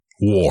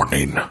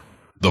Warning.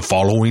 The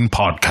following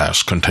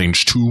podcast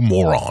contains two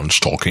morons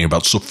talking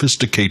about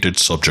sophisticated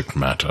subject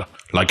matter,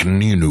 like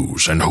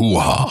news and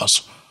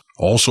hoo-has.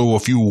 Also a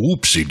few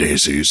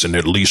whoopsie-daisies and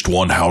at least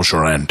one house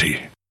or auntie.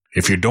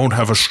 If you don't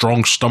have a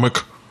strong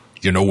stomach,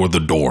 you know where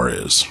the door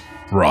is.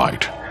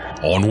 Right.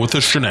 On with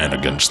the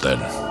shenanigans then.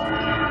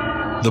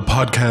 The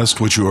podcast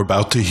which you are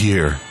about to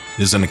hear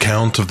is an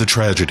account of the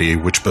tragedy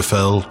which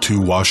befell two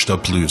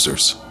washed-up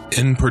losers.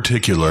 In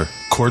particular,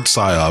 Court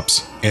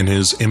Psyops and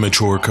his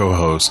immature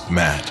co-host,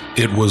 Matt.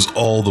 It was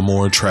all the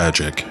more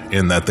tragic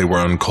in that they were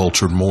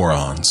uncultured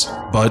morons.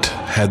 But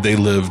had they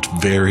lived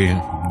very,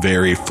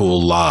 very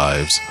full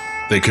lives,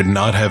 they could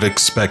not have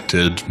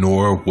expected,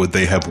 nor would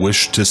they have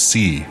wished to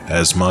see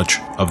as much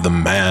of the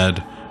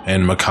mad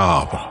and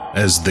macabre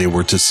as they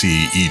were to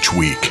see each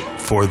week.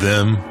 For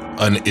them,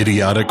 an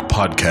idiotic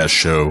podcast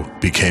show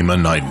became a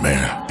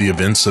nightmare. The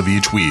events of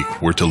each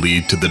week were to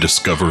lead to the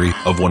discovery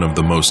of one of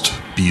the most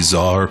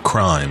bizarre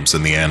crimes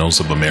in the annals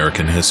of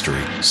American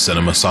history,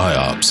 Cinema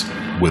Psyops,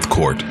 with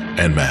Court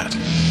and Matt.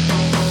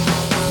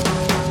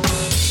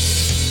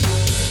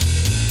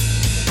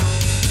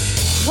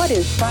 What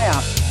is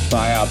PSYOPs?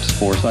 PSYOPs,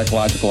 for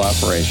psychological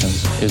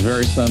operations, is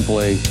very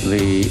simply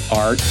the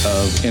art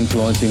of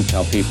influencing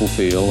how people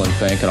feel and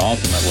think, and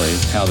ultimately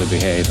how they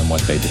behave and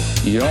what they do.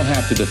 You don't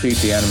have to defeat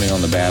the enemy on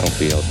the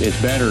battlefield. It's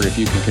better if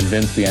you can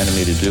convince the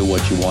enemy to do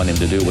what you want him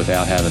to do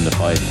without having to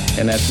fight him.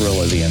 And that's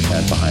really the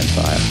intent behind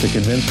PSYOPs, to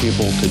convince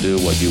people to do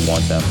what you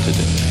want them to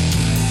do.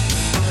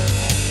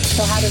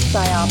 So how does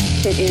PSYOPs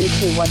fit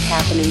into what's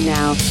happening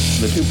now?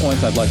 The 2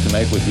 points I'd like to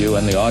make with you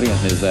and the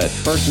audience is that,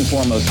 first and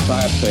foremost,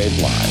 PSYOPs save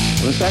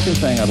lives. The second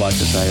thing I'd like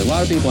to say, a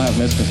lot of people have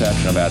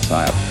misconception about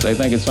PSYOPs. They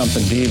think it's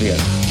something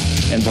devious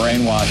and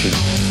brainwashing.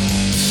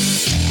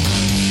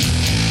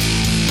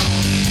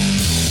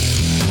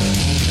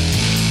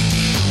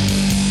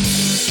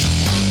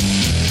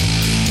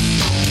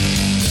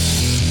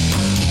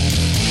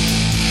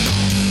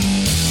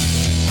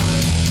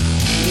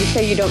 You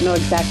say you don't know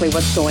exactly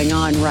what's going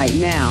on right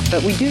now,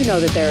 but we do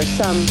know that there are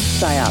some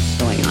PSYOPs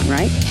going on,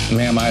 right?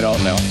 Ma'am, I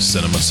don't know.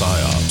 Cinema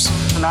Psyops.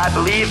 And I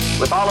believe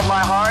with all of my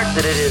heart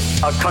that it is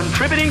a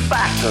contributing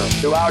factor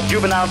to our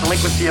juvenile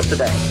delinquency of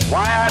today.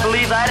 Why I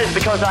believe that is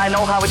because I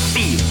know how it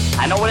feels.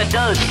 I know what it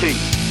does to you.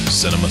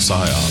 Cinema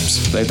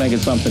Psyops. They think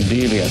it's something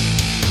devious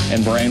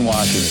and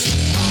brainwashing.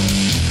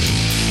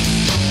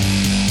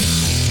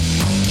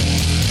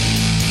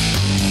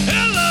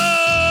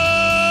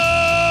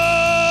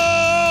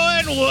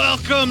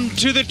 Welcome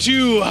to the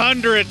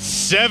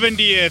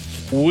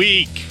 270th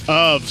week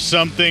of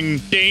something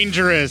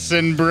dangerous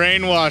and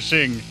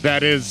brainwashing.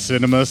 That is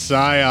Cinema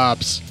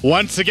Psyops.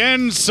 Once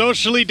again,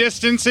 socially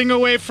distancing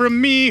away from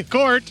me,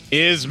 Court,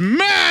 is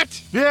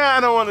Matt! Yeah,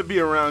 I don't want to be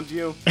around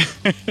you.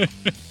 I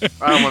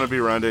don't want to be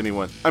around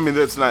anyone. I mean,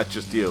 that's not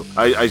just you.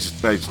 I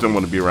just don't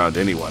want to be around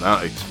anyone.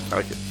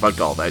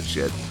 Fuck all that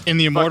shit. In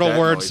the immortal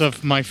words noise.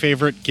 of my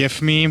favorite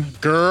GIF meme,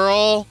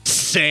 girl,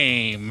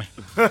 same.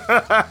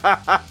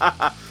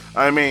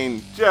 I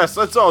mean,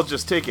 let's all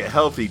just take a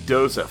healthy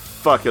dose of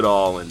fuck it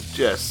all and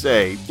just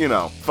say,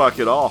 fuck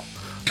it all.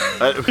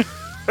 I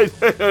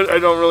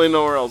don't really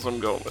know where else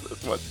I'm going with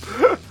this one.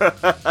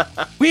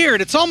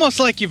 Weird. It's almost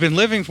like you've been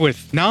living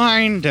with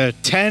 9 to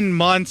 10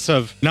 months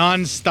of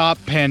non-stop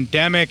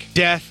pandemic,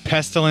 death,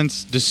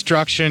 pestilence,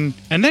 destruction,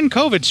 and then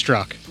COVID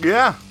struck.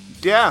 Yeah.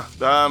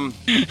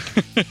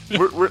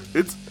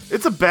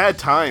 It's a bad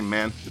time,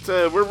 man.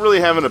 We're really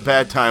having a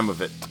bad time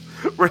of it.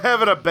 We're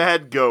having a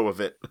bad go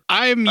of it.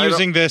 I'm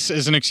using this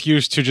as an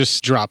excuse to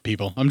just drop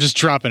people. I'm just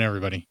dropping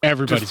everybody.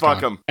 Everybody's just fuck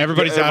gone. them.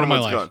 Everybody's out of my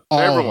life. Gone. All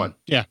Everyone.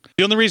 Yeah.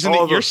 The only reason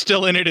that you're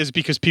still in it is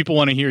because people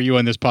want to hear you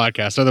on this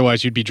podcast.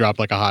 Otherwise, you'd be dropped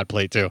like a hot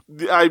plate, too.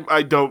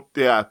 I don't.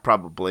 Yeah,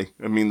 probably.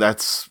 I mean,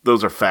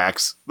 those are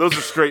facts. Those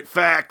are straight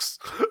facts.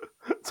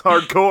 It's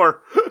hardcore.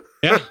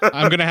 Yeah,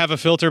 I'm going to have a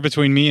filter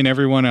between me and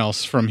everyone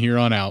else from here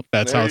on out.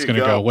 That's how it's going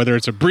to go. Whether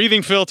it's a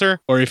breathing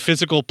filter or a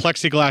physical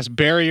plexiglass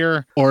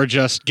barrier or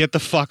just get the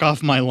fuck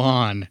off my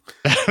lawn.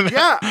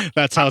 Yeah.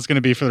 That's how it's going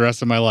to be for the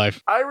rest of my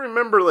life. I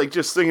remember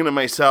just thinking to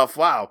myself,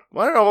 wow,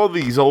 why are all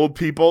these old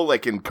people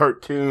like in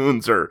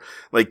cartoons or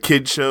like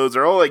kid shows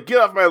are all like,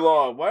 get off my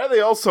lawn. Why are they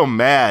all so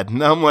mad?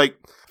 And I'm like,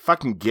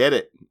 fucking get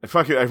it. I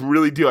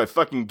really do. I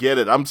fucking get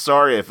it. I'm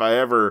sorry if I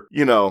ever,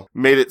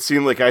 made it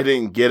seem like I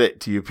didn't get it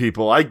to you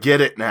people. I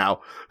get it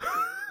now.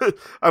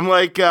 I'm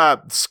like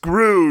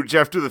Scrooge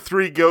after the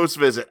 3 ghosts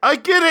visit. I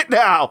get it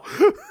now.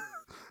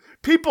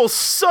 People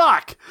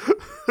suck.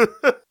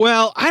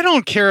 Well, I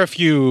don't care if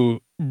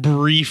you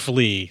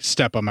briefly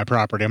step on my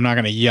property. I'm not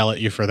going to yell at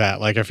you for that.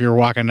 Like if you're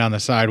walking down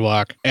the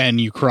sidewalk and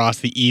you cross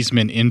the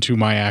easement into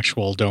my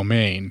actual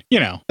domain,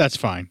 that's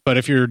fine. But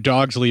if your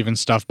dog's leaving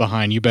stuff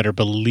behind, you better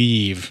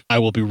believe I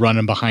will be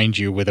running behind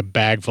you with a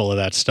bag full of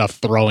that stuff,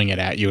 throwing it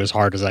at you as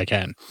hard as I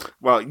can.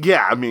 Well,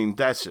 yeah, I mean,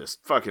 that's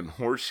just fucking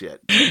horseshit.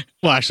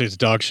 Well, actually, it's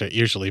dog shit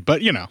usually,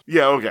 but Yeah,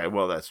 okay,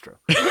 well, that's true.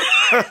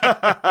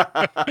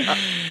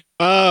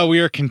 We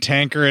are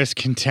cantankerous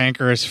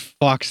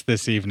fucks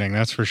this evening.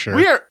 That's for sure.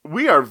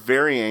 We are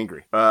very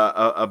angry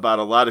about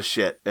a lot of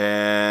shit,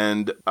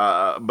 and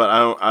but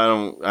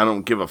I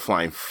don't give a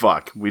flying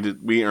fuck.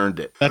 We earned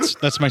it.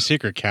 That's my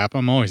secret, Cap.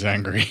 I'm always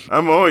angry.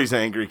 I'm always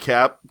angry,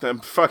 Cap. I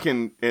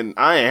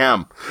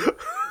am.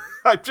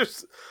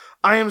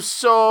 I am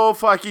so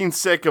fucking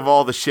sick of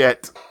all the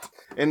shit.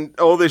 And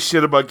all this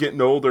shit about getting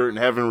older and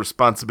having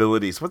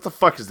responsibilities. What the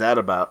fuck is that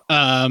about?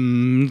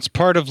 It's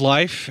part of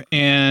life,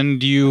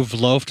 and you've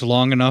loafed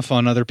long enough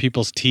on other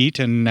people's teat,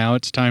 and now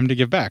it's time to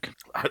give back.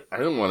 I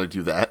don't want to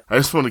do that. I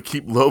just want to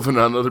keep loafing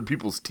on other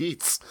people's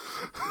teats.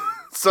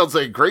 Sounds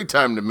like a great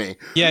time to me.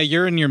 Yeah,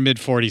 you're in your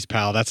mid-40s,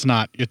 pal. It's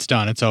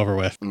done. It's over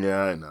with.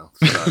 Yeah, I know.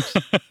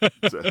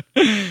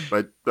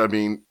 But, I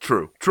mean,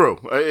 true.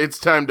 It's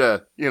time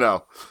to,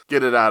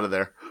 get it out of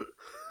there.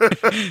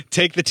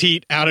 Take the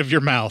teat out of your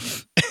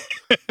mouth.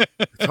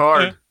 It's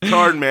hard,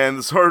 man.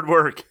 It's hard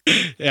work.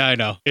 Yeah, I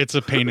know. It's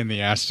a pain in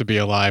the ass to be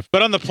alive.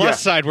 But on the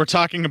plus side, we're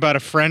talking about a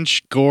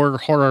French gore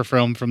horror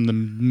film from the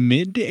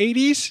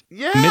mid-'80s?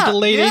 Yeah. Mid to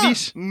late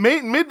 80s?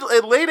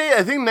 Late,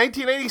 I think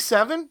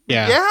 1987?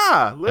 Yeah.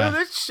 Yeah, look at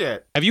this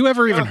shit. Have you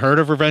ever even heard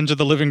of Revenge of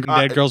the Living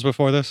Dead Girls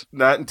before this?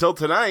 Not until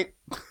tonight.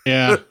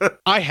 Yeah,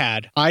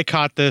 I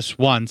caught this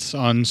once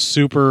on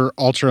super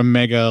ultra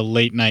mega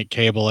late night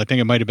cable. I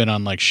think it might have been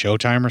on like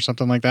Showtime or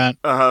something like that.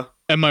 Uh-huh.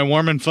 And my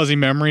warm and fuzzy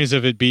memories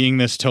of it being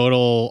this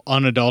total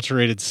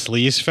unadulterated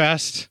sleaze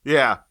fest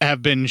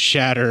have been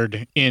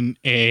shattered in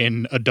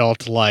an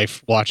adult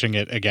life watching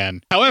it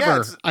again.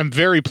 However, I'm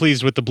very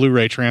pleased with the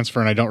Blu-ray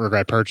transfer and I don't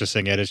regret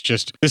purchasing it. It's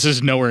just, this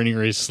is nowhere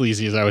near as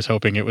sleazy as I was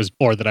hoping it was,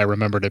 or that I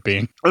remembered it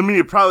being. I mean,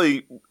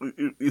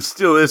 it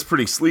still is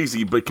pretty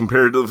sleazy, but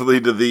comparatively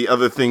to the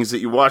other things that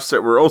you watched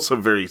that were also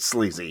very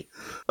sleazy,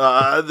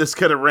 this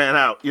kind of ran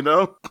out,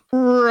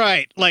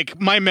 Right. Like,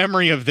 my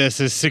memory of this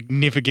is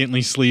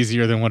significantly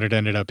sleazier than what it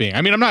ended up being.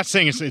 I mean, I'm not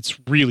saying it's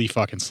really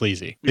fucking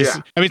sleazy.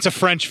 It's a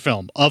French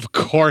film. Of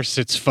course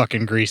it's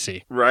fucking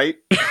greasy. Right?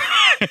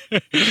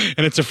 And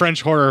it's a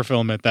French horror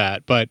film at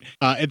that. But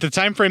at the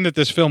time frame that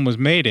this film was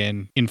made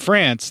in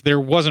France, there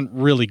wasn't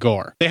really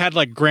gore. They had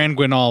like Grand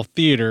Guignol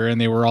Theater and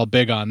they were all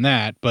big on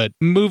that. But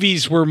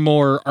movies were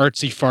more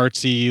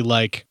artsy-fartsy,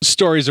 like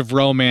stories of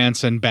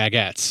romance and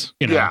baguettes,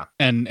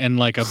 and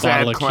like a Sad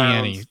bottle of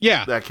clowns, Chianti.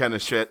 Yeah. That kind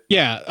of shit.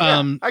 Yeah.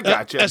 I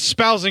gotcha.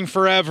 Espousing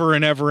forever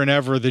and ever and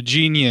ever the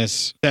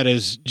genius that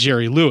is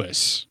Jerry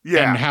Lewis.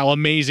 Yeah. And how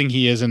amazing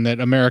he is and that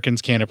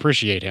Americans can't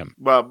appreciate him.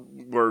 Well,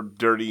 we're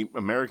dirty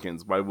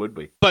Americans. Why would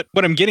we? But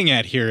what I'm getting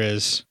at here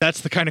is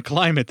that's the kind of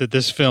climate that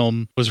this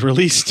film was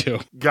released to.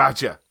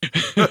 Gotcha.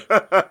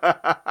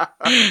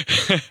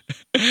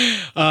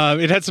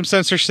 It had some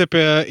censorship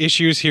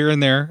issues here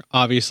and there,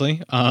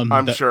 obviously.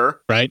 I'm sure.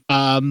 Right.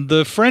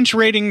 The French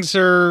ratings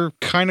are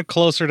kind of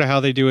closer to how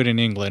they do it in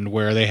England,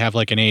 where they have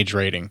like an age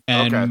rating.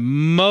 And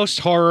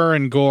most horror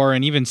and gore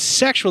and even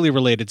sexually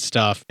related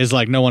stuff is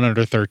like no one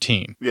under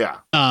 13. Yeah.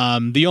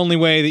 The only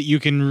way that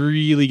you can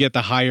really get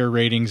the higher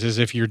ratings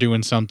is if you're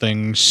doing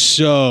something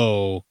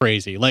so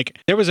crazy. Like,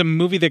 there was a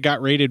movie that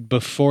got rated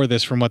before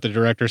this, from what the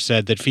director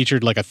said, that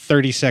featured like a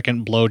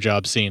 30-second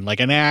blowjob scene, like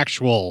an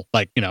actual,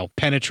 like,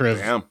 penetrative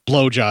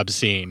blowjob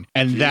scene.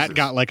 And that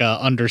got like a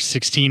under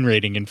 16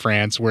 rating in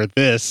France, where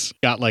this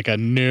got like a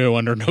no,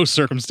 under no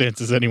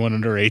circumstances anyone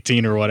under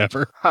 18 or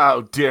whatever.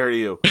 How dare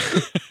you?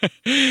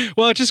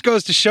 Well, it just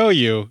goes to show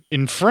you,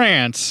 in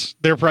France,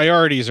 their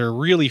priorities are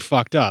really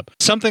fucked up.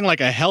 Something like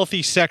a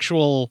healthy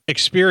sexual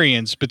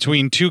experience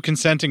between two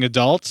consenting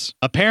adults,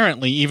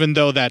 apparently, even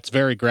though that's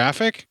very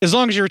graphic, as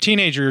long as you're a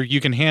teenager, you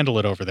can handle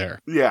it over there.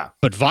 Yeah.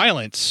 But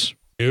violence...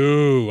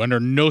 No, under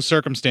no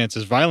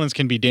circumstances. Violence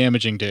can be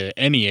damaging to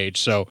any age,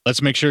 so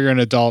let's make sure you're an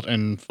adult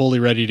and fully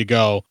ready to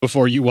go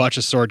before you watch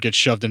a sword get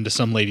shoved into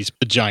some lady's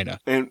vagina.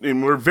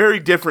 And we're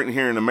very different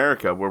here in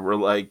America, where we're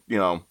like,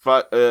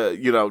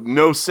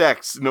 no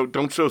sex. No,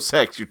 don't show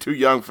sex. You're too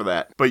young for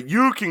that. But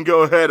you can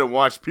go ahead and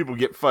watch people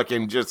get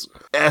fucking just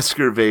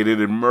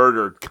excavated and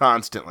murdered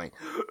constantly.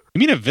 You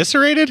mean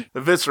eviscerated?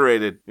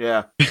 Eviscerated,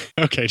 yeah.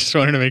 Okay, just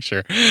wanted to make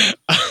sure.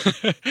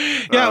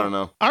 I don't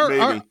know.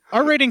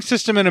 Our rating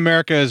system in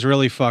America is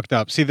really fucked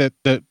up. See,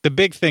 the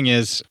big thing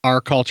is our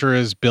culture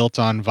is built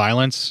on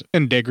violence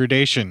and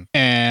degradation.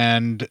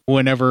 And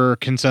whenever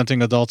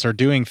consenting adults are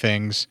doing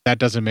things, that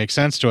doesn't make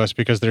sense to us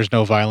because there's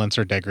no violence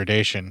or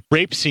degradation.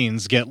 Rape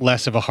scenes get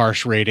less of a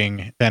harsh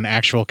rating than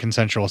actual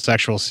consensual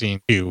sexual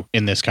scenes do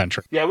in this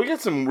country. Yeah, we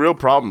got some real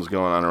problems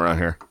going on around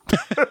here.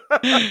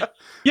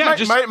 Yeah,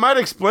 might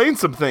explain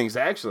some things,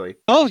 actually.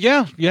 Oh,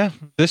 yeah.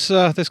 This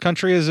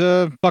country is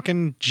a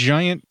fucking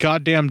giant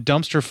goddamn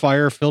dumpster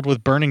fire filled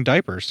with burning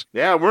diapers.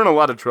 Yeah, we're in a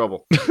lot of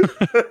trouble.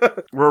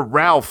 We're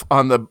Ralph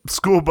on the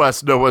school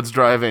bus no one's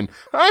driving.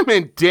 I'm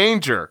in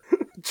danger.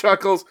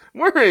 Chuckles,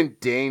 we're in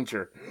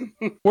danger.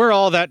 We're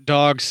all that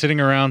dog sitting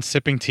around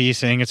sipping tea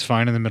saying it's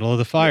fine in the middle of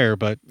the fire,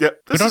 but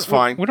Yep, this is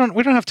fine. We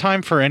don't have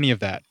time for any of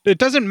that. It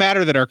doesn't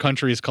matter that our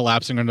country is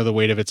collapsing under the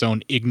weight of its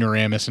own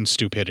ignoramus and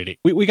stupidity.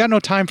 We got no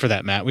time for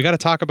that, Matt. We got to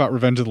talk about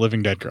Revenge of the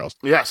Living Dead girls.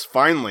 Yes,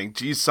 finally.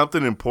 Geez,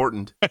 something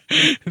important.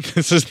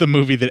 This is the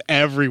movie that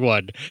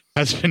everyone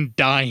has been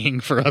dying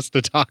for us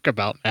to talk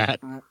about, Matt.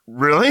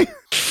 Really?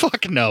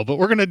 Fuck no, but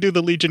we're going to do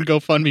the Legion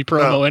GoFundMe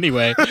promo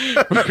anyway.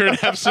 We're going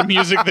to have some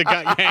music that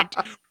got yanked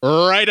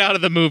right out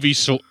of the movie,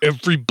 so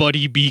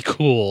everybody be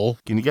cool.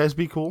 Can you guys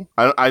be cool?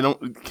 I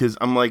don't, because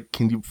I'm like,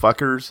 can you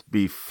fuckers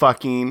be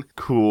fucking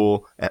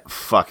cool at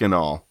fucking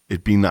all?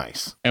 It'd be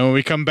nice. And when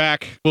we come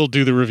back, we'll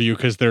do the review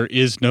because there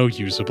is no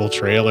usable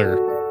trailer.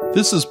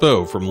 This is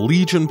Bo from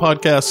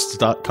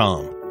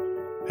LegionPodcasts.com.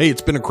 Hey,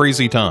 it's been a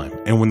crazy time,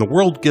 and when the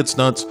world gets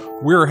nuts,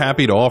 we're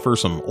happy to offer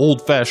some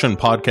old-fashioned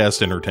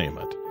podcast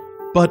entertainment.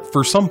 But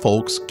for some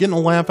folks, getting a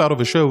laugh out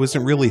of a show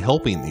isn't really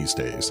helping these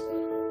days.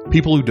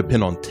 People who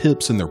depend on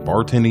tips in their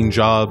bartending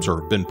jobs or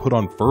have been put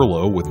on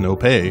furlough with no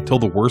pay till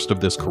the worst of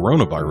this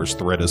coronavirus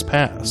threat has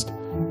passed.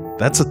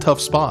 That's a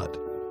tough spot.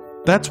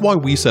 That's why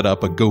we set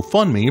up a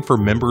GoFundMe for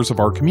members of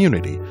our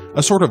community,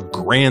 a sort of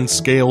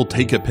grand-scale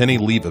take a penny,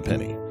 leave a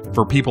penny.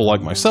 For people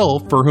like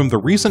myself, for whom the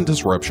recent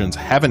disruptions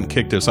haven't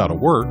kicked us out of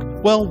work,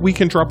 well, we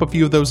can drop a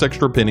few of those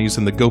extra pennies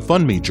in the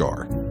GoFundMe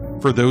jar.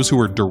 For those who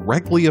are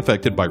directly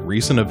affected by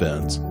recent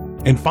events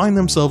and find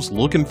themselves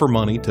looking for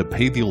money to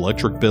pay the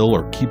electric bill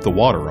or keep the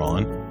water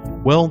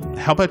on, well,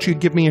 how about you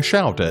give me a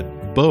shout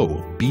at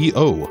Bo,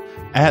 B-O,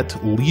 at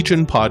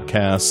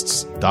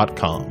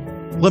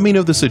LegionPodcasts.com. Let me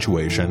know the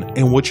situation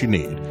and what you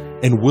need,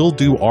 and we'll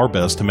do our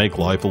best to make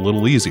life a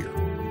little easier.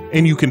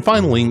 And you can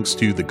find links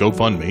to the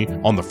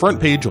GoFundMe on the front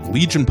page of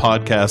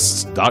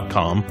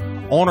LegionPodcasts.com,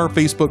 on our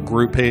Facebook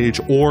group page,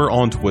 or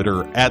on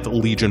Twitter at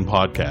Legion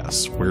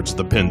Podcasts, where it's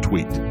the pinned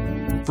tweet.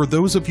 For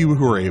those of you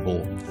who are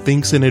able,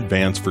 thanks in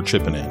advance for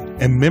chipping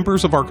in. And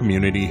members of our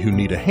community who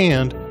need a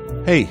hand,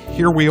 hey,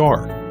 here we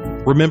are.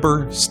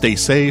 Remember, stay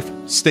safe,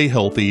 stay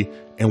healthy,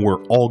 and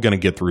we're all going to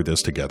get through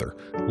this together.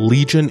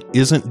 Legion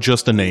isn't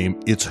just a name,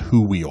 it's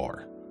who we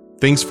are.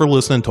 Thanks for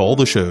listening to all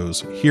the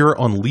shows here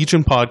on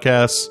Legion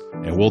Podcasts,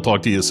 and we'll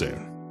talk to you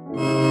soon.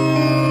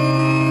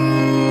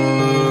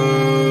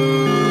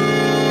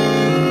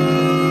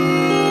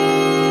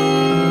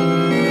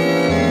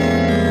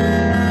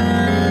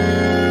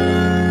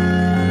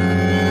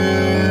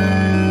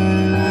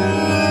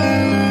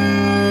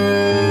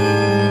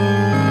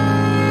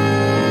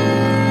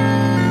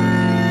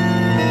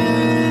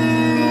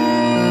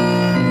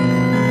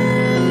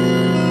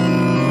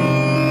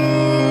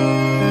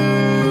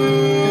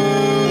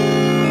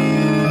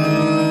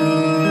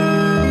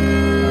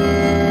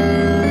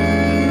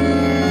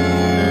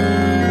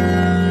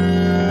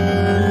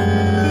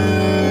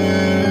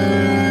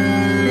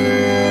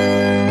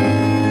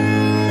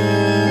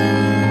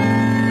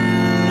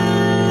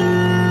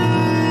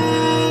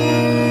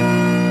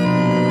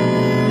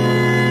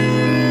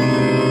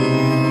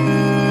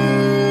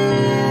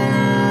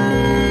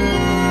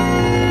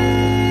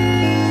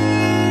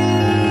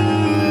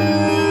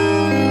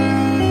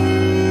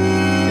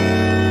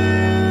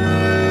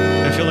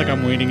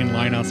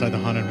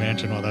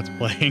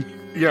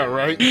 Yeah,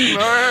 right. All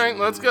right,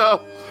 let's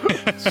go.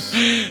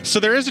 So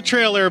there is a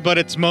trailer, but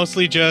it's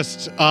mostly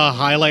just a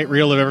highlight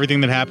reel of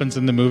everything that happens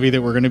in the movie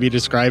that we're going to be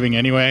describing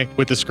anyway,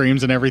 with the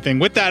screams and everything,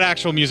 with that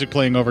actual music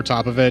playing over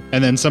top of it,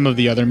 and then some of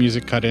the other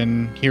music cut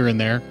in here and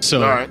there.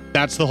 So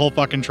That's the whole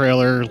fucking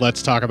trailer.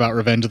 Let's talk about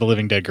Revenge of the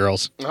Living Dead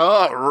girls.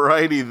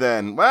 Alrighty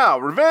then. Wow,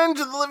 Revenge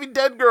of the Living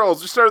Dead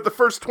girls. We started the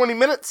first 20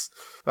 minutes.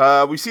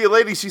 We see a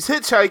lady, she's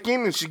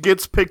hitchhiking, and she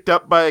gets picked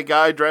up by a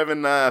guy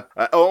driving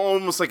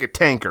almost like a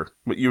tanker,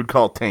 what you would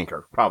call a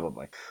tanker,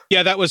 probably.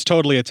 Yeah, that was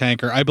totally a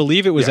tanker. I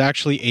believe it was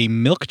actually a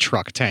milk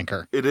truck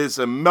tanker. It is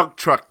a milk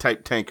truck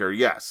type tanker,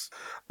 yes.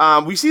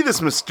 We see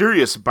this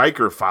mysterious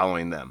biker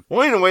following them.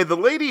 Well, anyway, the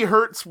lady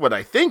hurts what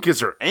I think is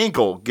her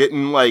ankle,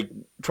 getting,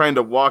 trying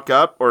to walk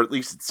up, or at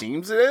least it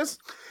seems it is.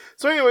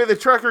 So anyway, the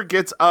trucker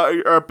gets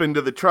up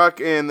into the truck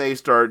and they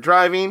start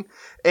driving,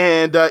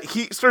 and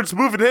he starts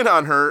moving in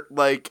on her,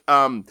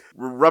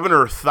 rubbing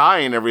her thigh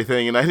and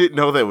everything, and I didn't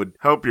know that would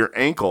help your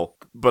ankle.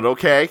 But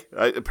okay,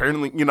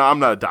 apparently, I'm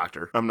not a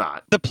doctor. I'm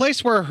not. The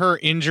place where her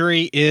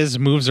injury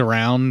moves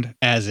around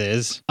as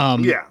is.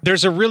 Yeah.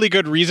 There's a really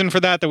good reason for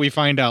that we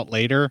find out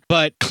later.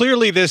 But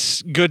clearly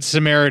this Good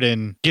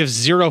Samaritan gives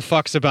zero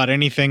fucks about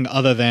anything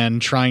other than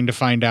trying to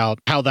find out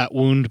how that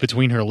wound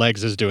between her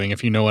legs is doing,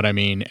 if you know what I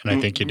mean. And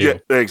I think you do.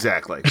 Yeah,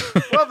 exactly.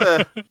 Well,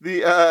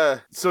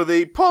 so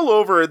they pull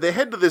over, they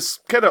head to this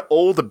kind of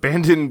old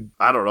abandoned,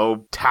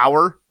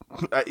 tower.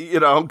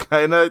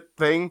 Kind of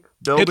thing.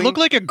 Building. It looked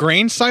like a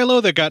grain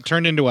silo that got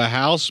turned into a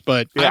house,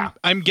 but yeah.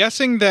 I'm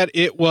guessing that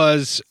it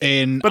was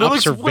an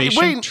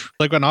observation,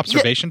 like an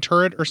observation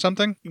turret or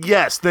something.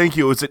 Yes, thank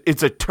you.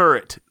 It's a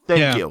turret.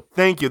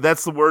 Thank you.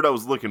 That's the word I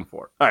was looking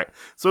for. All right.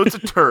 So it's a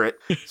turret.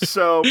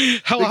 So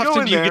how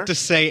often do you get to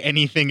say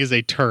anything is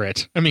a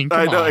turret? I mean, come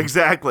I know, on.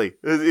 exactly.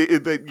 You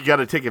got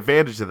to take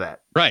advantage of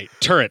that. Right.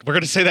 Turret. We're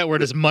going to say that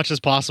word as much as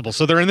possible.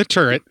 So they're in the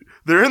turret.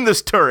 They're in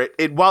this turret,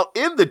 and while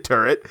in the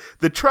turret,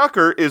 the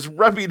trucker is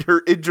rubbing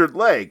her injured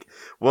leg.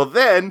 Well,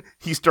 then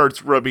he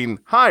starts rubbing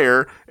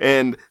higher,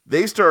 and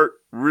they start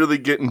really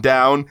getting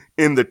down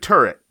in the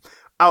turret.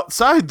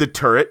 Outside the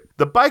turret,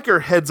 the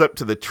biker heads up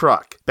to the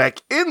truck.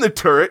 Back in the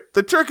turret,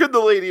 the truck and the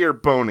lady are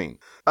boning.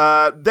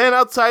 Then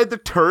outside the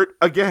turret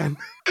again.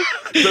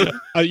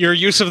 Your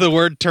use of the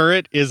word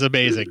turret is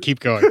amazing.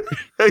 Keep going.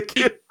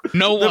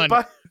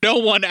 No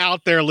one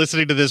out there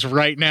listening to this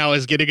right now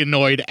is getting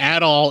annoyed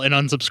at all and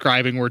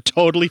unsubscribing. We're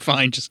totally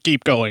fine. Just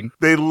keep going.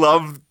 They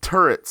love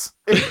turrets.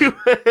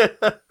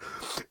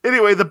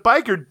 Anyway, the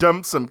biker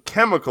dumps some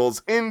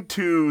chemicals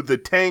into the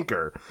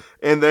tanker,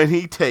 and then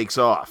he takes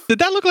off. Did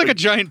that look like a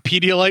giant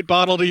Pedialyte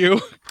bottle to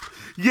you?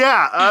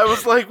 Yeah, I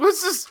was like,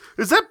 what's this?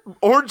 Is that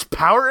orange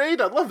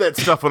Powerade? I love that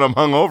stuff when I'm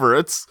hungover.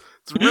 It's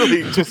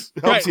really just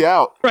helps you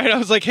out. Right. I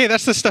was like, hey,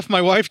 that's the stuff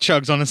my wife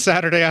chugs on a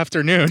Saturday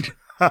afternoon.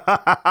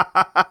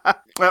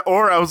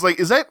 Or I was like,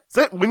 is that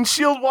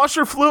windshield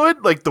washer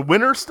fluid? Like the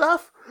winter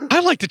stuff? I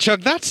like to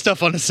chug that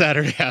stuff on a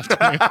Saturday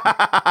afternoon.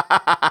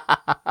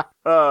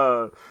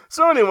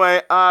 So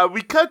anyway,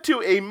 we cut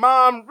to a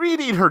mom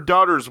reading her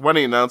daughter's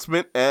wedding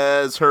announcement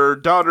as her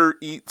daughter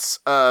eats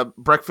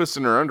breakfast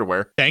in her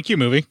underwear. Thank you,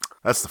 movie.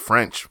 That's the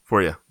French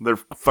for you. They're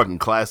fucking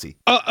classy.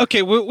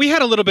 Okay, we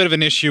had a little bit of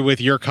an issue with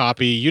your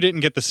copy. You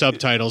didn't get the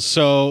subtitles.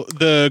 So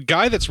the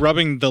guy that's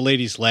rubbing the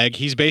lady's leg,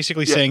 he's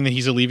basically saying that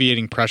he's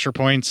alleviating pressure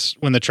points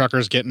when the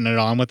trucker's getting it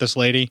on with this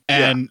lady.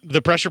 And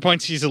the pressure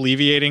points he's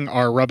alleviating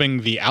are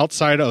rubbing the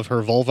outside of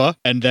her vulva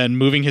and then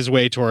moving his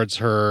way towards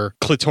her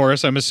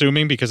clitoris, I'm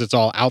assuming, because it's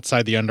all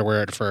outside the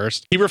underwear at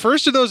first. He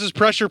refers to those as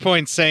pressure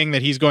points, saying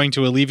that he's going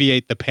to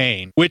alleviate the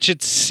pain, which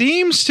it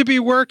seems to be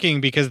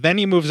working, because then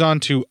he moves on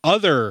to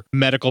other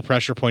medical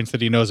pressure points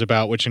that he knows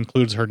about, which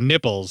includes her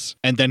nipples,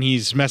 and then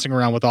he's messing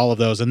around with all of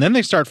those, and then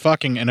they start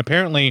fucking, and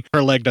apparently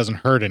her leg doesn't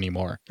hurt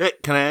anymore. Hey,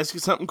 can I ask you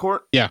something,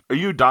 Court? Yeah. Are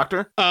you a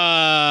doctor? No.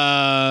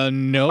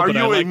 Are but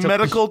you I like a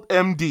medical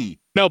MD?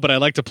 No, but I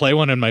like to play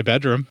one in my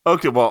bedroom.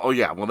 Okay, well,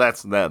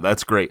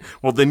 that's great.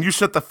 Well, then you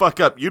shut the fuck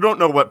up. You don't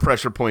know what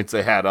pressure points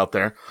they had out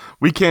there.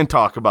 We can't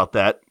talk about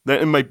that.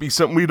 It might be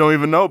something we don't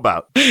even know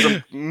about.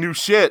 Some new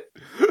shit.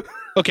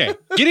 Okay,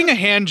 getting a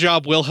hand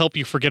job will help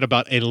you forget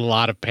about a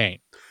lot of pain.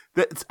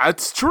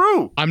 That's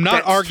true. I'm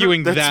not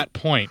arguing that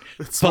point.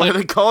 That's why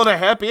they call it a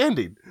happy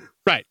ending.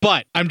 Right.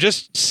 But I'm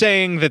just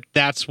saying that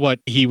that's what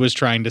he was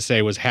trying to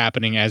say was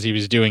happening as he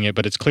was doing it.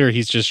 But it's clear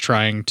he's just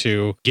trying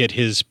to get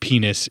his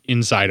penis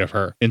inside of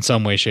her in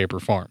some way, shape,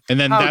 or form. And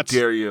then How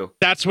dare you?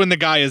 That's when the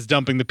guy is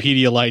dumping the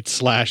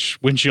Pedialyte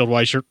 / windshield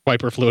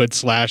wiper fluid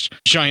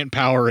 / giant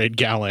Powerade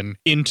gallon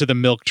into the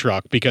milk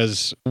truck,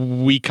 because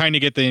we kind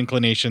of get the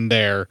inclination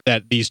there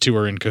that these two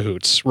are in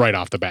cahoots right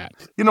off the bat.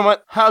 You know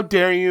what? How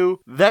dare you?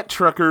 That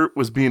trucker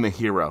was being a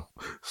hero.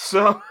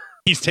 So...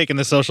 He's taking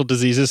the social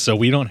diseases, so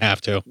we don't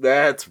have to.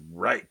 That's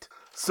right.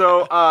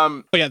 So,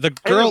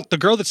 the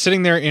girl that's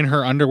sitting there in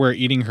her underwear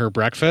eating her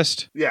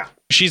breakfast. Yeah.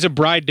 She's a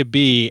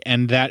bride-to-be,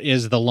 and that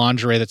is the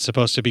lingerie that's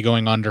supposed to be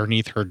going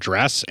underneath her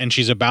dress, and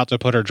she's about to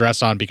put her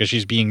dress on because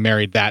she's being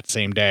married that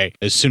same day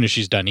as soon as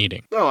she's done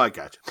eating. Oh, I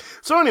gotcha.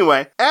 So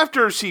anyway,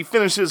 after she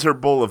finishes her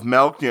bowl of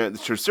milk,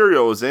 her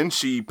cereal is in,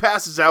 she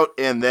passes out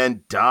and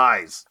then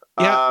dies.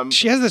 Yeah,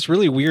 she has this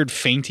really weird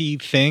fainty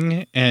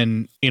thing,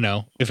 and,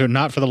 if it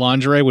not for the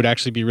lingerie, would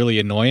actually be really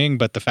annoying,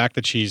 but the fact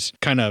that she's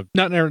kind of,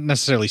 not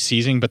necessarily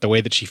seizing, but the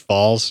way that she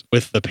falls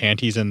with the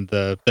panties and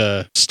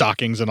the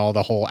stockings and all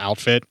the whole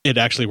outfit, it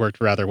actually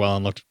worked rather well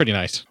and looked pretty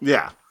nice.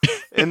 Yeah.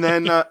 And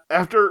then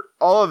after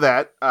all of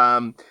that,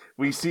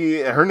 we see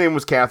her name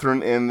was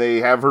Catherine, and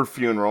they have her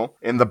funeral,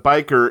 and the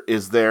biker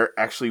is there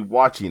actually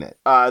watching it.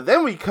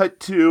 Then we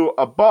cut to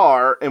a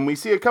bar, and we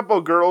see a couple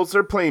of girls,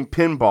 they're playing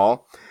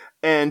pinball.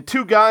 And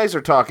two guys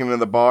are talking in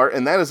the bar,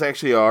 and that is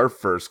actually our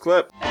first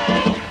clip.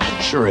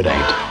 Sure it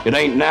ain't. It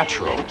ain't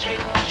natural.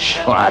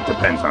 Well, that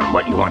depends on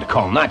what you want to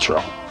call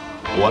natural.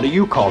 What do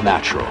you call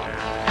natural?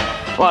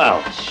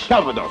 Well,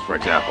 Calvados, for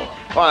example.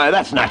 Why,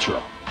 that's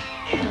natural.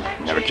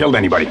 Never killed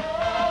anybody.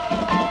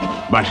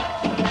 But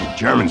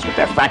Germans with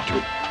their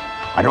factory,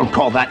 I don't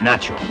call that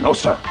natural. No,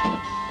 sir.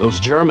 Those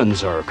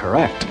Germans are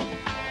correct.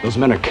 Those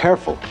men are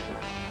careful.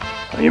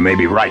 Well, you may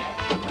be right,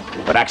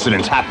 but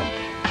accidents happen.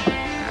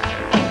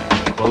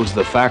 Close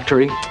the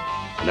factory,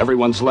 and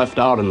everyone's left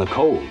out in the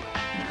cold.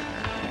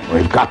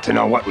 We've got to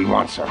know what we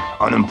want, sir.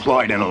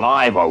 Unemployed and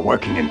alive or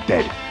working and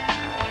dead.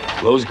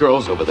 Those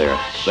girls over there,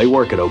 they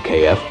work at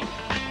OKF.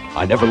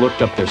 I never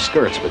looked up their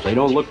skirts, but they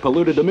don't look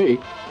polluted to me.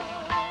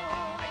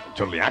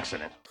 Until the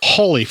accident.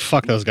 Holy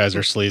fuck, those guys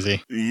are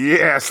sleazy.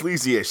 Yeah,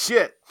 sleazy as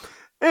shit.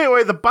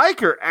 Anyway, the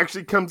biker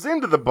actually comes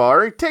into the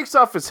bar. He takes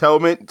off his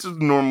helmet. Just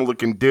a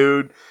normal-looking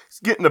dude. He's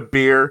getting a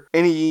beer,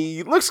 and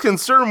he looks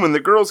concerned when the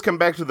girls come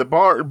back to the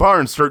bar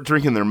and start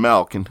drinking their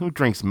milk. And who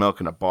drinks milk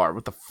in a bar?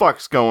 What the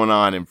fuck's going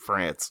on in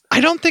France?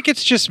 I don't think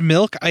it's just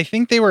milk. I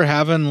think they were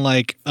having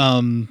like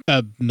a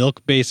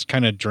milk-based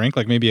kind of drink,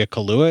 like maybe a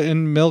Kahlua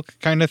in milk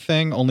kind of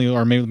thing,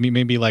 or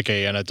maybe like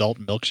an adult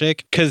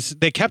milkshake, because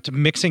they kept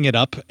mixing it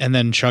up and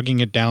then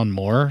chugging it down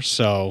more.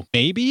 So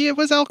maybe it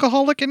was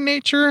alcoholic in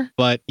nature,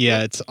 but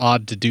yeah, it's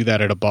odd to do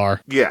that at a bar.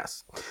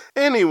 Yes.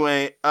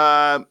 Anyway,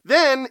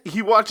 then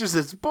he watches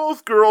as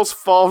both girls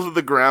fall to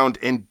the ground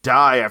and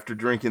die after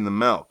drinking the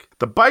milk.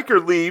 The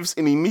biker leaves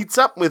and he meets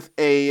up with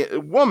a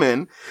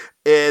woman,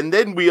 and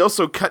then we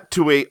also cut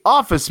to a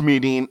office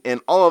meeting, and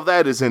all of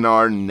that is in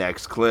our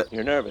next clip.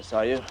 You're nervous,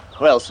 are you?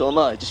 Well, so am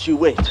I. Just you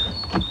wait.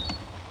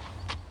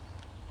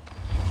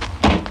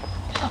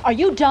 Are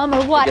you dumb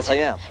or what? Yes, I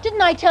am.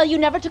 Didn't I tell you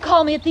never to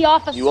call me at the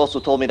office? You also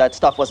told me that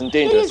stuff wasn't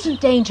dangerous. It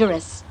isn't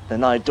dangerous.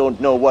 Then I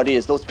don't know what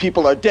is. Those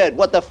people are dead.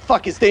 What the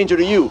fuck is danger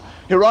to you?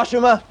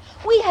 Hiroshima?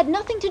 We had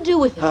nothing to do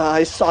with it.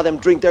 I saw them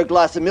drink their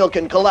glass of milk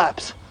and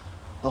collapse.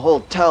 The whole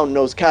town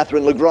knows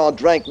Catherine Legrand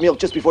drank milk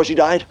just before she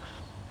died.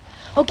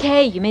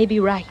 Okay, you may be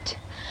right.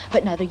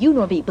 But neither you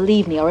nor me,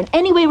 believe me, are in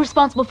any way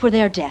responsible for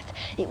their death.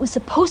 It was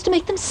supposed to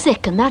make them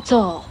sick, and that's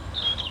all.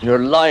 You're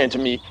lying to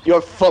me.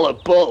 You're full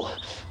of bull.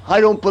 I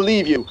don't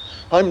believe you.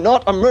 I'm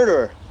not a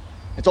murderer.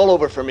 It's all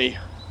over for me.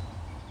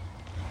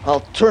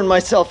 I'll turn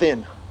myself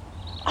in.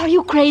 Are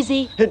you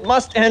crazy? It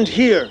must end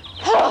here.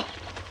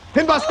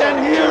 It must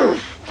end here.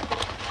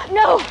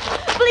 No,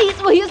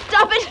 please, will you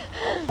stop it?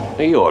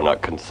 You're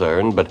not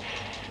concerned, but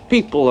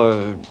people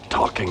are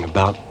talking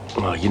about,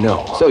 well, you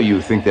know. So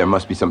you think there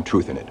must be some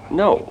truth in it?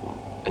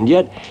 No. And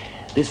yet,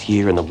 this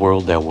year in the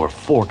world there were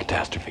 4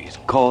 catastrophes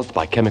caused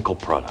by chemical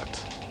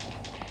products.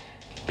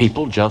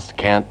 People just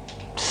can't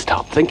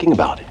stop thinking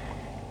about it.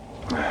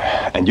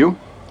 And you?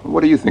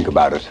 What do you think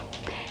about it?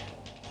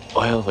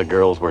 Well, the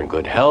girls were in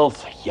good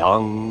health,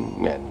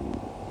 young,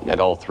 and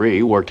all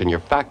 3 worked in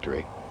your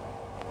factory.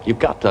 You've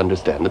got to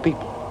understand the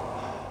people.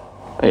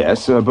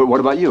 Yes, but what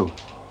about you?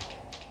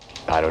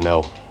 I don't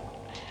know.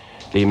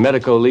 The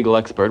medico-legal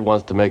expert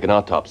wants to make an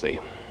autopsy.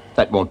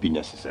 That won't be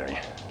necessary.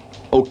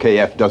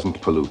 OKF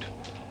doesn't pollute.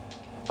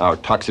 Our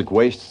toxic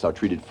wastes are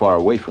treated far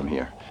away from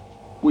here.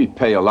 We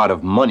pay a lot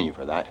of money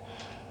for that.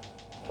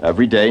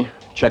 Every day,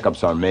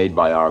 checkups are made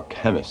by our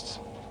chemists.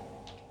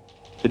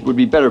 It would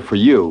be better for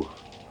you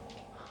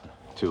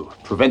to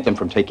prevent them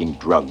from taking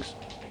drugs.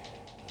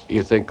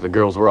 You think the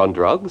girls were on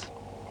drugs?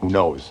 Who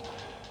knows?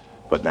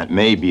 But that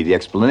may be the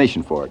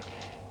explanation for it.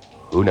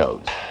 Who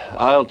knows?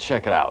 I'll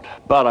check it out.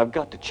 But I've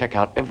got to check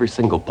out every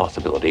single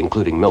possibility,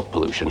 including milk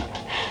pollution.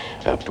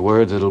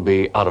 Afterwards, it'll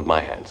be out of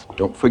my hands.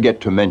 Don't forget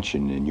to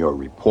mention in your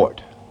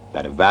report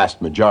that a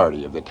vast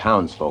majority of the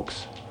townsfolk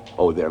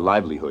owe their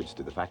livelihoods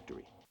to the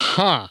factory.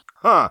 Huh.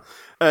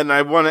 And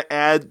I want to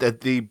add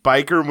that the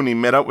biker, when he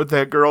met up with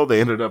that girl, they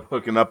ended up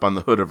hooking up on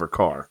the hood of her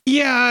car.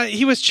 Yeah,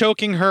 he was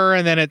choking her,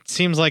 and then it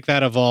seems like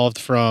that evolved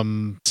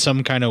from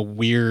some kind of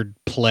weird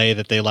play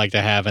that they like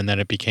to have, and then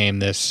it became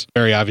this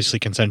very obviously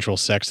consensual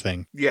sex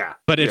thing. Yeah.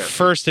 But at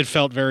first it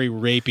felt very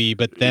rapey,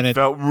 but then it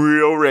felt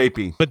real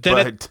rapey. But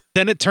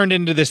then it turned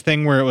into this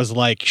thing where it was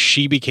like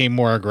she became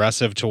more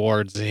aggressive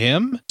towards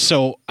him.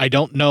 So I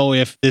don't know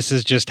if this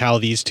is just how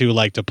these two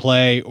like to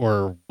play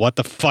or what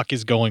the fuck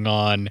is going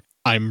on.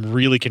 I'm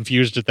really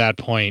confused at that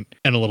point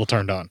and a little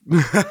turned on.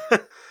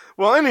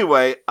 Well,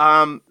 anyway,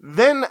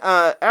 then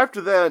after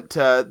that,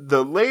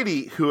 the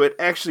lady who had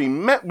actually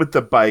met with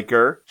the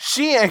biker,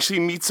 she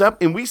actually meets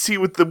up, and we see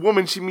with the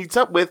woman she meets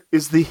up with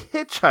is the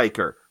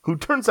hitchhiker, who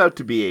turns out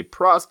to be a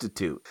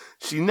prostitute.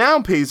 She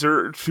now pays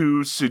her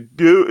to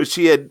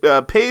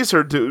pays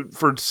her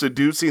for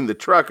seducing the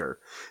trucker,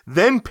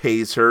 then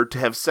pays her to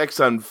have sex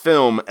on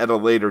film at a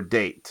later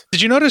date.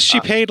 Did you notice she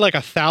paid like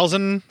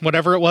 1,000,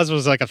 whatever it was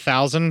like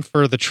 1,000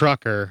 for the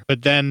trucker,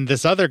 but then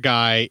this other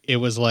guy, it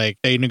was like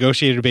they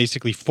negotiated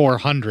basically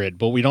 400,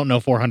 but we don't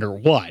know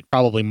 400 what?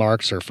 Probably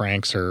marks or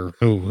francs or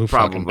who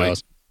fucking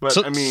knows. But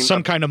so, I mean,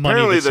 some kind of money.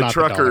 Apparently, that's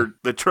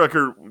the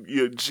trucker,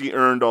 she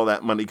earned all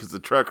that money because the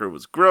trucker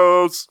was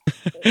gross.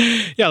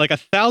 Yeah, like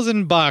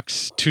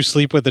 $1,000 to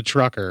sleep with the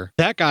trucker.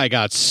 That guy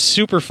got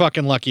super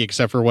fucking lucky,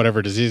 except for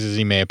whatever diseases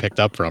he may have picked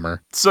up from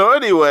her. So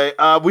anyway,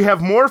 we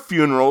have more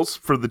funerals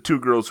for the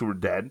 2 girls who were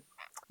dead,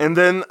 and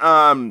then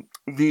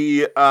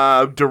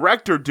the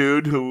director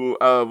dude who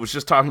was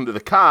just talking to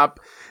the cop.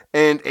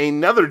 And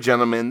another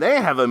gentleman,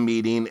 they have a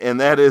meeting, and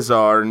that is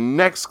our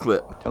next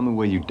clip. Tell me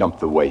where you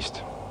dumped the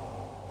waste.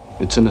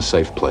 It's in a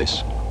safe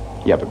place.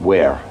 Yeah, but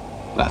where?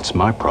 That's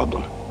my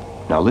problem.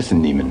 Now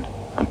listen, Neiman.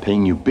 I'm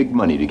paying you big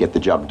money to get the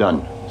job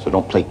done, so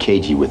don't play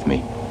cagey with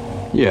me.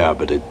 Yeah,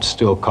 but it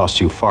still costs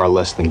you far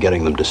less than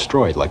getting them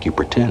destroyed like you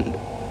pretend.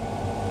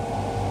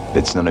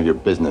 It's none of your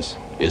business.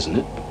 Isn't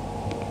it?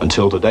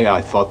 Until today,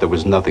 I thought there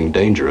was nothing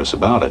dangerous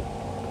about it.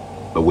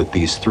 But with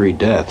these 3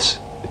 deaths,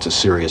 it's a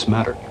serious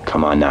matter.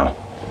 Come on now.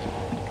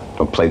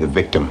 Don't play the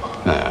victim.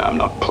 I'm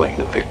not playing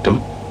the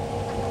victim.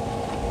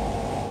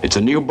 It's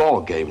a new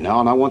ball game now,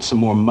 and I want some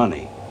more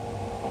money.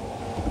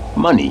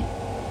 Money?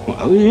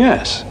 Well,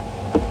 yes.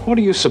 What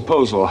do you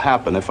suppose will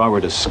happen if I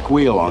were to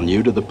squeal on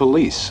you to the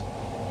police?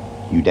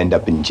 You'd end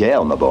up in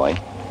jail, my boy.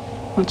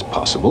 That's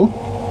possible.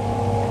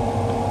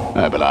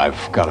 But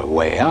I've got a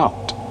way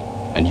out,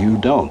 and you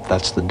don't.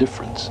 That's the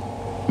difference.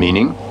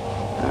 Meaning?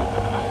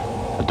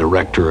 The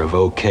director of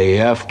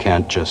OKF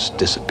can't just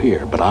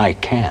disappear, but I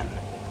can.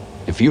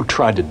 If you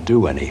tried to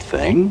do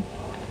anything,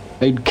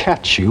 they'd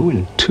catch you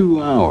in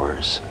 2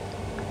 hours.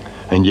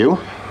 And you?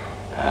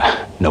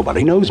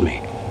 Nobody knows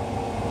me.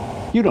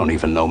 You don't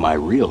even know my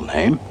real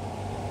name.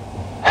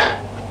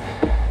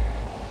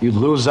 You'd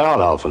lose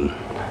out, Alvin.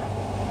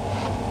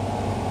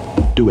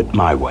 Do it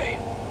my way.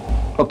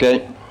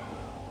 Okay.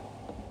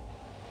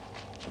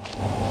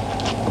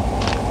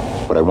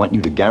 But I want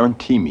you to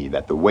guarantee me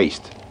that the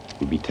waste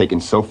will be taken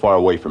so far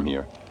away from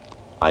here,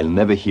 I'll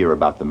never hear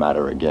about the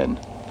matter again.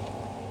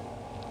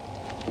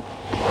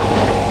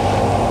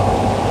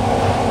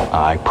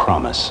 I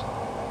promise.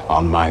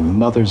 On my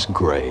mother's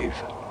grave.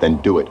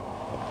 Then do it.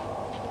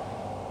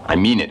 I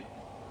mean it.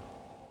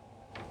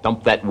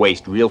 Dump that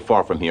waste real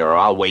far from here, or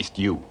I'll waste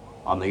you.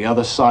 On the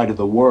other side of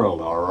the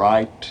world, all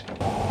right?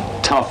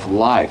 Tough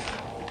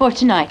life. For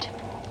tonight.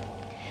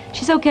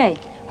 She's okay.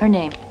 Her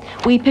name.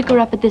 We pick her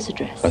up at this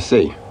address. I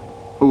see.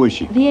 Who is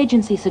she? The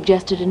agency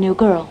suggested a new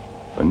girl.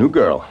 A new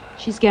girl?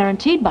 She's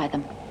guaranteed by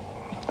them.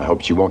 I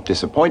hope she won't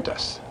disappoint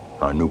us.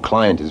 Our new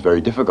client is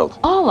very difficult.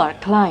 All our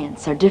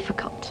clients are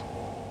difficult.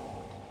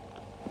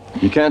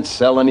 You can't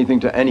sell anything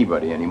to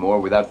anybody anymore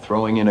without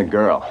throwing in a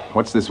girl.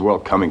 What's this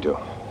world coming to?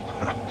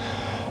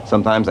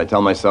 Sometimes I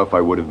tell myself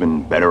I would have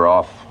been better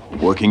off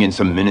working in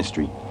some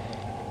ministry.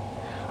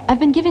 I've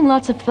been giving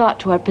lots of thought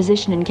to our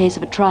position in case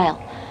of a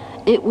trial.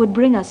 It would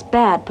bring us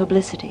bad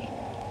publicity.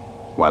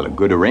 While a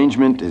good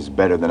arrangement is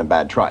better than a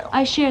bad trial.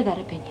 I share that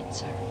opinion,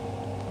 sir.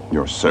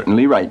 You're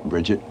certainly right,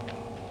 Bridget.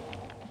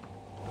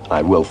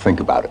 I will think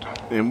about it.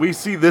 And we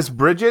see this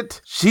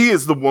Bridget. She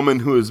is the woman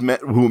who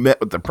met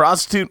with the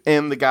prostitute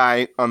and the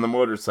guy on the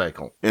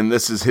motorcycle. And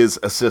this is his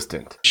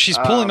assistant. She's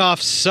pulling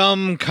off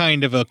some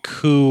kind of a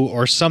coup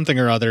or something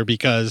or other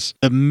because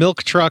the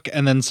milk truck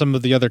and then some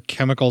of the other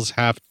chemicals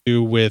have to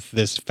do with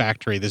this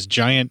factory, this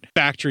giant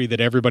factory that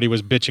everybody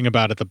was bitching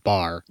about at the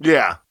bar.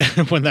 Yeah.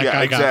 When that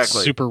guy got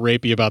super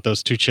rapey about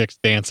those two chicks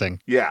dancing.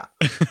 Yeah.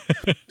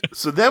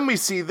 So then we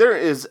see there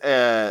is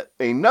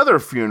another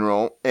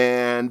funeral,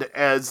 and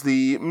as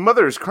the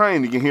mother is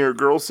crying, you can hear a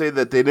girl say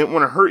that they didn't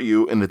want to hurt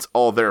you, and it's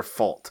all their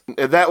fault.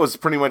 That was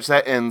pretty much,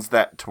 that ends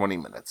that 20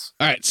 minutes.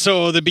 All right,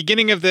 so the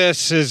beginning of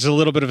this is a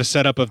little bit of a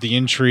setup of the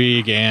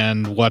intrigue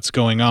and what's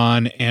going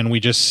on, and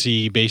we just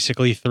see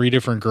basically 3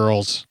 different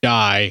girls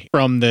die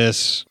from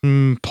this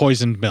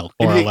poisoned milk,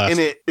 more or less. And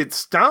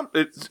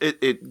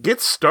it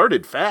gets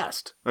started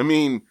fast. I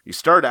mean, you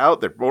start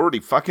out, they're already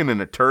fucking in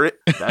a turret.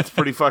 That's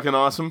pretty fucking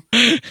awesome.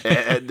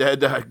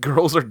 And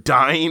girls are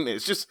dying.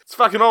 It's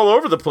fucking all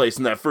over the place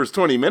in that first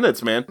 20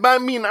 minutes, man. But I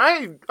mean,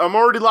 I'm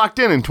already locked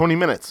in 20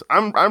 minutes.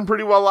 I'm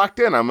pretty well locked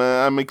in.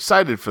 I'm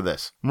excited for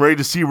this. I'm ready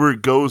to see where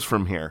it goes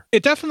from here.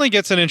 It definitely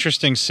gets an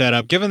interesting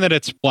setup, given that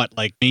it's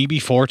like maybe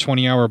 4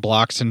 20-hour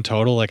blocks in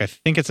total. Like, I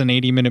think it's an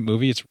 80-minute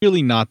movie. It's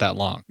really not that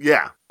long.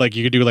 Yeah. Like,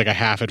 you could do like a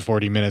half at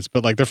 40 minutes,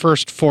 but like the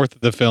first fourth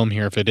of the film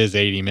here, if it is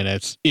 80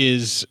 minutes,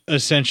 is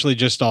essentially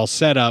just all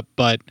set up,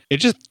 but it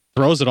just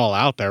throws it all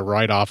out there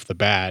right off the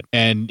bat.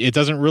 And it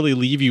doesn't really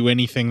leave you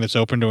anything that's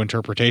open to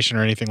interpretation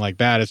or anything like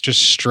that. It's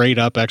just straight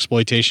up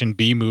exploitation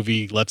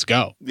B-movie. Let's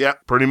go. Yeah,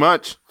 pretty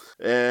much.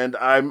 And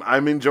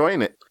I'm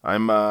enjoying it.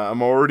 I'm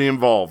already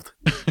involved.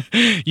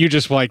 You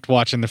just liked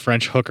watching the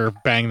French hooker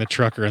bang the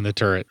trucker in the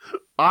turret.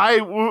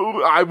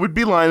 I would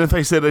be lying if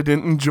I said I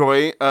didn't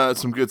enjoy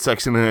some good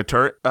sex in a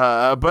turret.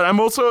 But I'm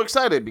also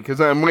excited because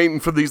I'm waiting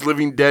for these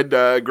living dead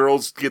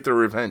girls to get their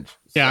revenge.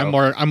 Yeah,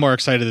 So. I'm more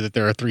excited that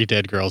there are 3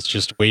 dead girls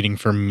just waiting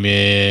for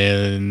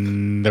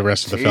the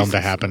rest of the film to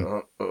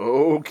happen.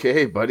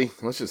 Okay, buddy.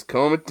 Let's just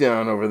calm it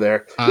down over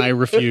there. I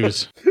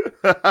refuse.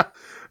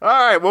 All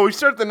right, well, we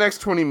start the next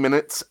 20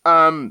 minutes.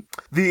 The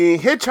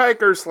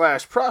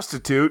hitchhiker /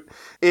 prostitute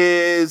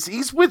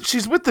she's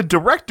with the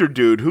director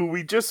dude who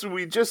we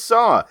just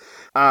saw.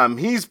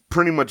 He's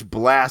pretty much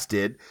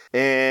blasted,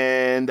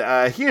 and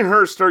he and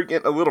her start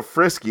getting a little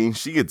frisky.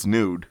 She gets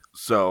nude,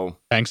 so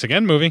thanks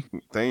again, movie.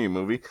 Thank you,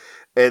 movie.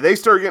 They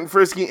start getting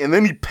frisky, and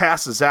then he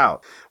passes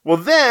out. Well,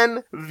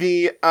 then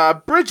the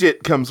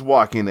Bridget comes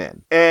walking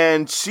in,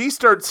 and she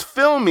starts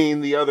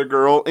filming the other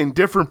girl in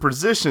different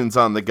positions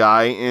on the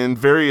guy in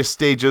various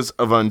stages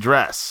of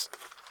undress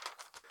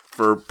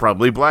for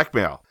probably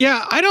blackmail.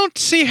 Yeah, I don't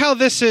see how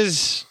this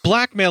is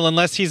blackmail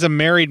unless he's a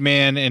married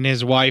man and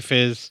his wife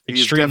is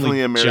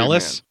extremely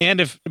jealous.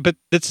 Man. But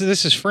this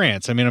is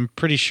France. I mean, I'm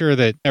pretty sure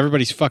that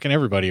everybody's fucking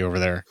everybody over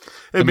there.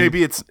 And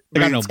maybe it's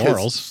they got no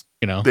morals.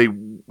 you know?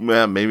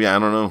 Maybe, I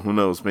don't know. Who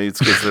knows? Maybe it's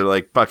because they're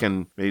like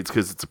fucking, maybe it's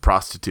because it's a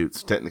prostitute.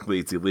 So technically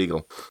it's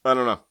illegal. I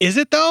don't know. Is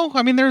it though?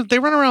 I mean, they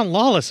run around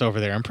lawless over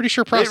there. I'm pretty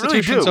sure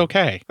prostitution's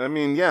okay. I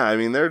mean, yeah. I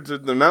mean, they're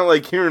not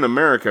like here in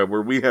America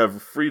where we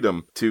have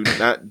freedom to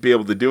not be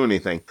able to do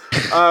anything.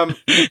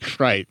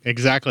 Right.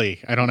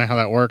 Exactly. I don't know how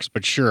that works,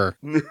 but sure.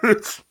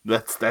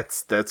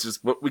 That's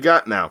just what we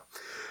got now.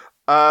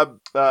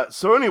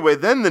 So anyway,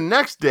 then the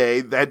next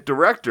day, that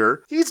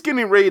director, he's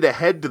getting ready to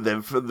head to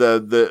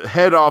the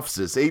head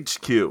offices,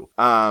 HQ.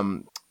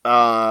 And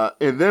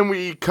then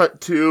we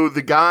cut to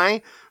the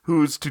guy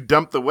who's to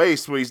dump the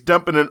waste. Well, he's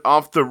dumping it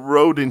off the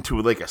road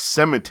into like a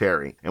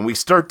cemetery. And we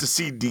start to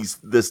see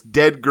this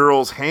dead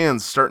girl's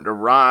hands starting to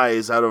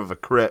rise out of a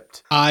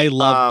crypt. I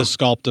love the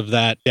sculpt of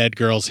that dead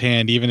girl's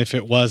hand, even if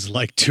it was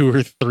like 2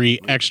 or 3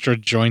 extra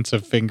joints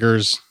of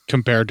fingers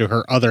compared to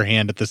her other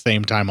hand at the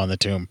same time on the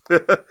tomb.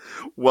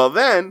 Well,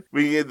 then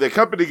the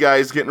company guy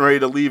is getting ready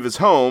to leave his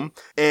home,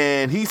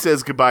 and he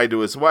says goodbye to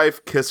his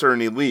wife, kiss her,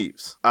 and he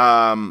leaves.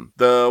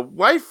 The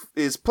wife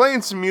is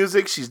playing some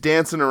music. She's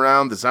dancing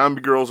around. The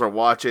zombie girls are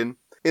watching.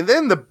 And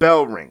then the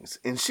bell rings,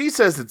 and she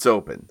says it's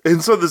open.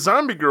 And so the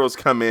zombie girls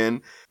come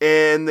in,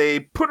 and they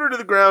put her to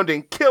the ground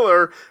and kill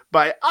her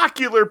by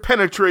ocular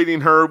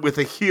penetrating her with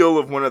a heel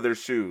of one of their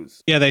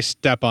shoes. Yeah, they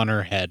step on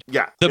her head.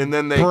 Yeah, and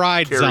then the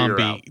bride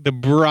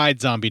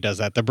zombie does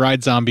that. The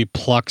bride zombie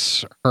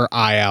plucks her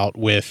eye out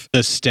with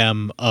the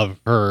stem of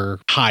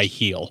her high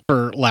heel,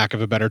 for lack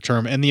of a better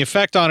term. And the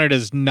effect on it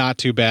is not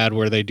too bad,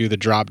 where they do the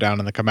drop down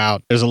and the come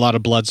out. There's a lot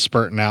of blood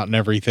spurting out and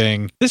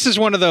everything. This is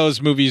one of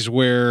those movies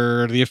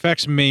where the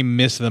effects may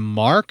miss the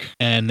mark,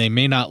 and they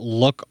may not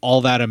look all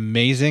that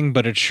amazing,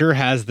 but it sure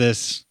has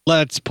this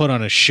let's put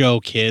on a show,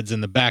 kids,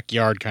 in the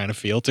backyard kind of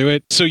feel to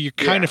it. So you're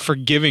kind of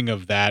forgiving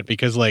of that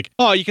because, like,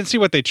 oh, you can see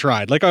what they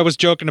tried. Like, I was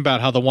joking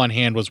about how the one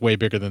hand was way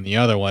bigger than the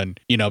other one,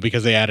 you know,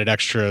 because they added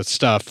extra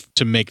stuff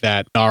to make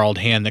that gnarled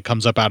hand that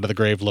comes up out of the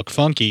grave look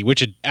funky,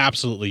 which it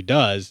absolutely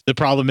does. The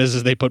problem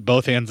is they put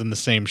both hands in the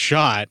same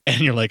shot,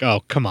 and you're like,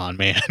 oh, come on,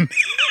 man.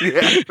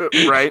 Yeah,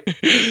 right.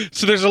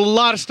 So there's a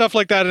lot of stuff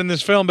like that in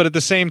this film, but at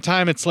the same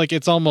time, it's like,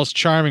 it's almost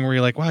charming where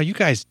you're like, wow, you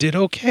guys did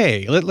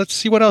okay. Let's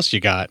see what else you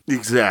got.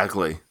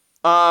 Exactly.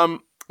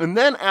 And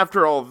then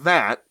after all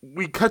that,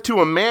 we cut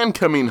to a man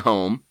coming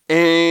home,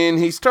 and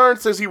he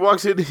starts as he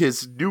walks in,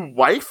 his new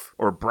wife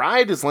or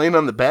bride is laying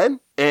on the bed,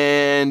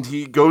 and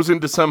he goes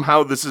into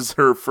somehow this is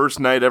her first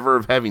night ever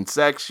of having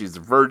sex. She's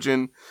a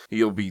virgin.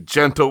 He'll be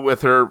gentle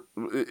with her.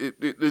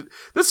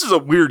 This is a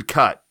weird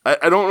cut.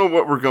 I don't know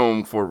what we're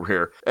going for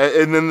here.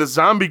 And then the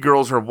zombie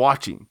girls are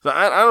watching. So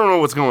I don't know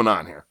what's going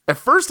on here. At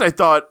first, I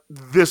thought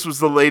this was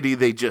the lady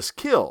they just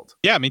killed.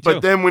 Yeah, me too.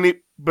 But then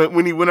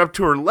when he went up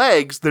to her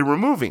legs, they were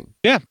moving.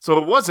 Yeah. So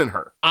it wasn't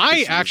her.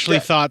 I actually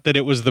thought that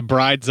it was the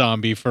bride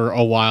zombie for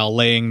a while,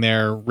 laying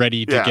there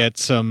ready to get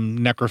some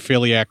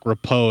necrophiliac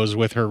repose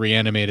with her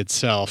reanimated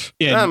self.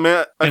 Yeah,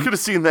 man, I could have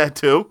seen that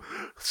too.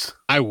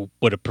 I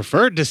would have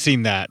preferred to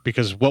seen that,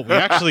 because what we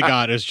actually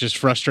got is just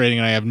frustrating,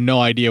 and I have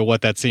no idea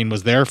what that scene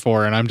was there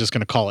for, and I'm just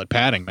going to call it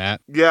padding,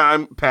 Matt. Yeah,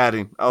 I'm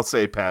padding. I'll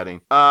say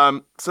padding.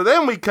 So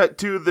then we cut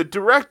to the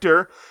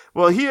director.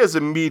 Well, he has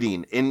a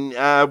meeting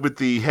with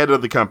the head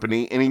of the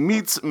company, and he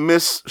meets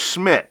Miss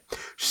Schmidt.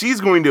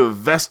 She's going to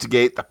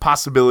investigate the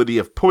possibility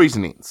of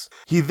poisonings.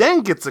 He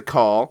then gets a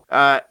call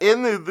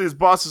in his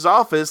boss's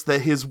office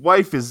that his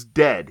wife is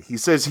dead. He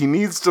says he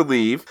needs to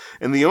leave,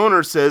 and the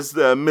owner says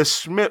Miss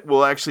Schmidt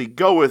will actually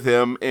go with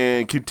him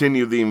and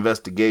continue the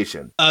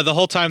investigation. The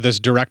whole time,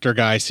 this director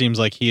guy seems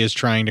like he is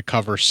trying to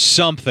cover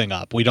something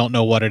up. We don't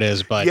know what it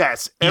is, but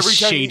yes, he's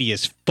shady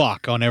as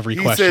fuck on every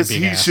question being asked. He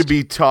says he should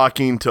be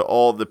talking to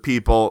all the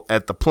people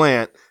at the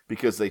plant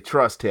because they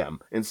trust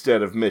him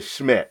instead of Miss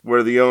Schmidt,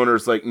 where the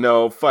owner's like,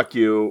 no, fuck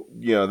you.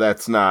 You know,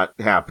 that's not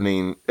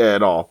happening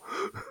at all.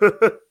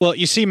 Well,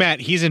 you see,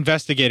 Matt, he's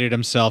investigated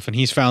himself and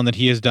he's found that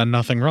he has done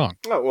nothing wrong.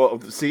 Oh,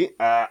 well, see,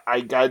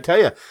 I gotta tell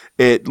you,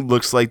 it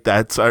looks like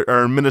that's our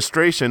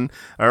administration,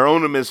 our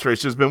own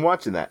administration has been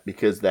watching that,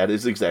 because that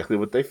is exactly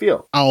what they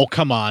feel. Oh,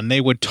 come on.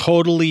 They would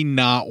totally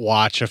not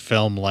watch a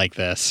film like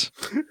this.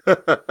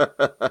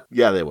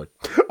 Yeah, they would.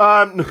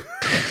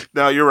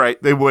 No, you're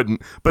right. They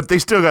wouldn't, but they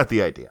still got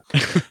the idea.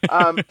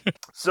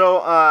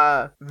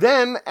 So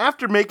then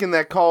after making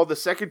that call, the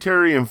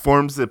secretary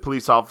informs the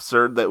police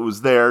officer that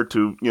was there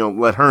to, you know,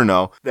 let her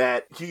know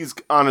that he's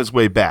on his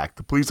way back.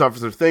 The police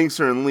officer thanks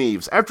her and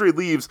leaves. After he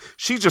leaves,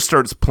 she just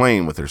starts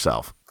playing with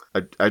herself.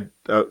 I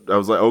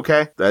was like,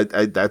 okay,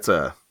 that's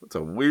a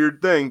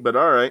weird thing, but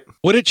all right.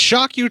 Would it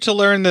shock you to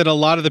learn that a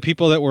lot of the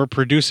people that were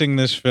producing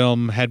this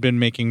film had been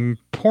making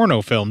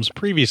porno films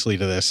previously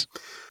to this?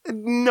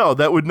 No,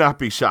 that would not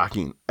be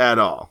shocking at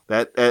all.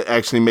 That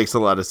actually makes a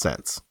lot of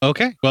sense.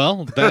 Okay,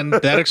 well, then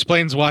that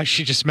explains why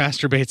she just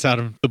masturbates out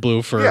of the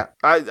blue for... Yeah,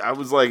 I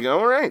was like,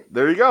 all right,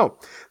 there you go.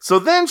 So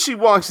then she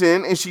walks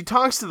in and she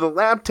talks to the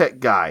lab tech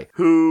guy,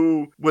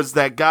 who was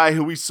that guy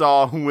who we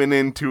saw who went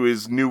into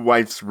his new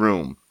wife's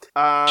room.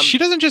 She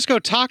doesn't just go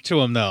talk to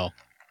him, though.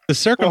 The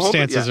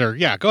circumstances are...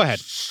 Yeah, go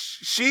ahead.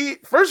 she,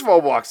 first of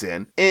all, walks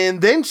in,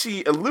 and then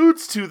she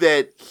alludes to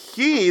that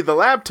he, the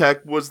lab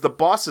tech, was the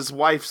boss's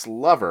wife's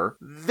lover.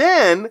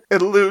 Then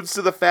it alludes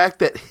to the fact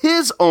that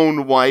his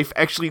own wife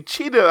actually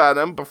cheated on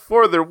him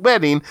before their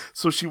wedding,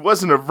 so she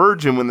wasn't a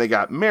virgin when they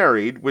got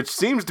married, which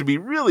seems to be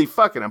really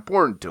fucking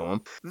important to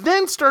him.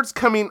 Then starts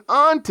coming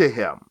on to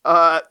him.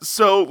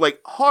 So,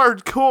 like,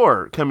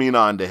 hardcore coming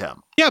on to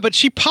him. Yeah, but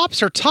she pops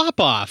her top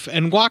off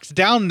and walks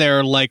down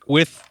there, like,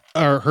 with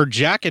her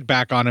jacket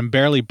back on and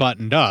barely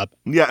buttoned up.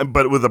 Yeah,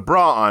 but with a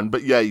bra on.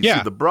 But yeah, you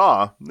see the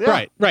bra.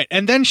 Yeah. Right.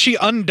 And then she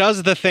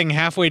undoes the thing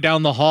halfway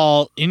down the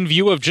hall in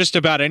view of just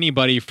about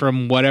anybody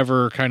from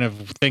whatever kind of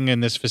thing in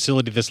this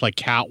facility, this like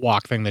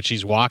catwalk thing that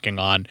she's walking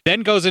on.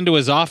 Then goes into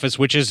his office,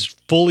 which is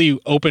fully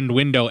opened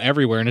window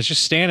everywhere, and is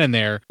just standing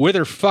there with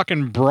her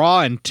fucking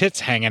bra and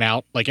tits hanging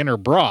out, like in her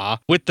bra,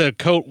 with the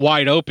coat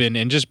wide open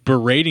and just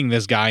berating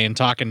this guy and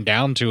talking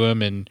down to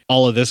him and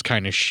all of this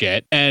kind of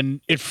shit.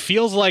 And it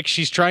feels like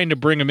she's trying to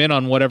bring him in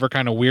on whatever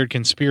kind of weird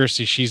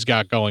conspiracy she's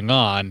got going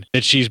on,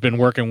 that she's been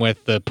working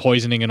with, the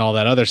poisoning and all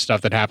that other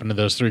stuff that happened to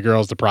those three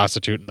girls, the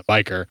prostitute and the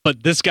biker.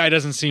 But this guy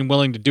doesn't seem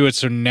willing to do it.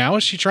 So now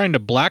is she trying to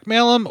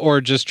blackmail him or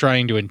just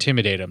trying to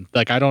intimidate him?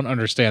 Like, I don't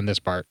understand this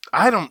part.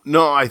 I don't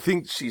know. I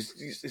think she's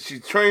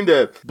trying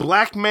to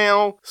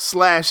blackmail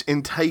 /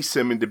 entice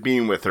him into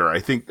being with her. I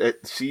think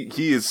that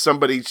he is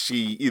somebody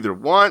she either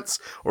wants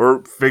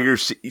or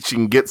figures she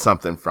can get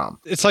something from.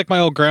 It's like my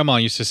old grandma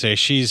used to say,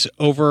 she's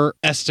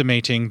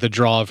overestimating the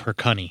draw of her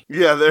cunny.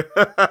 Yeah,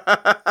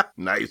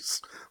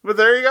 nice. But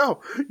there you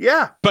go.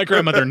 Yeah. My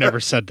grandmother never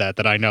said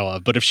that I know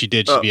of, but if she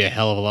did, she'd be a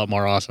hell of a lot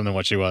more awesome than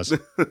what she was.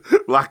 A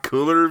lot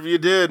cooler if you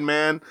did,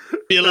 man.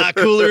 Be a lot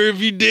cooler if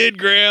you did,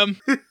 Graham.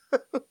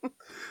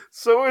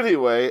 So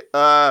anyway,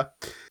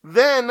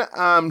 then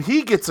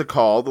he gets a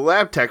call, the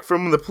lab tech,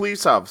 from the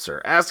police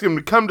officer, asking him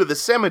to come to the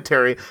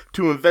cemetery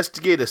to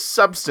investigate a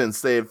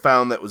substance they had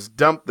found that was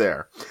dumped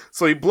there.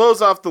 So he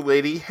blows off the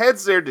lady,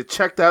 heads there to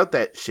check out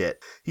that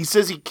shit. He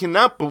says he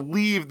cannot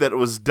believe that it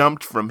was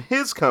dumped from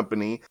his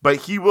company, but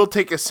he will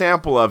take a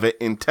sample of it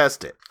and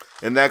test it.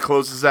 And that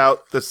closes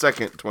out the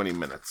second 20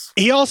 minutes.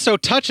 He also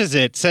touches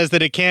it, says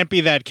that it can't be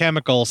that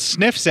chemical,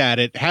 sniffs at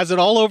it, has it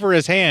all over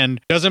his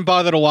hand, doesn't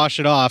bother to wash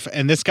it off,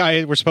 and this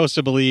guy, we're supposed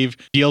to believe,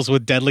 deals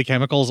with deadly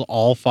chemicals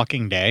all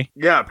fucking day.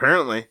 Yeah,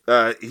 apparently.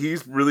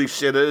 He's really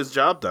shit at his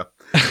job, though.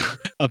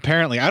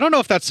 Apparently. I don't know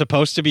if that's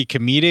supposed to be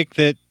comedic,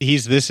 that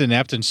he's this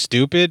inept and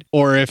stupid,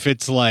 or if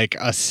it's like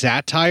a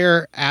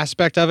satire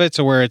aspect of it,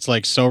 so where it's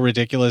like so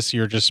ridiculous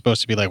you're just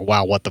supposed to be like,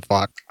 wow, what the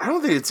fuck? I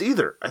don't think it's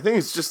either. I think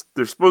it's just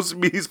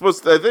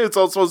I think it's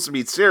all supposed to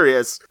be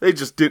serious. They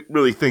just didn't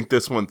really think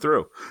this one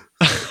through.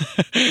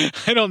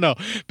 I don't know.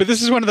 But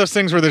this is one of those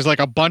things where there's like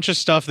a bunch of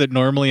stuff that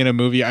normally in a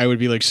movie I would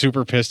be like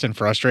super pissed and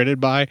frustrated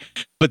by.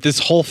 But this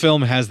whole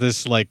film has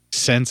this like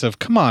sense of,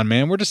 come on,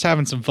 man, we're just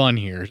having some fun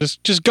here.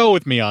 Just go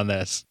with me on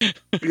this.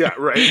 Yeah,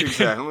 right.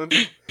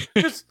 Exactly.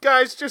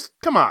 Just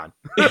come on.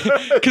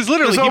 Because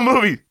literally, this whole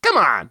movie, come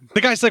on.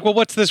 The guy's like, well,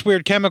 what's this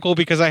weird chemical?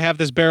 Because I have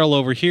this barrel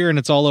over here and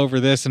it's all over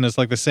this and it's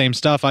like the same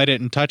stuff. I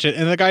didn't touch it.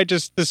 And the guy,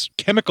 just this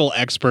chemical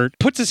expert,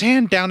 puts his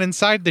hand down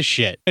inside the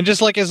shit and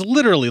just like is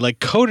literally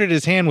like coated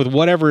his hand with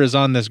whatever is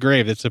on this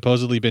grave that's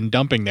supposedly been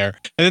dumping there.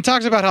 And then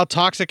talks about how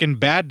toxic and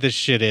bad this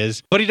shit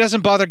is, but he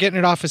doesn't bother getting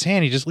it off his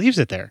hand. He just leaves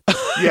it there.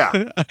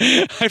 Yeah.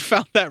 I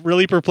found that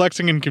really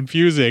perplexing and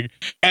confusing.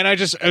 And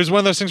it was one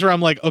of those things where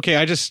I'm like, okay,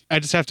 I just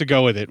have to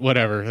go with it.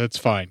 Whatever. That's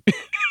fine.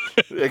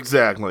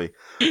 Exactly.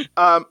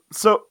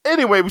 So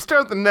anyway, we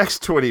start the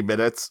next 20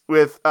 minutes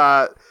with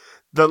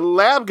the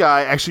lab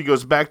guy actually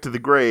goes back to the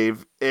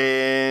grave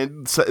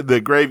and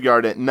the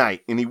graveyard at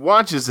night, and he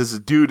watches as a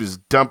dude is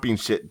dumping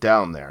shit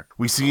down there.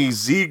 We see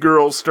Z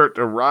girls start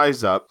to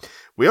rise up.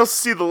 We also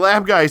see the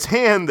lab guy's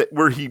hand, that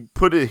where he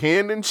put his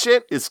hand in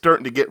shit, is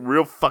starting to get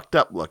real fucked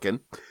up looking.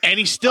 And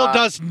he still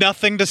does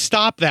nothing to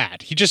stop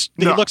that. He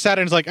looks at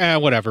it and is like,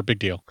 whatever, big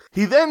deal.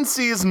 He then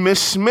sees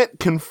Miss Schmidt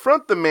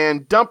confront the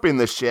man dumping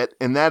the shit,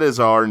 and that is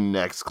our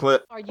next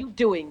clip. What are you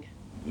doing?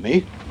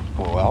 Me?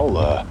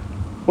 Well,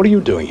 what are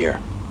you doing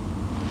here?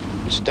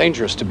 It's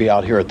dangerous to be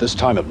out here at this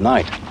time of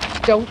night.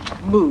 Don't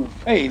move.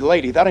 Hey,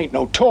 lady, that ain't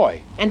no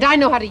toy. And I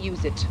know how to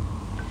use it.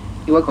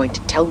 You are going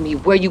to tell me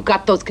where you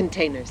got those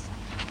containers.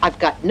 I've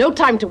got no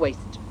time to waste.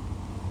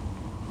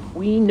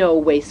 We know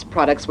waste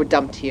products were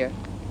dumped here.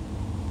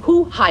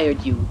 Who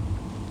hired you?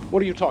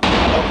 What are you talking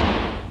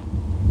about?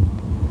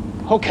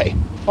 Okay,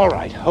 all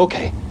right,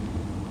 okay.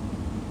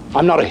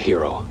 I'm not a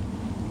hero.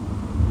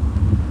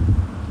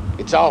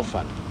 It's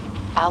Alphen.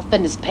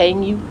 Alphen is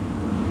paying you?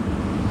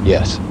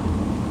 Yes.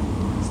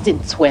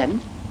 Since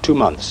when? 2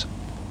 months.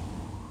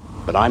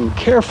 But I'm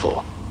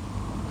careful.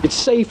 It's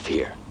safe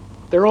here.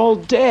 They're all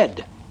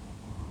dead.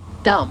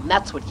 Dumb,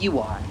 that's what you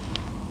are.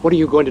 What are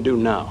you going to do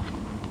now?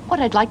 What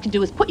I'd like to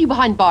do is put you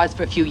behind bars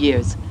for a few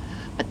years.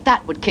 But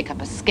that would kick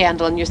up a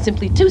scandal, and you're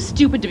simply too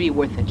stupid to be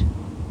worth it.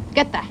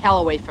 Get the hell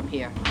away from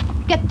here.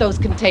 Get those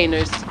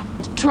containers.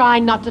 Try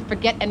not to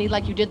forget any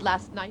like you did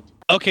last night.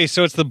 Okay,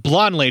 so it's the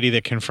blonde lady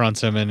that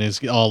confronts him and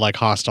is all like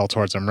hostile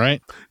towards him,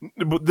 right?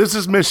 This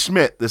is Miss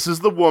Schmidt. This is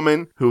the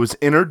woman who was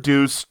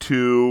introduced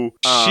to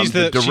She's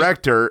the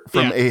director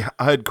from a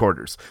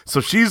headquarters.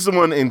 So she's the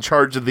one in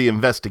charge of the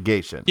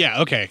investigation.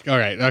 Yeah. Okay. All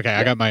right. Okay. Yeah.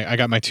 I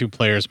got my two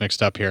players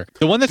mixed up here.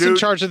 The one that's in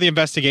charge of the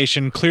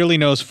investigation clearly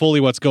knows fully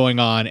what's going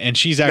on, and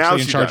she's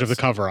actually in charge of the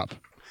cover-up.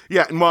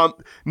 Yeah, well,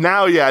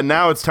 now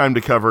it's time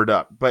to cover it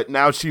up. But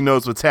now she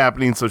knows what's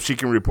happening, so she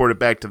can report it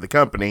back to the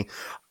company.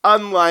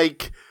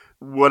 Unlike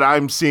what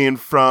I'm seeing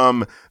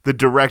from the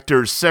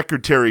director's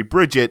secretary,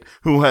 Bridget,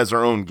 who has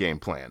her own game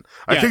plan.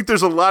 I think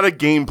there's a lot of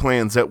game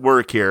plans at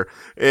work here,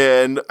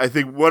 and I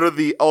think one of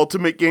the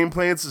ultimate game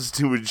plans is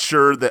to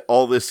ensure that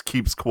all this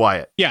keeps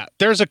quiet. Yeah,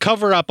 there's a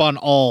cover-up on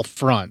all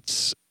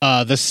fronts.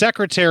 The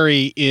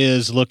secretary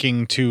is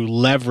looking to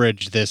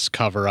leverage this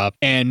cover-up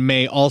and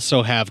may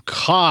also have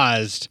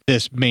caused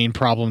this main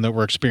problem that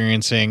we're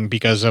experiencing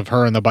because of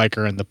her and the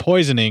biker and the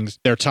poisonings.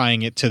 They're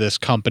tying it to this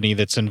company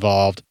that's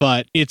involved.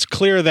 But it's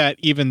clear that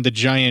even the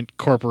giant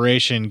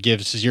corporation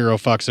gives zero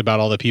fucks about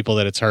all the people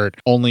that it's hurt,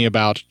 only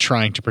about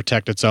trying to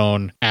protect its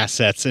own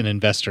assets and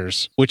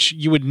investors, which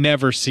you would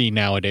never see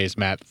nowadays,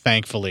 Matt.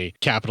 Thankfully,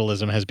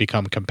 capitalism has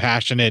become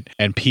compassionate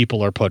and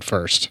people are put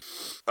first.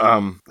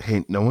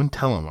 Hey, no one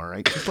tell him, all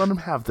right? Just let him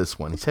have this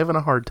one. He's having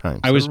a hard time.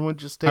 So everyone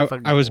just stay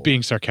I was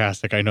being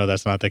sarcastic. I know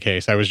that's not the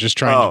case. I was just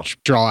trying to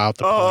draw out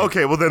the point.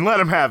 Okay. Well, then let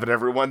him have it,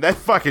 everyone. That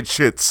fucking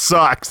shit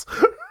sucks.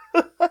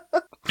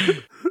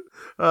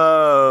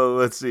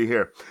 Let's see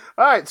here.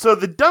 All right, so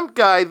the dump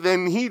guy,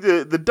 then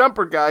the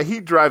dumper guy,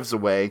 he drives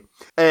away,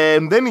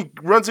 and then he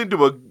runs into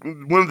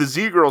one of the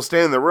Z girls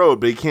standing in the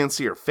road, but he can't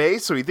see her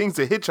face, so he thinks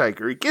a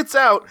hitchhiker. He gets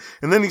out,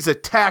 and then he's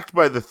attacked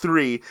by the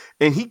three,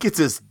 and he gets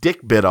his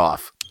dick bit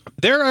off.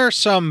 There are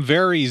some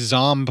very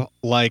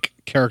zombie-like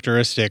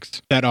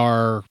characteristics that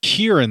are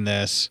here in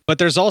this, but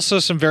there's also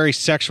some very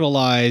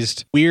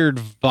sexualized, weird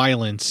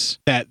violence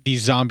that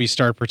these zombies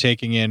start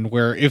partaking in,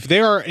 where if they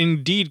are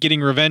indeed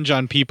getting revenge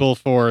on people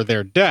for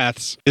their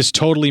deaths, this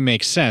totally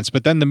makes sense.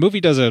 But then the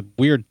movie does a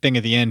weird thing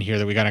at the end here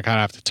that we gotta kind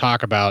of have to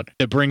talk about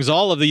that brings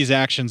all of these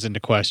actions into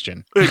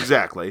question.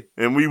 Exactly,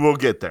 and we will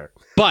get there.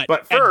 But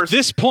first, at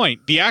this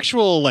point, the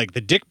actual, like,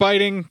 the dick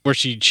biting where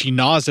she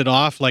gnaws it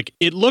off, like,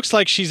 it looks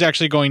like she's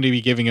actually going to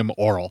be giving him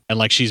oral, and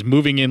like she's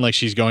moving in like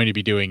she's going to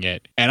be doing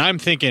it. And I'm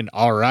thinking,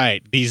 all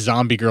right, these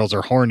zombie girls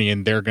are horny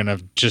and they're gonna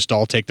just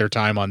all take their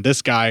time on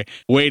this guy.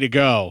 Way to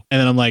go. And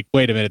then I'm like,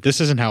 wait a minute,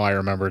 this isn't how I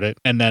remembered it.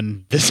 And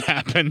then this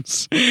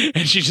happens,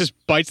 and she just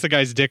bites the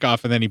guy's dick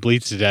off, and then he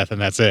bleeds to death,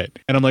 and that's it.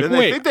 And I'm like, and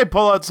wait. I think they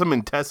pull out some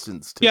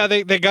intestines too. Yeah,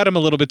 they got him a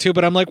little bit too,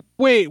 but I'm like,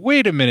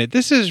 wait a minute,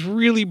 this is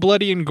really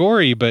bloody and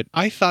gory, but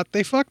I thought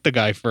they fucked the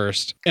guy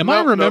first. Am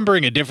I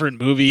remembering a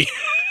different movie?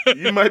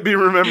 You might be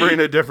remembering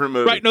a different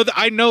movie. Right, no,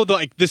 I know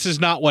like this is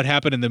not what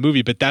happened in the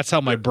movie, but that's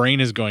how my brain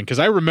is going, because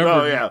I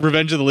remember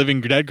Revenge of the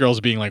Living Dead girls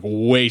being like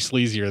way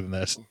sleazier than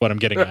this, what I'm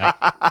getting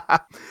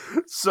at.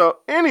 So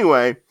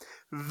anyway,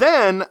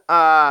 then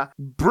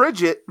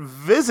Bridget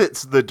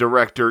visits the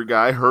director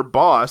guy, her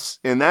boss,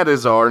 and that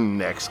is our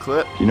next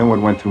clip. You know what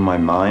went through my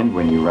mind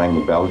when you rang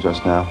the bell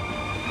just now?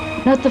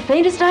 Not the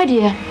faintest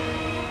idea.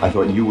 I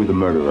thought you were the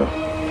murderer.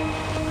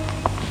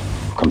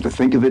 Come to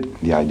think of it,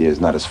 the idea is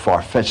not as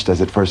far-fetched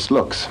as it first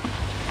looks.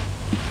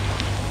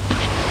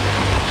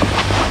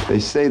 They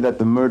say that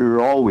the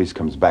murderer always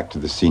comes back to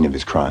the scene of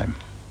his crime.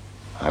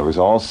 I was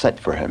all set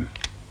for him.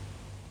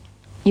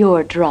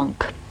 You're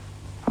drunk.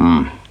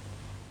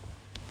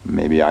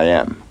 Maybe I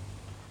am.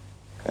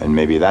 And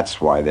maybe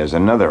that's why there's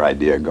another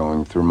idea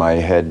going through my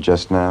head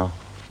just now.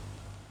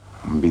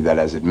 Be that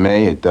as it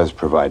may, it does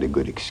provide a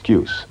good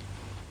excuse.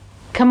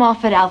 Come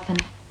off it,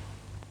 Alphen.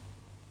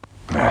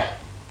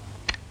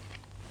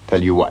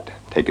 Tell you what,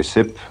 take a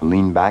sip,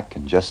 lean back,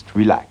 and just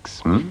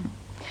relax,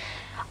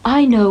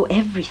 I know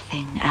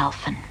everything,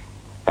 Alphen.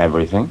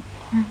 Everything?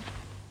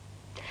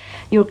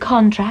 Your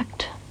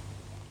contract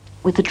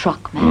with the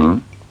truck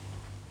man.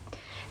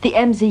 The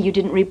MZ you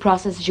didn't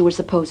reprocess as you were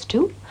supposed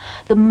to.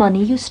 The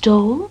money you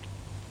stole.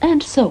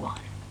 And so on.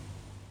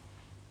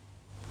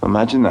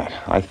 Imagine that.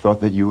 I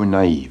thought that you were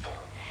naive.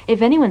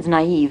 If anyone's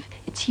naive,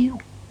 it's you.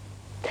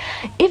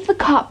 If the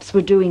cops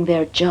were doing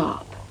their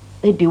job,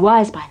 they'd be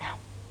wise by now.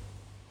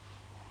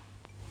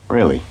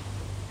 Really?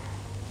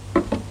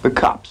 The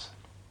cops?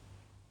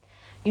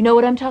 You know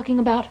what I'm talking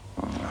about?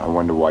 I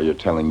wonder why you're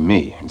telling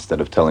me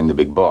instead of telling the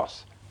big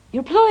boss.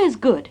 Your ploy is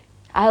good.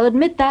 I'll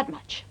admit that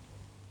much.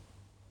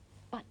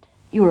 But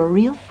you're a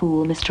real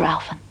fool, Mr.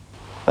 Alphen.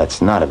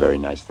 That's not a very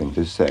nice thing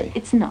to say.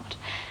 It's not.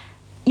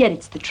 Yet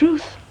it's the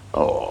truth.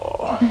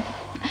 Oh.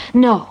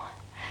 No.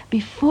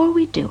 Before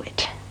we do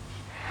it,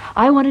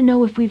 I want to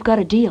know if we've got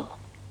a deal.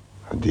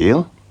 A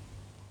deal?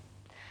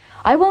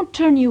 I won't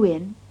turn you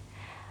in.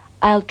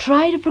 I'll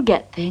try to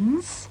forget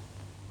things.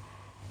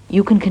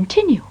 You can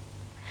continue.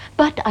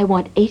 But I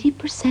want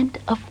 80%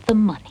 of the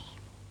money.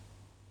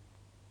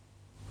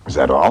 Is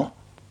that all?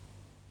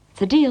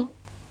 It's a deal.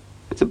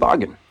 It's a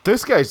bargain.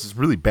 This guy's just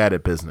really bad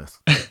at business.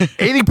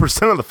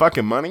 80% of the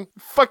fucking money?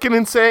 Fucking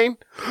insane.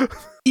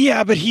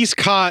 Yeah, but he's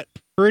caught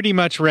pretty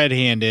much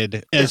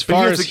red-handed. As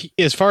far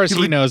as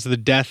he knows, the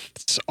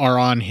deaths are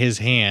on his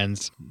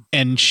hands,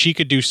 and she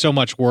could do so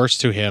much worse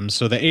to him.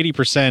 So the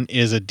 80%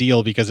 is a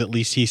deal because at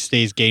least he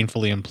stays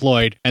gainfully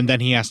employed, and then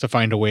he has to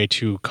find a way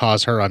to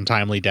cause her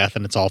untimely death,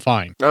 and it's all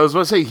fine. I was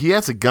about to say, he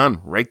has a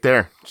gun right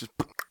there. Just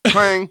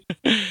clang.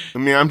 I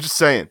mean, I'm just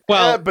saying.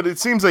 Well, but it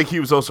seems like he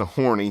was also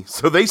horny,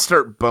 so they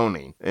start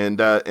boning, and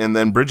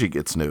then Bridget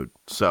gets nude.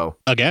 So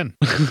again,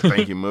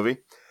 thank you, movie.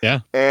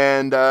 Yeah.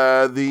 And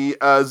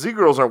the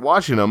Z-Girls are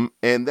watching him,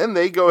 and then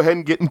they go ahead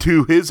and get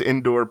into his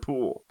indoor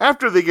pool.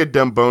 After they get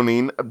done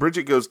boning,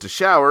 Bridget goes to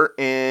shower,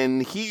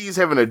 and he's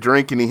having a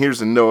drink, and he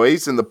hears a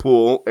noise in the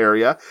pool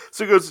area,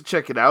 so he goes to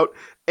check it out,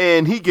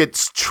 and he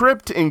gets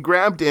tripped and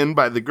grabbed in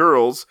by the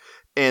girls,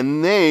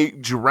 and they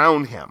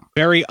drown him.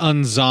 Very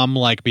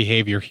un-Zom-like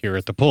behavior here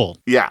at the pool.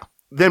 Yeah.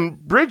 Then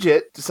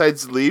Bridget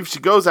decides to leave. She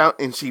goes out,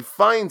 and she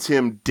finds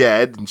him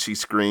dead, and she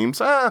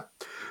screams, ah!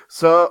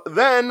 So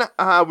then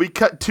we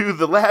cut to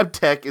the lab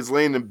tech is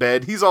laying in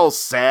bed. He's all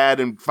sad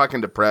and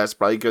fucking depressed,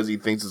 probably because he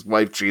thinks his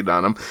wife cheated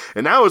on him.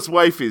 And now his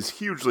wife is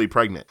hugely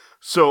pregnant.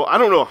 So I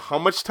don't know how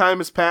much time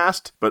has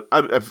passed, but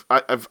I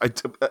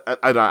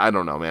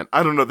don't know, man.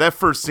 I don't know. That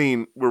first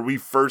scene where we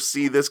first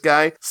see this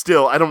guy,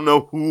 still, I don't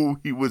know who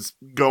he was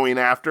going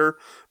after.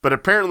 But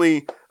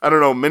apparently, I don't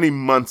know, many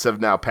months have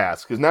now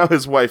passed because now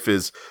his wife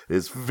is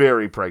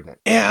very pregnant.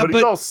 Yeah, but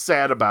he's all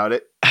sad about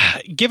it.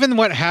 Given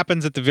what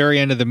happens at the very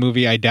end of the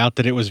movie, I doubt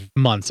that it was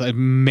months. It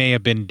may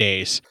have been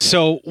days.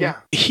 So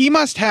he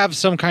must have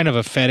some kind of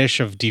a fetish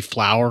of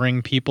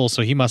deflowering people.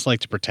 So he must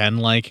like to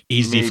pretend like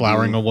he's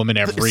deflowering a woman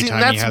every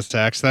time he has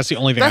sex. That's the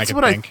only thing I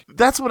can think.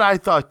 That's what I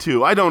thought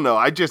too. I don't know.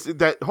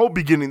 That whole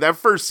beginning, that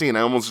first scene,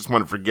 I almost just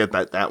want to forget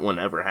that one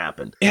ever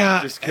happened.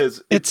 Yeah, just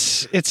because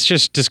it's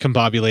just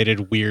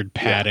discombobulated, weird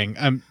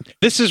padding.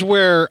 This is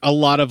where a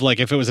lot of like,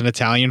 if it was an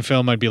Italian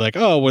film, I'd be like,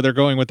 oh, well, they're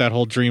going with that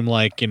whole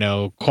dreamlike,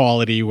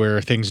 quality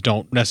where things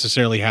don't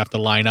necessarily have to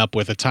line up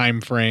with a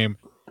time frame.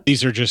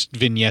 These are just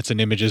vignettes and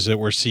images that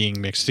we're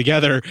seeing mixed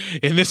together.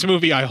 In this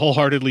movie, I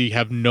wholeheartedly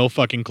have no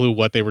fucking clue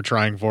what they were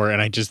trying for,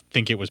 and I just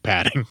think it was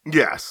padding.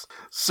 Yes.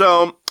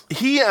 So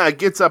he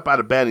gets up out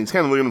of bed, and he's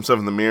kind of looking at himself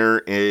in the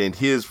mirror, and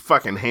his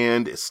fucking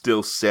hand is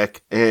still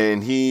sick,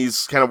 and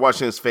he's kind of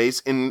washing his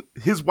face, and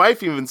his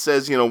wife even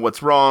says,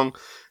 what's wrong?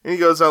 And he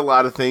goes, a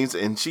lot of things.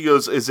 And she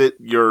goes, is it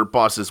your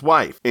boss's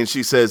wife? And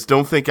she says,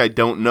 don't think I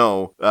don't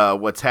know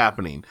what's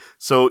happening.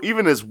 So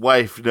even his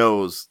wife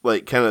knows,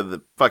 like, kind of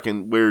the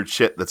fucking weird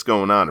shit that's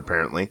going on,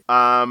 apparently.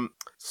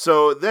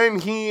 So then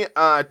he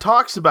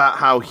talks about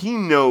how he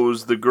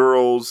knows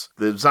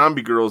the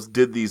zombie girls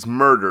did these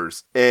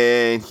murders,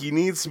 and he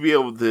needs to be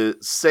able to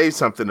say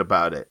something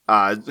about it.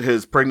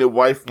 His pregnant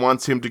wife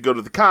wants him to go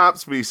to the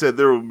cops, but he said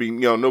there will be,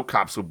 no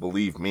cops will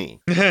believe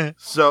me.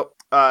 So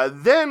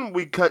then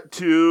we cut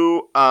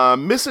to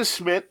Mrs.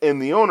 Schmidt and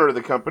the owner of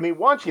the company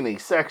watching a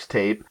sex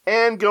tape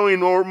and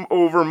going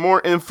over more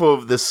info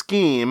of the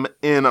scheme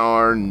in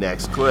our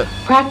next clip.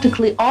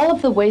 Practically all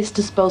of the waste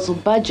disposal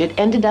budget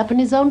ended up in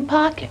his own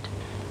pocket.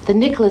 The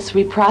Nicholas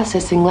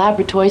Reprocessing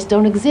Laboratories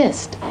don't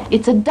exist.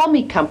 It's a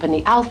dummy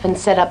company Alphen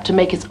set up to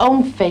make his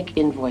own fake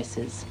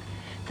invoices.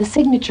 The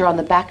signature on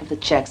the back of the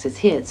checks is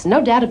his,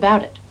 no doubt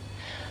about it.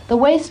 The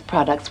waste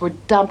products were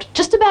dumped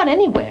just about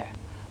anywhere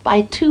by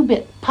a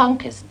two-bit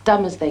punk as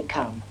dumb as they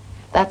come.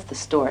 That's the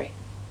story.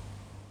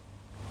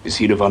 Is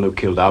he the one who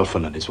killed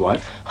Alphen and his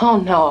wife? Oh,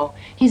 no.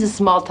 He's a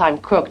small-time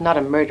crook, not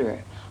a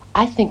murderer.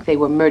 I think they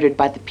were murdered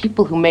by the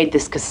people who made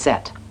this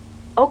cassette.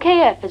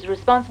 OKF is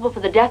responsible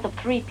for the death of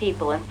 3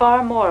 people, and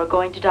far more are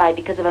going to die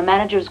because of a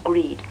manager's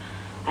greed.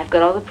 I've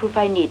got all the proof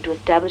I need to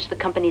establish the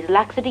company's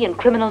laxity and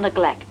criminal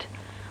neglect.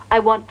 I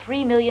want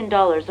 $3 million,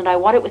 and I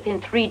want it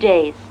within 3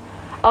 days.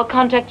 I'll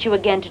contact you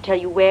again to tell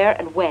you where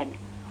and when,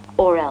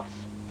 or else.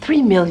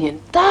 $3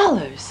 million?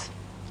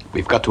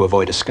 We've got to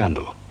avoid a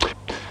scandal.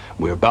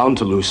 We're bound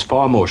to lose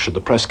far more should the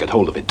press get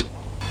hold of it.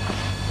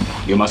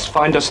 You must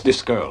find us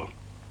this girl.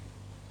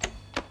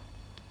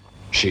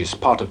 She's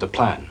part of the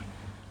plan.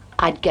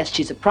 I'd guess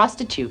she's a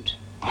prostitute.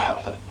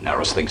 Well, that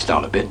narrows things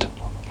down a bit.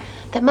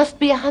 There must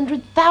be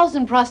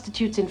 100,000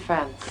 prostitutes in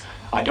France.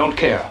 I don't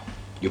care.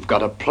 You've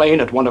got a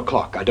plane at 1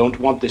 o'clock. I don't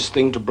want this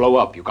thing to blow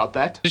up. You got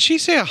that? Did she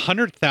say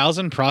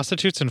 100,000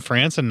 prostitutes in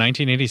France in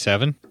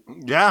 1987?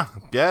 Yeah,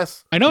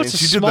 yes. I know it's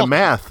she did the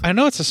math. I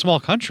know it's a small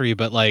country,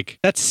 but like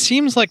that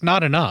seems like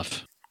not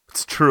enough.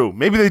 It's true.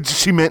 Maybe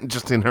she meant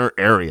just in her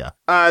area.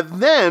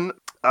 Then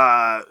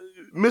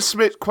Miss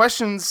Smith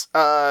questions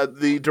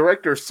the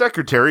director's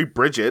secretary,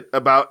 Bridget,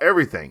 about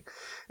everything.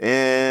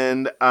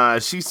 And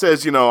she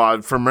says,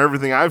 from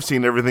everything I've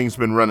seen, everything's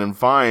been running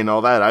fine,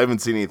 all that. I haven't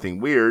seen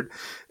anything weird.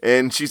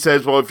 And she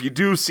says, well, if you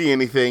do see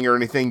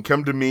anything,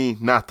 come to me,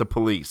 not the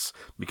police.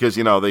 Because,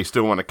 they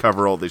still want to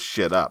cover all this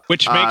shit up.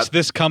 Which makes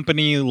this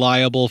company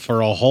liable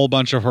for a whole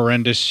bunch of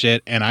horrendous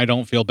shit, and I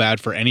don't feel bad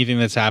for anything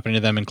that's happening to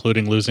them,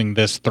 including losing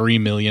this $3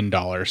 million.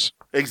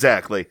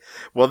 Exactly.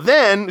 Well,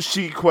 then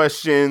she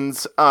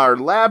questions our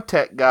lab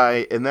tech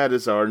guy, and that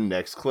is our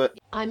next clip.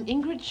 I'm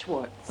Ingrid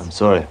Schwartz. I'm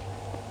sorry.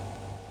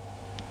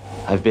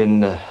 I've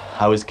been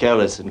I was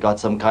careless and got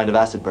some kind of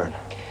acid burn.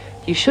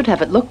 You should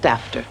have it looked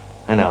after.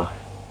 I know.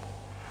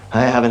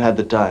 I haven't had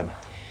the time.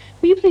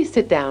 Will you please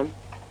sit down?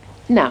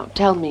 Now,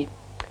 tell me,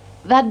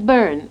 that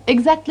burn,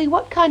 exactly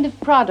what kind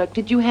of product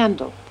did you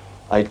handle?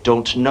 I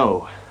don't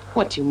know.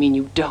 What do you mean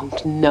you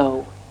don't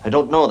know? I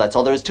don't know, that's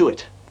all there is to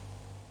it.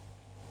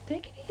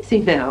 Take it easy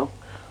now,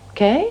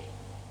 okay?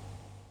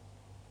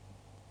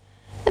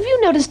 Have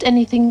you noticed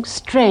anything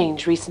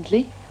strange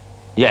recently?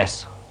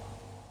 Yes.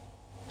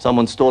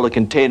 Someone stole a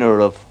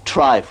container of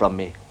Tri from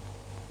me.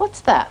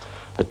 What's that?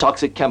 A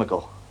toxic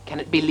chemical. Can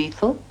it be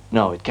lethal?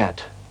 No, it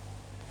can't.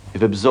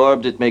 If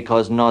absorbed, it may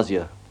cause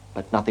nausea,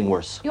 but nothing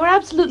worse. You're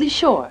absolutely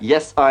sure?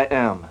 Yes, I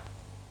am.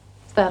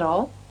 Is that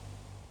all?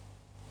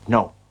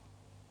 No.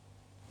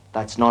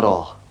 That's not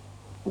all.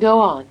 Go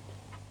on.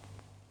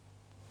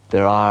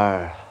 There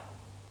are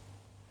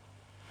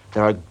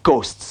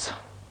ghosts.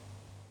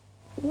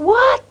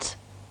 What?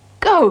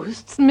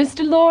 Ghosts,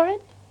 Mr. Lauren?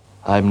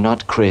 I'm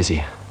not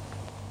crazy.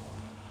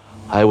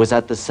 I was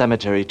at the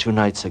cemetery 2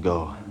 nights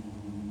ago.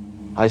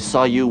 I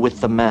saw you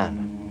with the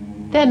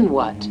man. Then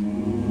what?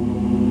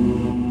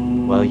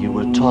 While you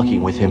were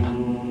talking with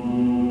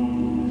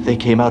him, they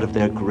came out of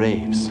their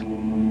graves.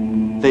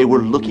 They were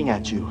looking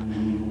at you.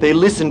 They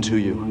listened to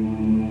you.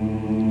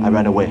 I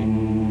ran away.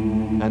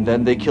 And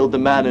then they killed the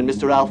man and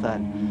Mr.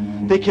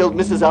 Althan. They killed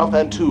Mrs.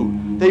 Althan too.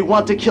 They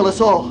want to kill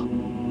us all.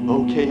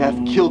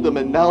 OKF killed them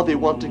and now they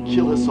want to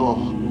kill us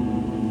all.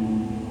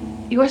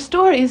 Your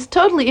story is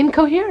totally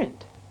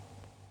incoherent.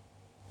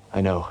 I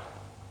know,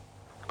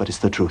 but it's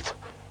the truth.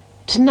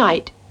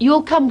 Tonight,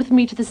 you'll come with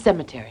me to the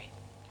cemetery.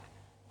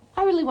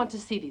 I really want to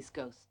see these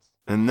ghosts.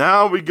 And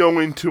now we go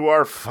into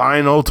our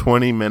final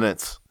 20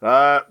 minutes.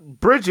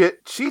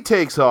 Bridget, she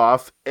takes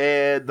off,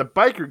 and the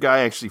biker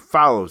guy actually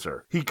follows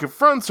her. He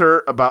confronts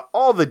her about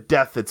all the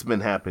death that's been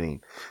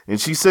happening,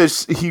 and she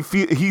says he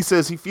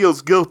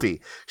feels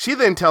guilty. She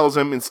then tells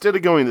him instead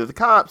of going to the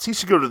cops, he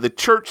should go to the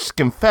church to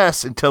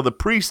confess and tell the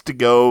priest to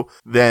go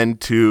then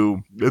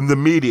to the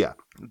media.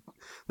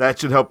 That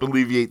should help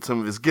alleviate some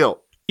of his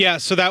guilt. Yeah,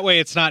 so that way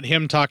it's not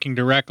him talking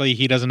directly.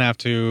 He doesn't have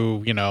to,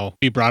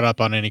 be brought up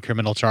on any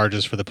criminal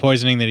charges for the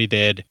poisoning that he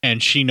did,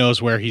 and she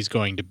knows where he's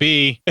going to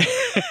be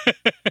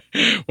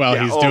while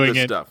he's doing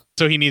it. Stuff.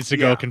 So he needs to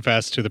go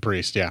confess to the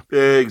priest, yeah.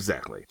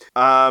 Exactly.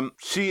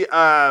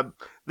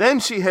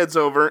 Then she heads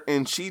over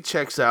and she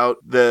checks out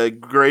the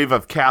grave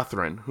of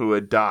Catherine, who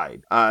had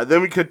died.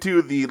 Then we cut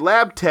to the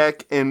lab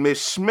tech and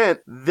Miss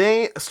Schmidt.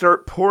 They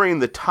start pouring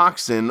the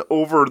toxin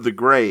over the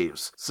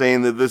graves,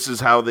 saying that this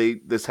is how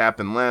this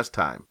happened last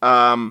time.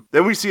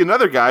 Then we see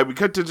another guy. We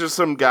cut to just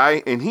some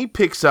guy, and he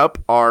picks up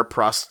our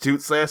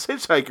prostitute /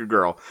 hitchhiker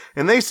girl.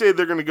 And they say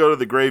they're going to go to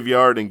the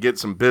graveyard and get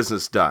some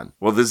business done.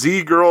 Well, the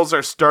Z girls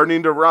are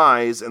starting to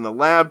rise, and the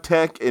lab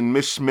tech and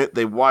Miss Schmidt,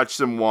 they watch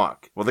them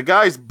walk. Well, the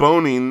guy's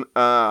boning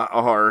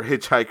our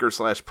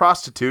hitchhiker /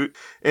 prostitute,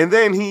 and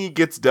then he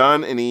gets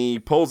done and he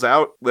pulls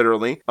out,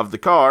 literally, of the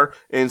car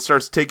and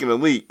starts taking a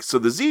leak. So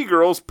the Z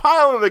girls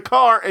pile in the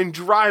car and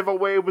drive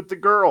away with the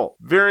girl.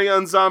 Very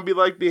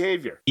unzombie-like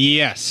behavior.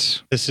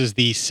 Yes, this is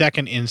the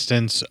second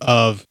instance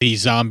of the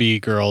zombie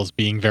girls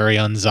being very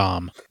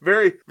unzom.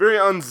 Very, very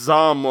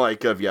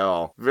unzom-like of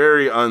y'all.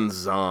 Very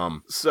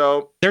unzom.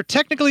 So they're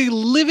technically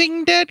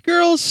living dead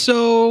girls,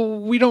 so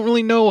we don't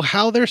really know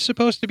how they're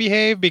supposed to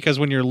behave, because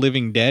when you're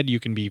living dead, you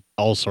can be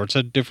all sorts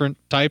of different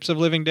types of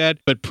living dead.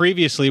 But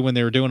previously, when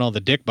they were doing all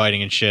the dick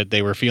biting and shit,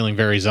 they were feeling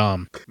very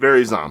zom.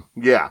 Very zom,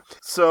 yeah.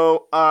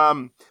 So,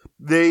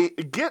 they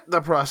get the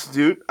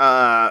prostitute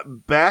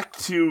back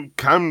to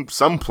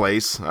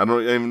someplace. I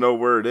don't even know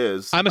where it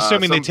is. I'm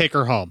assuming they take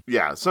her home.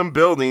 Yeah, some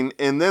building,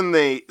 and then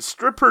they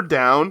strip her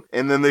down,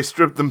 and then they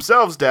strip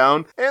themselves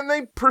down, and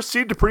they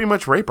proceed to pretty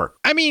much rape her.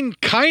 I mean,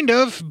 kind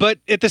of, but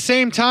at the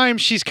same time,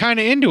 she's kind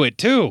of into it,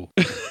 too.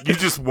 You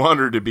just want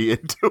her to be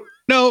into it.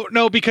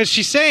 No, because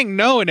she's saying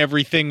no and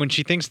everything when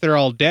she thinks they're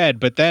all dead,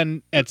 but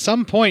then at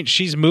some point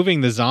she's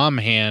moving the Zom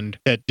hand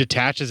that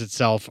detaches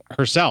itself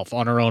herself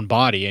on her own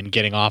body and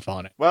getting off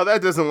on it. Well,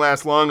 that doesn't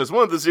last long, as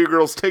one of the Z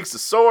girls takes a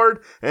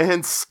sword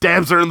and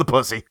stabs her in the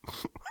pussy.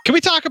 Can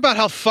we talk about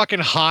how fucking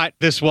hot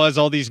this was?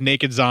 All these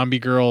naked zombie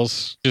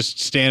girls just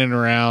standing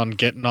around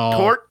getting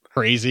all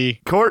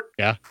crazy. Court?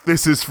 Yeah.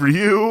 This is for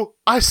you.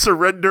 I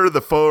surrender the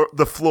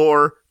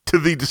floor to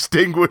the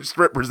distinguished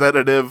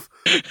representative,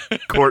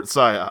 Court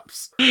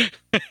Psyops.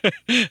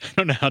 I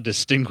don't know how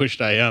distinguished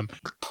I am.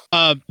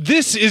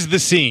 This is the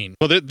scene.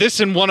 Well,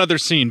 this and one other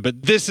scene,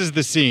 but this is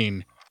the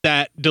scene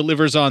that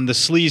delivers on the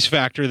sleaze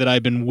factor that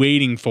I've been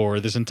waiting for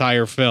this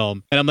entire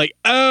film. And I'm like,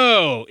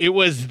 oh, it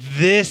was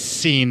this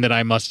scene that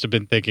I must have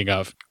been thinking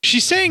of.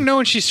 She's saying no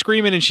and she's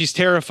screaming and she's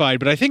terrified,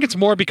 but I think it's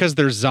more because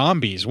they're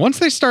zombies. Once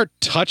they start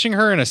touching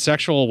her in a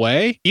sexual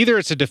way, either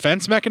it's a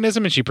defense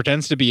mechanism and she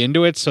pretends to be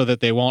into it so that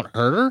they won't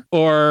hurt her,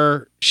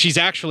 or she's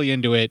actually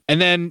into it.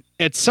 And then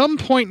at some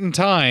point in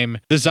time,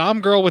 the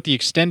Zom girl with the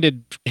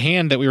extended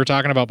hand that we were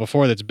talking about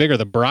before that's bigger,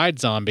 the bride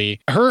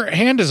zombie, her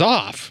hand is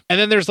off. And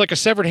then there's like a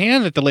severed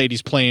hand that the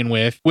lady's playing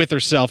with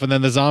herself, and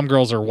then the Zom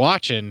girls are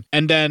watching,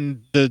 and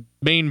then the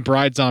main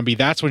bride zombie,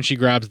 that's when she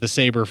grabs the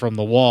saber from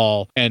the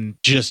wall and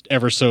just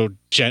ever so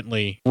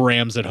gently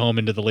rams it home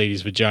into the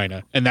lady's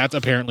vagina. And that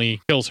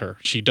apparently kills her.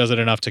 She does it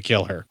enough to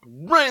kill her.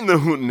 Right in the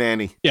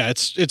hootenanny. Yeah,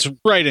 it's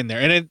right in there.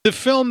 And the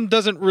film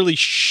doesn't really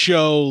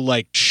show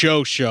like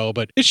show,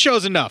 but it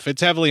shows enough.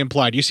 It's heavily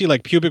implied. You see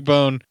like pubic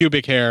bone,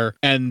 pubic hair,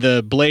 and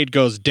the blade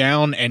goes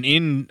down and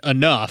in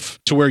enough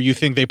to where you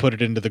think they put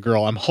it into the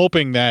girl. I'm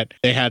hoping that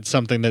they had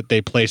something that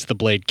they placed the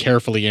blade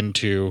carefully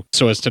into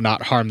so as to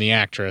not harm the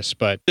actress.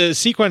 But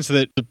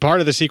the part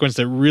of the sequence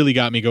that really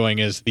got me going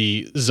is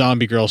the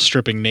zombie girl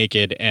stripping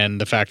naked and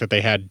the fact that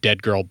they had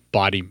dead girl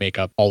body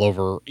makeup all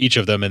over each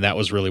of them, and that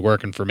was really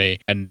working for me.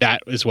 And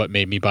that is what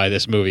made me buy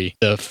this movie.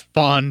 The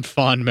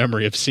fond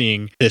memory of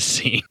seeing this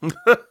scene.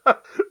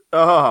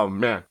 Oh,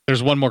 man.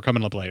 There's one more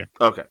coming up later.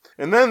 Okay.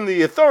 And then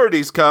the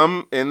authorities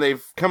come, and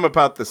they've come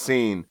about the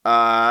scene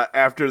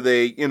after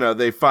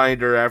they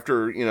find her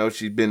after,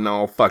 she'd been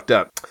all fucked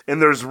up. And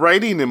there's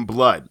writing in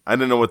blood. I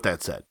don't know what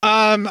that said.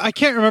 I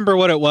can't remember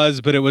what it was,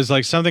 but it was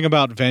like something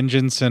about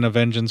vengeance and a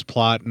vengeance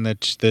plot, and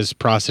that this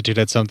prostitute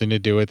had something to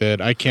do with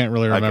it. I can't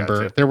really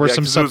remember. There were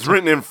some it was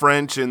written in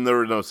French, and there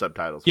were no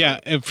subtitles. Yeah,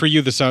 and for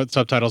you, the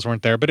subtitles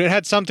weren't there, but it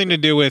had something to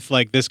do with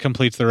like this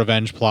completes the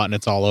revenge plot, and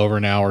it's all over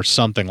now, or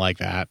something like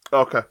that.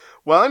 Okay.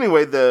 Well,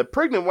 anyway, the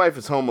pregnant wife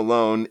is home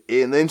alone,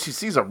 and then she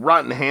sees a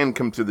rotten hand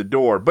come through the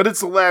door, but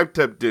it's a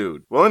laptop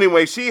dude. Well,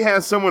 anyway, she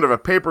has somewhat of a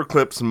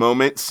paperclips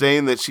moment,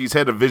 saying that she's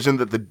had a vision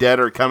that the dead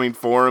are coming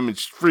for him, and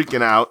she's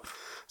freaking out.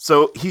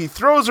 So he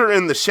throws her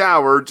in the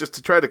shower just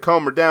to try to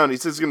calm her down. He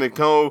says he's going to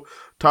go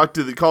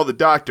call the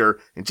doctor,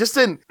 and just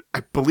then,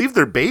 I believe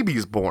their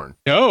baby's born.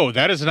 No,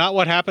 that is not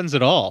what happens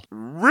at all.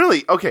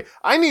 Really? Okay,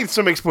 I need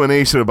some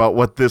explanation about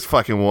what this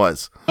fucking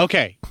was.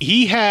 Okay,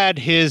 he had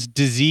his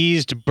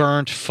diseased,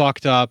 burnt,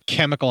 fucked up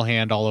chemical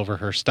hand all over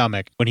her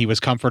stomach when he was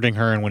comforting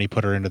her and when he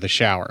put her into the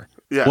shower.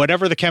 Yeah.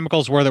 Whatever the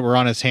chemicals were that were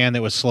on his hand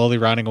that was slowly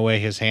rotting away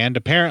his hand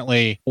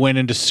apparently went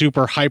into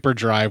super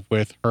hyperdrive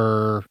with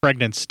her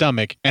pregnant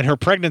stomach, and her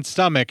pregnant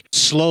stomach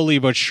slowly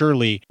but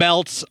surely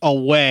melts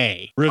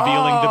away,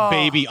 revealing the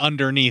baby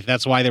underneath.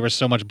 That's why there was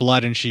so much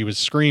blood and she was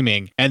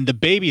screaming. And the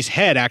baby's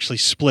head actually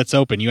splits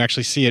open. You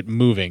actually see it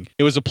moving.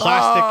 It was a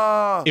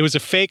plastic, it was a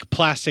fake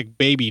plastic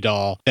baby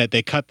doll that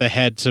they cut the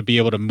head to be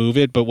able to move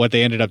it, but what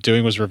they ended up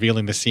doing was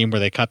revealing the scene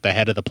where they cut the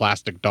head of the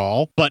plastic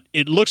doll. But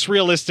it looks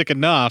realistic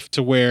enough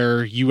to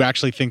where you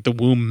actually think the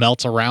womb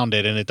melts around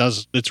it, and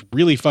it's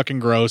really fucking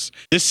gross.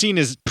 This scene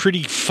is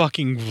pretty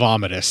fucking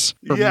vomitous.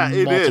 Yeah,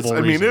 it is. I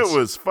mean, reasons. it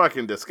was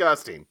fucking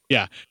disgusting.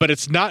 Yeah, but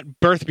it's not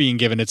birth being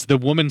given. It's the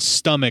woman's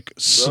stomach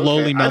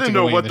slowly melting away. I didn't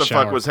know what in the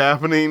shower. fuck was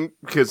happening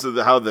because of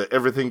how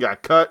everything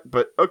got cut,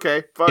 but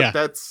okay, fuck, Yeah.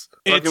 that's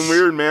fucking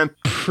weird, man.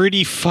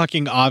 Pretty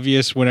fucking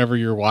obvious whenever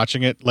you're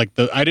watching it. Like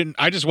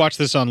I just watched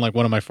this on like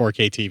one of my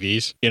 4K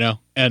TVs,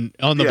 and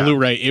on the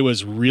Blu-ray, it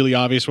was really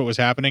obvious what was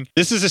happening.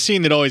 This is a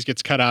scene that always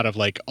gets cut out of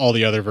like all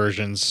the other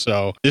versions.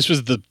 So this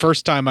was the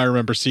first time I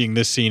remember seeing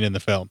this scene in the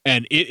film,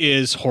 and it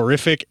is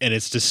horrific and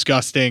it's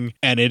disgusting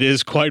and it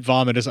is quite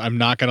vomitous. I'm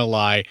not gonna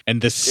lie.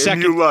 And the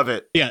second, you love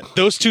it. Yeah,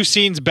 those two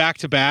scenes back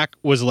to back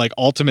was like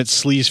ultimate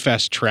sleaze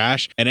fest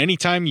trash. And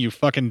anytime you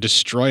fucking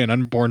destroy an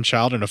unborn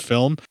child in a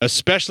film,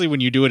 especially when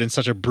you do it in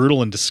such a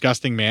brutal and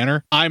disgusting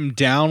manner, I'm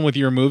down with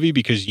your movie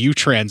because you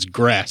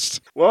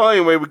transgressed. Well,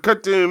 anyway, we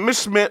cut to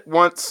Miss Schmidt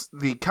wants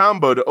the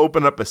combo to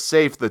open up a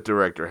safe the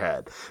director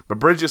had, but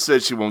Bridget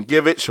says she won't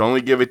give it. She'll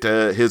only give it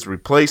to his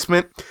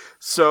replacement.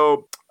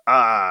 So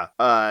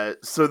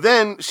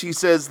then she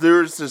says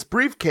there's this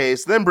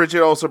briefcase. Then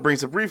Bridget also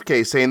brings a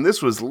briefcase saying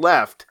this was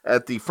left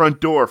at the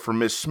front door for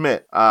Miss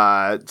Schmidt.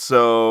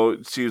 So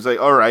she was like,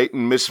 all right.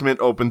 And Miss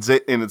Schmidt opens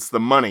it and it's the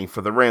money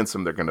for the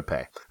ransom they're going to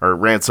pay, or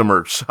ransom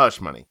or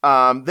hush money.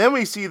 Then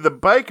we see the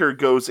biker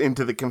goes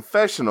into the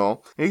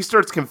confessional and he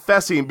starts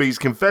confessing, but he's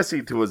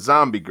confessing to a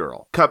zombie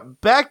girl. Cut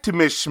back to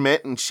Miss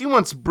Schmidt and she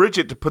wants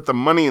Bridget to put the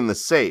money in the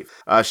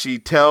safe.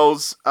 Bridget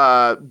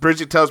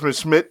tells Miss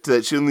Schmidt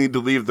that she'll need to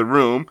leave the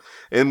room.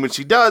 And when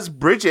she does,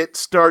 Bridget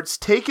starts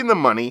taking the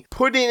money,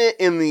 putting it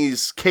in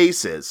these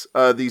cases,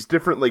 these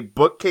different like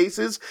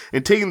bookcases,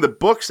 and taking the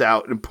books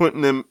out and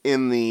putting them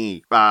in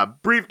the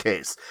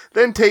briefcase.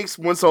 Then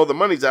once all the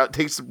money's out,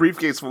 takes the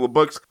briefcase full of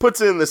books,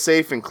 puts it in the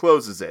safe and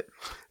closes it.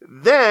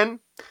 Then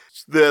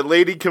the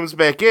lady comes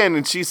back in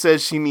and she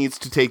says she needs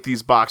to take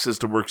these boxes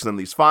to work on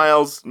these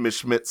files. Miss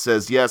Schmidt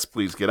says, yes,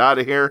 please get out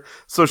of here.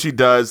 So she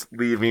does,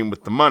 leaving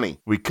with the money.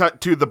 We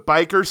cut to the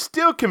biker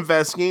still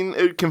confessing,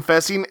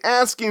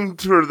 asking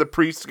for the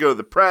priest to go to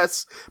the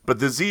press, but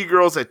the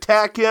Z-girls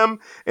attack him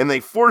and they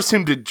force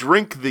him to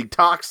drink the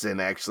toxin,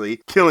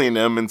 actually, killing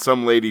him, and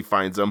some lady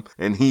finds him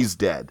and he's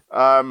dead.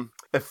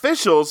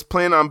 Officials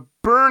plan on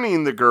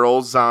burning the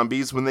girls,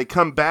 zombies, when they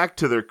come back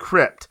to their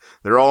crypt.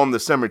 They're all in the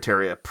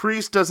cemetery. A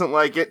priest doesn't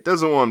like it,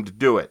 doesn't want him to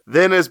do it.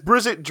 Then as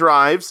Bridget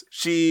drives,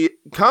 she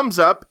comes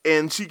up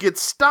and she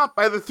gets stopped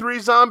by the 3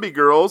 zombie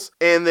girls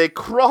and they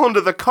crawl into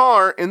the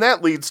car, and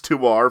that leads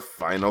to our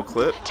final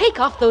clip.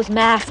 Take off those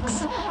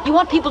masks. You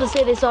want people to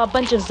say they saw a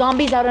bunch of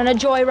zombies out on a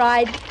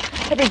joyride?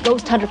 Every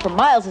ghost hunter for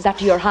miles is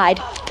after your hide.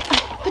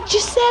 But you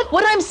said...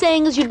 What I'm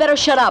saying is you'd better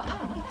shut up.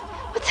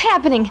 What's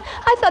happening?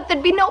 I thought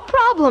there'd be no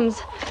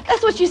problems.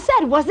 That's what you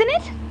said, wasn't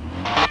it?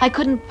 I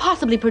couldn't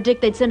possibly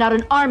predict they'd send out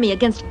an army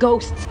against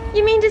ghosts.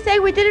 You mean to say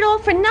we did it all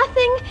for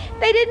nothing?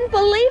 They didn't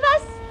believe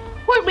us?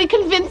 Weren't we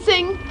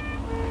convincing?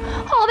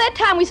 All that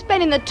time we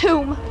spent in the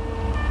tomb.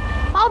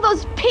 All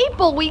those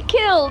people we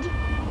killed.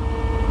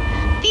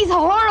 These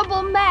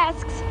horrible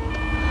masks.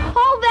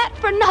 All that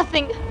for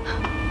nothing.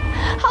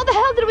 How the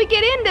hell did we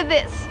get into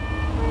this?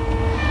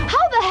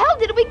 How the hell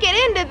did we get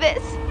into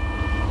this?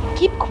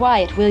 Keep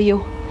quiet, will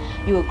you?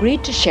 You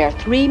agreed to share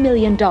 $3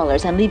 million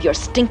and leave your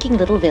stinking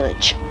little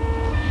village.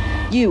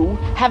 You,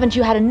 haven't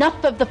you had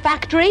enough of the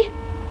factory?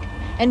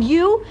 And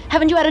you,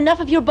 haven't you had enough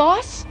of your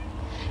boss?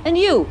 And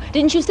you,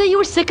 didn't you say you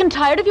were sick and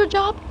tired of your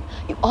job?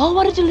 You all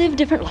wanted to live a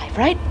different life,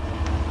 right?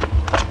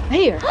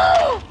 Here.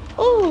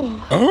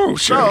 Oh,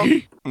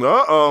 Shaggy.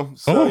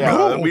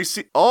 So we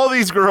see all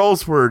these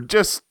girls were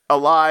just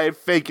alive,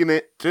 faking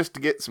it just to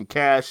get some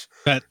cash.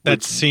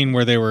 That scene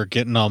where they were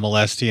getting all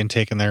molesty and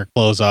taking their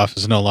clothes off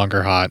is no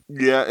longer hot.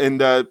 Yeah,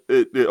 and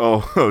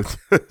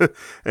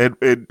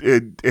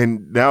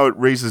and now it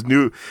raises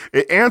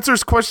it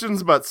answers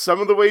questions about some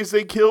of the ways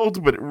they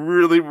killed, but it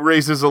really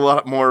raises a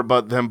lot more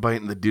about them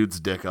biting the dude's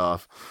dick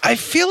off. I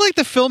feel like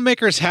the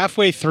filmmakers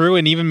halfway through,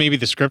 and even maybe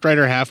the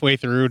scriptwriter halfway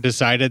through,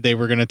 decided they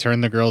were going to turn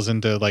the girls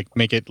into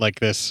make it like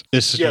this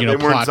they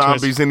weren't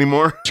zombies twist.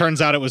 Anymore.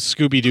 Turns out it was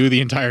Scooby-Doo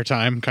the entire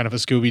time, kind of a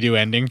Scooby-Doo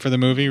ending for the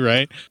movie,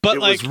 right? But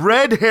it was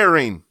red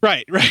herring.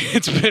 Right.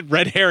 It's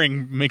red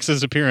herring makes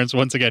his appearance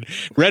once again.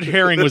 Red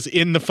herring was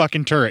in the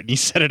fucking turret, and he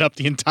set it up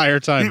the entire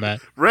time,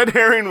 Matt. Red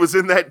herring was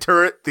in that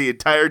turret the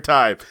entire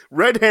time.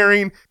 Red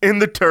herring in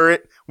the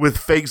turret with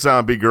fake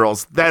zombie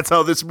girls. That's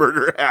how this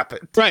murder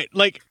happened. Right.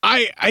 Like,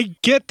 I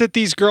get that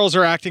these girls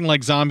are acting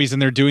like zombies and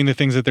they're doing the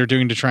things that they're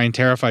doing to try and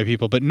terrify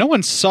people, but no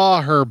one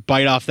saw her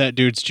bite off that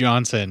dude's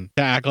Johnson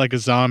to act like a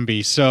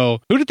zombie.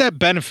 So who did that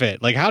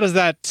benefit? Like, how does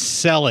that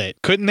sell it?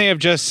 Couldn't they have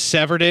just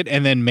severed it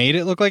and then made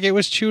it look like it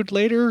was chewed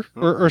later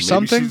or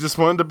something? Maybe she just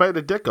wanted to bite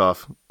a dick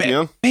off.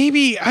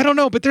 Maybe. I don't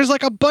know. But there's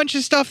like a bunch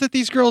of stuff that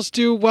these girls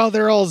do while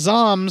they're all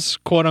zoms,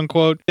 quote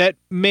unquote, that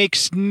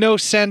makes no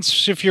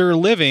sense if you're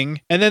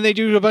living. And then they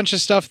do a bunch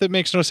of stuff that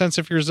makes no sense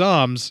if you're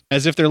zoms,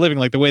 as if they're living,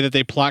 like the way that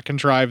they plot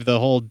contrive the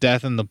whole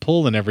death in the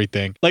pool and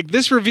everything. Like,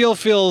 this reveal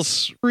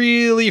feels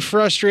really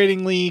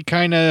frustratingly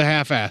kind of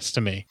half-assed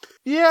to me.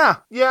 Yeah,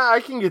 I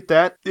can get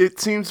that. It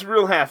seems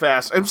real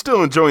half-assed. I'm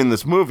still enjoying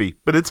this movie,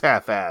 but it's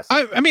half-assed.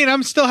 I mean,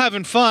 I'm still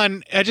having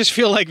fun. I just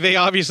feel like they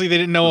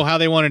didn't know how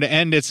they wanted to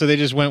end it, so they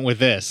just went with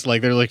this.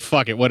 Like, they're like,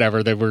 fuck it,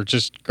 whatever. They were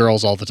just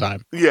girls all the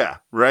time. Yeah,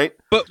 right?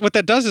 But what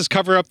that does is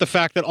cover up the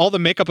fact that all the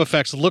makeup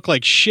effects look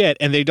like shit,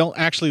 and they don't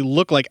actually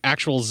look like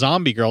actual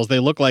zombie girls. They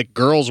look like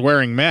girls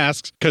wearing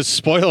masks, because,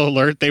 spoiler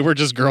alert, they were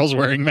just girls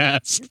wearing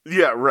masks.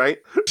 Yeah, right?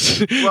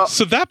 Well,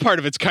 so that part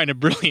of it's kind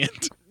of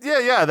brilliant.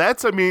 Yeah,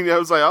 I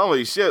was like,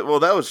 holy shit, well,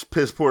 that was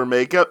piss poor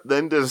makeup.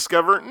 Then to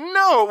discover,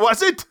 no, it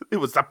wasn't. It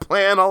was the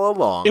plan all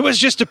along. It was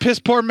just a piss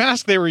poor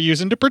mask they were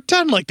using to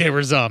pretend like they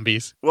were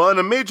zombies. Well, in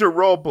a major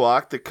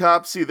roadblock, the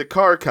cops see the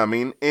car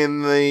coming,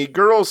 and the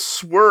girls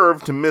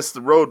swerve to miss the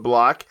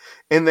roadblock,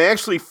 and they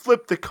actually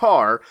flip the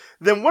car.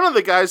 Then one of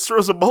the guys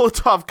throws a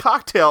Molotov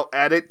cocktail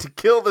at it to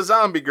kill the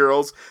zombie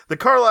girls. The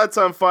car lights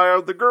on fire.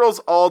 The girls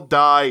all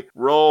die.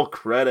 Roll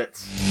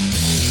credits.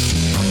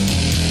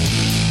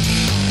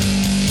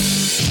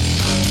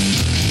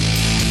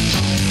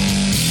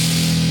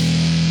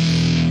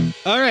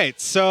 All right,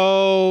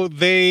 so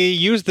they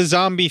use the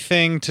zombie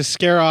thing to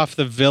scare off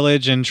the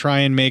village and try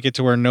and make it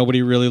to where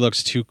nobody really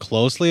looks too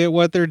closely at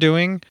what they're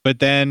doing. But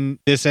then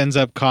this ends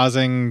up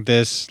causing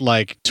this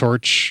like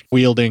torch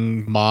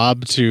wielding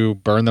mob to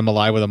burn them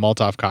alive with a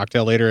Molotov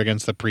cocktail later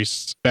against the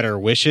priest's better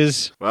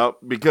wishes. Well,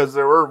 because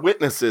there were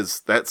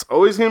witnesses. That's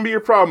always going to be your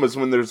problem, is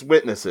when there's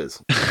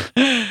witnesses.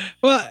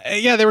 Well,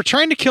 yeah, they were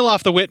trying to kill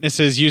off the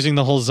witnesses using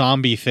the whole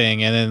zombie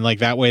thing, and then like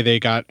that way they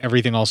got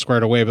everything all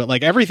squared away. But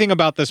like everything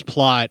about this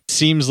plot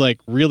seems like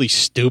really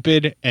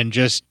stupid and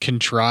just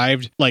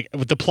contrived. Like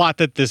with the plot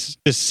that this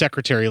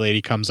secretary lady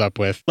comes up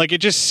with, like it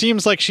just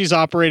seems like she's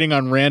operating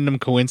on random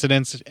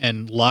coincidence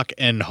and luck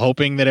and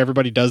hoping that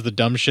everybody does the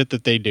dumb shit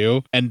that they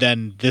do, and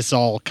then this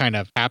all kind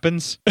of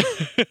happens.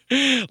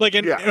 Like,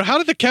 how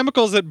did the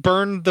chemicals that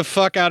burned the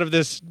fuck out of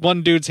this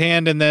one dude's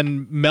hand and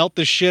then melt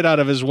the shit out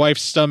of his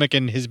wife's stomach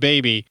and his baby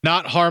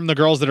not harm the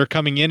girls that are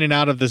coming in and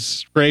out of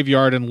this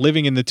graveyard and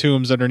living in the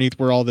tombs underneath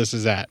where all this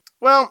is at?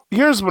 Well,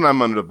 here's what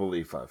I'm under the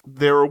belief of.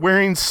 They were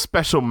wearing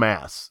special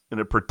masks, and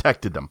it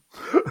protected them.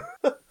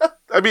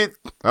 I mean,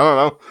 I don't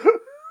know.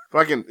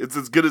 Fucking, it's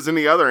as good as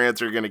any other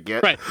answer you're going to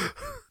get. Right.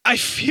 I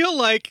feel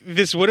like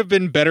this would have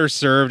been better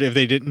served if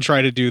they didn't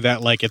try to do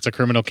that, like it's a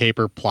criminal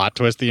caper plot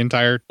twist the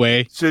entire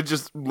way. Should have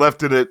just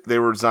left it at they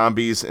were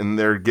zombies and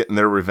they're getting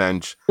their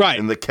revenge. Right.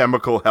 And the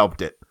chemical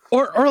helped it.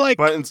 Or like,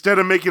 but instead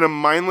of making them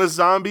mindless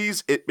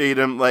zombies, it made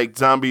them like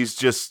zombies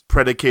just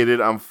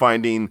predicated on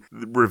finding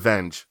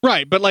revenge.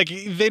 Right, but like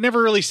they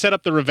never really set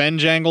up the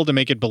revenge angle to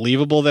make it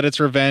believable that it's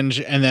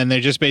revenge, and then they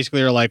just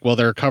basically are like, well,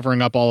 they're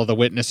covering up all of the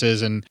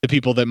witnesses and the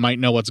people that might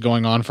know what's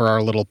going on for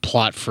our little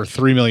plot for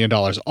 $3 million.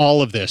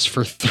 All of this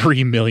for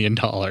 $3 million.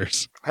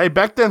 Hey,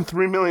 back then,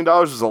 $3 million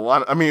was a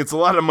lot. I mean, it's a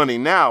lot of money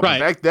now, Right.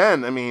 but back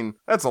then, I mean,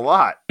 that's a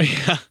lot.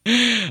 Yeah,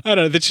 I don't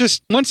know. That's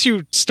just once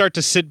you start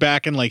to sit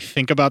back and like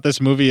think about this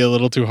movie a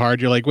little too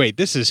hard, you're like, wait,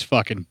 this is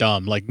fucking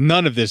dumb. Like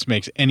none of this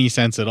makes any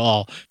sense at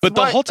all. But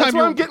the whole time that's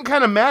why I'm getting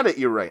kind of mad at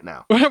you right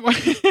now.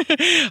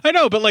 I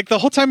know, but like the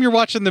whole time you're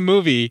watching the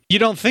movie, you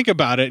don't think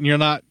about it, and you're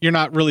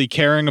not really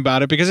caring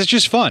about it because it's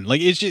just fun. Like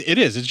it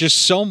is. It's just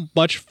so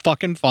much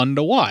fucking fun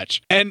to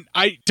watch, and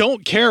I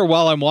don't care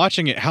while I'm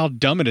watching it how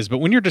dumb it is. But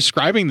when you're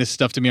describing this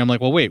stuff to me, I'm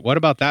like, well, wait, what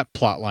about that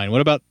plot line?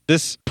 What about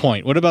this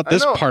point? What about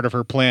this part of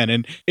her plan?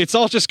 And it's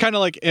all just kind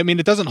of like, I mean,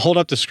 it doesn't hold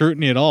up to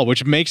scrutiny at all,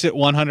 which makes it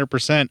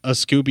 100% a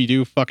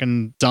Scooby-Doo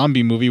fucking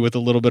zombie movie with a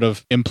little bit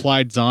of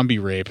implied zombie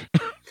rape.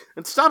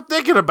 And stop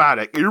thinking about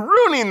it. You're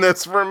ruining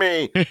this for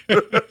me.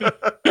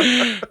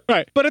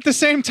 Right. But at the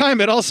same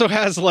time, it also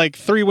has like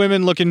three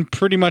women looking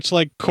pretty much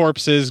like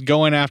corpses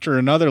going after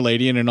another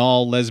lady in an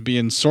all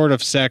lesbian sort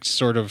of sex,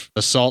 sort of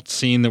assault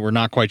scene that we're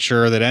not quite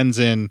sure, that ends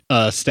in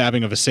a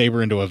stabbing of a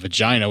saber into a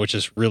vagina, which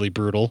is really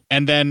brutal.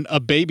 And then a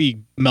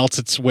baby melts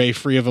its way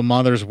free of a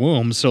mother's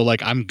womb. So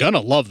like, I'm gonna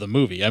love the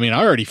movie. I mean,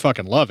 I already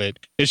fucking love it.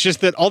 It's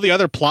just that all the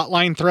other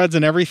plotline threads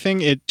and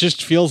everything, it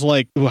just feels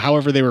like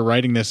however they were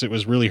writing this, it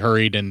was really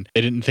hurried and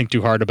they didn't think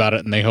too hard about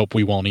it, and they hope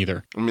we won't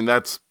either. I mean,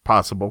 that's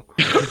possible.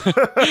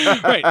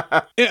 Right.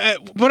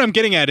 What I'm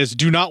getting at is,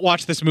 do not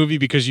watch this movie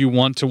because you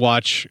want to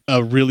watch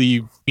a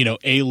really,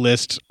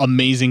 A-list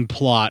amazing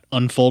plot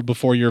unfold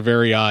before your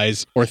very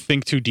eyes or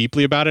think too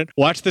deeply about it.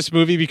 Watch this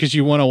movie because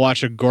you want to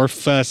watch a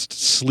gorefest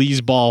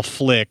sleazeball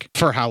flick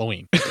for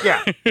Halloween.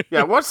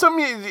 Yeah. Watch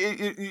something.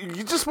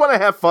 You just want to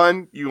have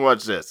fun. You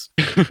watch this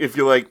if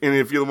you like, and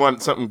if you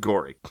want something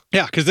gory.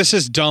 Yeah, because this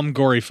is dumb,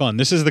 gory fun.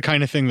 This is the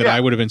kind of thing that I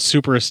would have been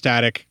super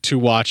ecstatic to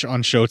watch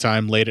on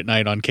Showtime late at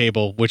night on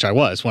cable, which I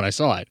was when I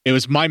saw it. It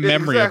was my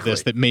memory of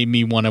this that made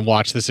me want to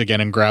watch this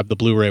again and grab the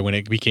Blu-ray when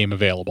it became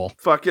available.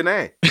 Fucking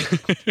A.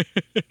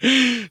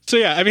 So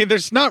yeah, I mean,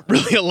 there's not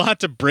really a lot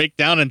to break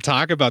down and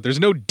talk about. There's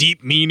no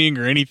deep meaning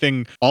or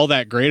anything all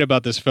that great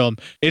about this film.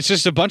 It's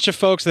just a bunch of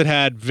folks that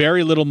had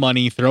very little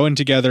money throwing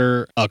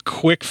together a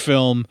quick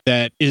film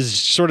that is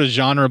sort of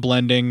genre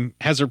blending,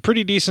 has a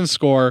pretty decent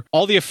score.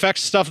 All the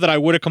effects stuff that I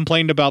would have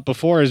complained about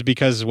before is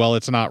because, well,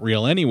 it's not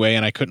real anyway,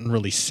 and I couldn't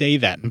really say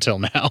that until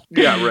now.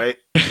 Yeah, right.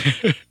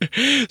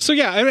 So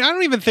yeah, I mean, I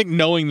don't even think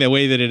knowing the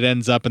way that it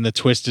ends up and the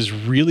twist is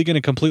really going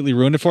to completely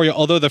ruin it for you.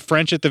 Although the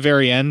French at the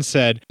very end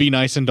said, be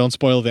nice and don't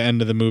spoil the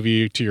end of the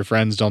movie to your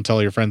friends. Don't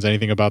tell your friends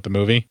anything about the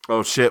movie.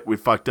 Oh shit, we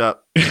fucked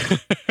up.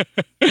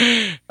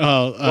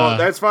 Well,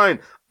 that's fine.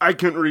 I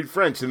couldn't read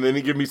French, and then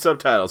he gave me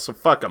subtitles, so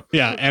fuck him.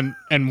 Yeah,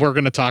 and we're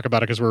going to talk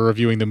about it because we're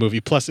reviewing the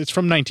movie. Plus, it's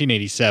from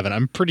 1987.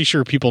 I'm pretty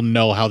sure people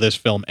know how this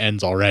film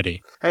ends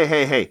already.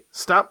 Hey,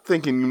 stop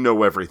thinking you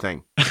know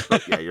everything.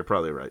 But yeah, you're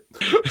probably right.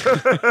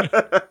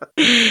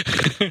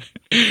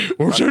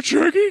 Was that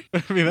Shaggy?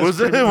 I mean, was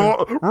it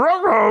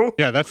Roro?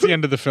 Yeah, that's the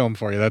end of the film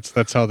for you.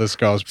 That's how this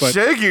goes. But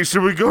Shaggy,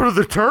 should we go to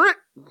the turret?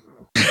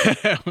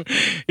 Yeah,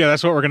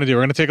 that's what we're going to do.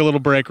 We're going to take a little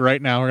break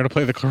right now. We're going to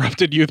play the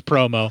Corrupted Youth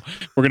promo.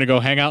 We're going to go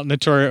hang out in the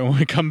turret, and when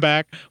we come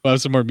back, we'll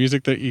have some more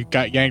music that you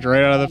got yanked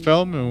right out of the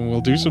film, and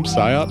we'll do some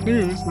PSYOP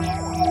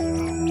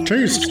news.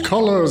 Taste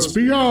colors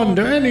beyond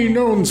any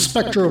known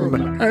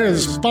spectrum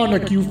as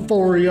phonic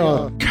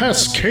euphoria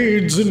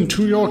cascades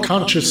into your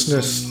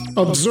consciousness.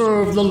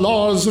 Observe the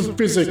laws of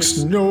physics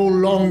no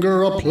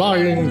longer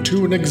applying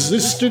to an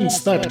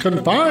existence that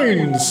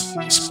confines.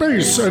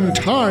 Space and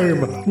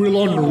time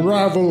will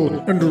unravel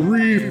and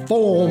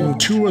reform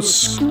to a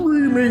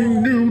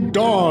screaming new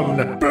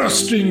dawn,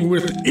 bursting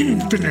with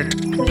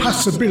infinite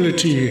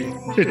possibility.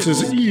 It's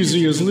as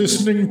easy as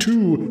listening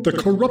to the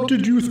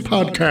Corrupted Youth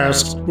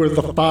Podcast, where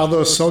the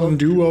father-son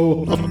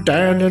duo of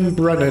Dan and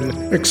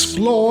Brennan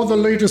explore the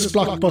latest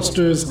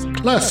blockbusters,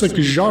 classic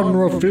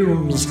genre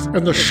films,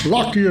 and the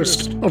schlockiest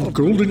of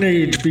Golden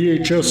Age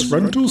VHS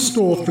rental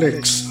store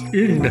flicks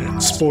in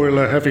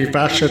spoiler-heavy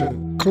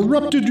fashion.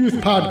 Corrupted Youth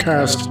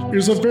Podcast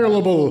is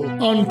available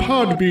on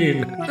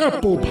Podbean,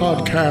 Apple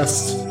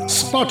Podcasts,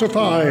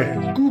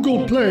 Spotify,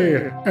 Google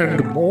Play,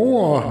 and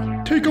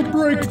more. Take a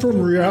break from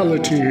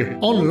reality,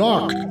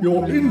 unlock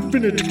your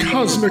infinite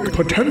cosmic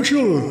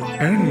potential,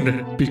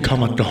 and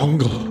become a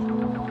dongle.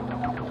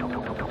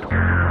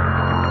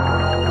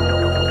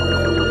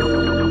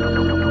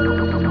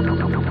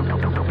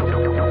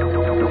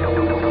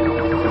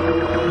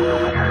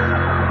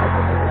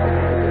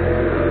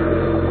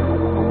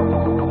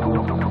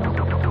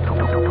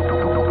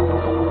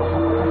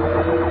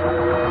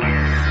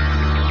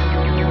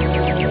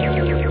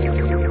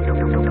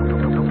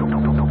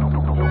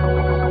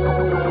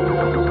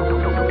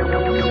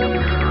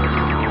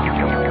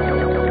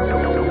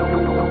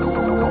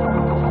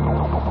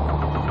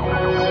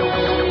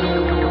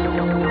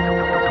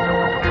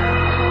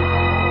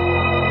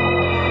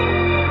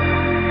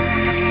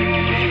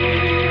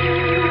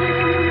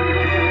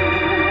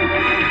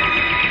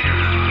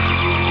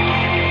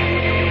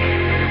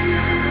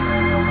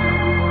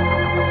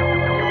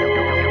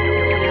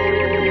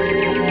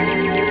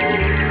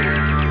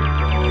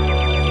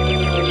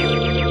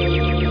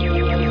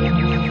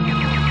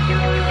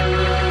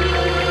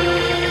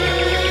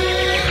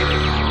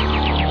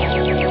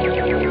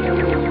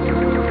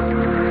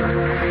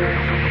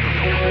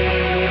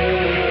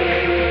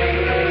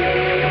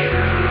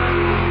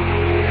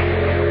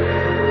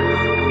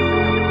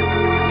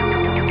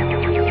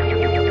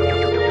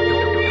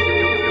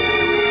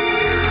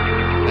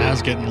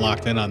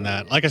 locked in on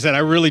that. Like I said, I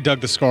really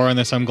dug the score on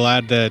this. I'm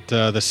glad that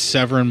the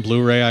Severin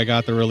Blu-ray I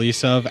got the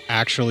release of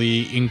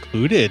actually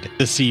included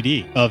the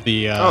CD of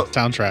the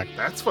soundtrack.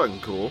 That's fucking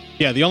cool.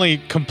 Yeah, the only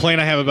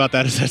complaint I have about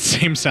that is that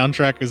same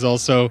soundtrack is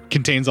also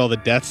contains all the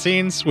death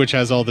scenes, which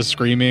has all the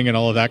screaming and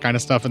all of that kind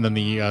of stuff, and then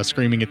the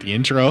screaming at the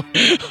intro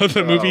of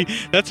the movie.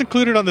 That's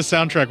included on the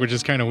soundtrack, which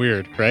is kind of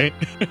weird, right?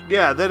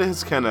 Yeah, that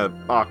is kind of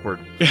awkward.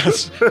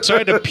 Yes. So I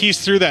had to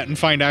piece through that and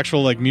find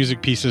actual like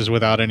music pieces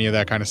without any of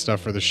that kind of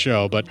stuff for the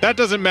show. But that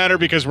doesn't matter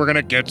because we're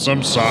gonna get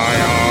some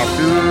psyop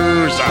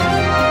news.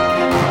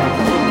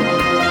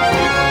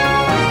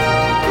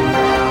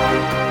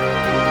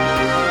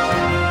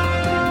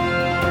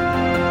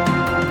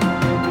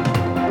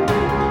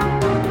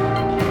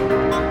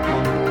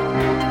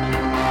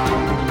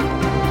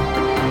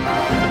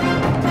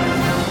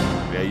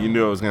 Yeah, you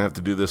knew I was gonna have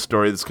to do this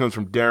story. This comes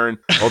from Darren,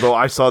 although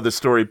I saw this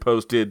story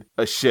posted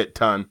a shit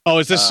ton. Oh,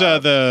 is this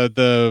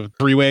the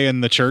freeway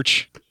in the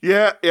church?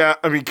 Yeah.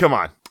 I mean, come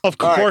on. Of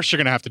course you're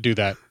gonna have to do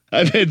that.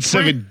 I've had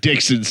 7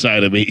 dicks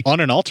inside of me. On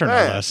an altar, no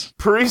less.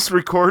 Police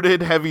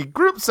recorded heavy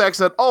group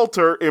sex at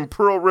altar in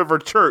Pearl River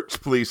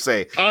Church, police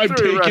say. I'm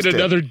taking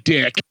another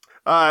dick.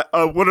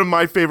 One of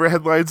my favorite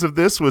headlines of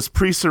this was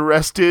priests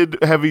arrested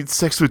having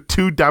sex with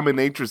 2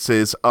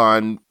 dominatrixes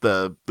on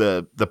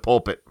the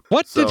pulpit.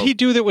 What did he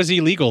do that was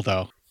illegal,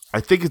 though? I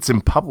think it's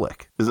in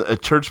public. A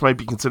church might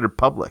be considered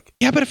public.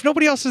 Yeah, but if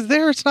nobody else is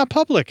there, it's not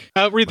public.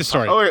 Read the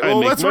story. All right, well,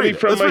 let's read it.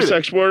 From my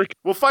sex work.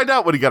 We'll find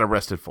out what he got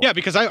arrested for. Yeah,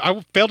 because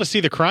I failed to see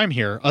the crime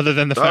here, other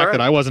than the fact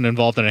that I wasn't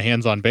involved in a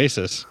hands-on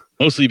basis.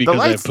 Mostly because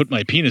I put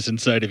my penis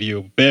inside of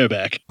you,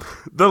 bareback.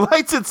 The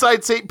lights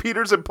inside St.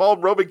 Peter's and Paul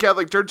Roman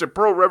Catholic Church at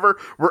Pearl River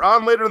were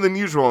on later than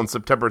usual on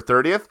September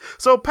 30th,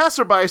 so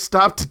passerby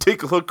stopped to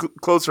take a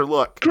closer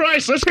look.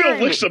 Christ, let's go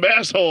lick some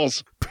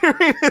assholes.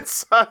 Peering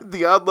inside,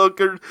 the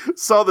onlooker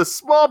saw the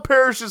small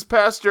parish's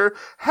pastor,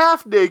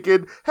 half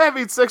naked,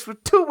 having sex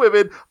with 2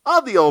 women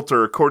on the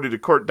altar, according to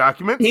court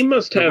documents. He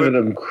must have an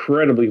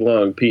incredibly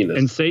long penis.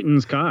 And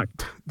Satan's cock.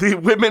 The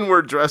women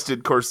were dressed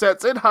in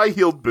corsets and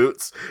high-heeled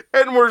boots,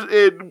 and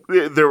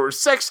there were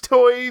sex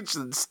toys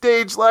and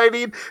stage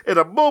lighting and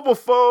a mobile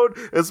phone,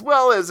 as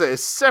well as a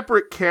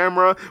separate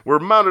camera were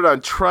mounted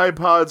on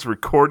tripods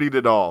recording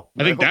it all.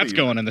 I think that's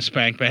going in the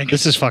spank bank.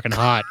 This is fucking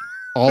hot.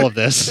 All of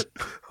this.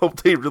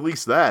 Hope they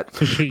release that.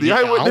 The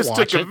eyewitness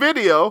took a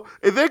video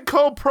and then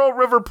called Pearl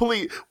River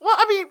Police. Well,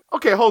 I mean,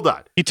 okay, hold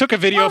on. He took a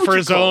video for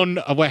his own.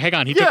 Hang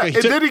on.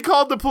 Then he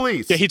called the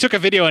police. Yeah, he took a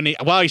video and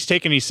while he's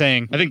taking, he's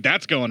saying, "I think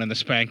that's going in the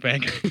spank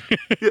bank."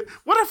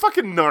 What a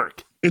fucking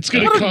narc! It's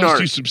going to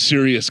cost you some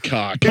serious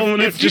cock. Pulling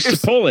it just to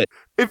pull it.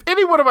 If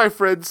any one of my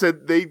friends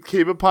said they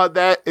came upon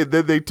that and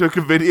then they took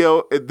a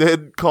video and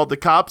then called the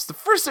cops, the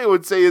first thing I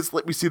would say is,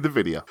 let me see the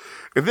video.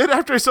 And then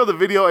after I saw the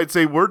video, I'd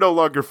say, we're no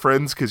longer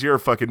friends because you're a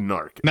fucking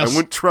narc. I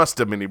wouldn't trust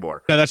him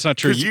anymore. No, that's not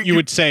true. You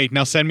would say,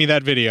 now send me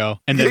that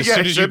video. And then as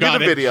soon as you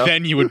got it,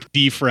 then you would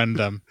defriend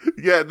them.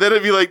 Yeah, then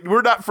it'd be like,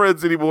 we're not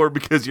friends anymore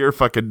because you're a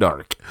fucking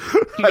narc.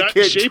 I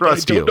can't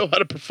trust you. I don't know how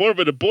to perform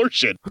an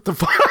abortion. What the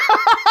fuck?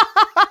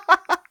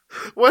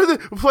 What is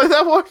it? Play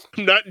that one?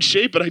 I'm not in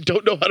shape, but I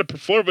don't know how to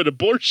perform an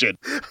abortion.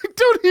 I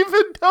don't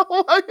even know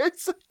why I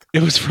said that.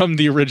 It was from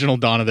the original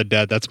Dawn of the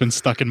Dead. That's been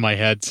stuck in my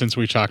head since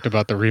we talked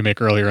about the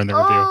remake earlier in the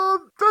review. Oh,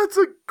 that's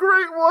a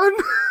great one.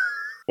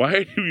 Why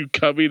are you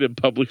coming in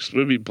public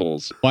swimming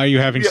pools? Why are you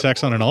having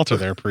sex on an altar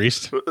there,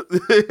 priest?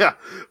 Yeah.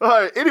 All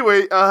right.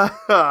 Anyway,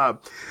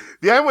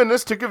 the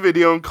eyewitness took a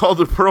video and called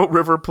the Pearl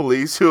River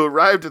Police, who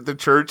arrived at the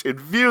church and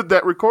viewed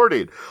that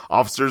recording.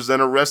 Officers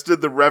then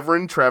arrested the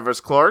Reverend Travis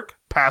Clark,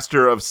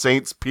 pastor of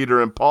Saints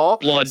Peter and Paul,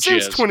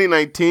 since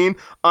 2019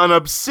 on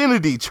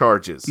obscenity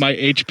charges. My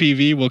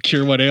HPV will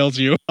cure what ails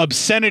you.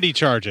 Obscenity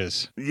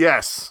charges.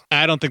 Yes.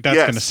 I don't think that's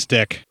going to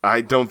stick. I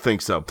don't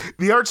think so.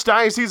 The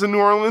Archdiocese of New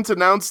Orleans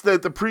announced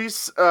that the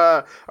priest's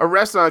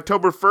arrest on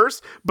October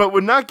 1st, but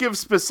would not give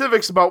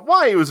specifics about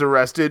why he was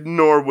arrested,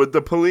 nor would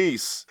the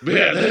police.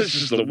 Man, this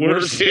is the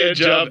worst hand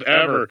job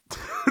ever.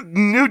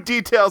 New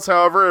details,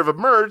 however, have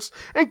emerged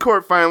in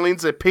court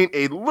filings that paint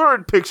a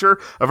lurid picture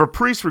of a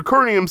priest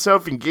recording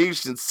himself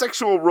engaged in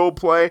sexual role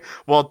play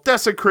while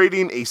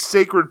desecrating a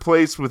sacred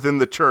place within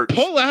the church.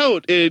 Pull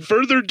out and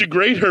further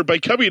degrade her by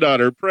coming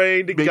on her.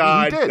 Praying to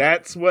God.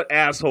 That's what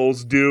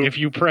assholes do. If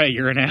you pray,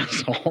 you're an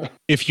asshole.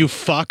 If you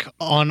fuck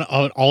on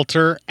an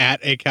altar at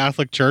a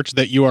Catholic church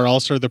that you are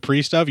also the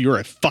priest of, you're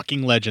a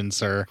fucking legend,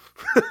 sir.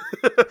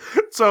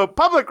 So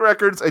public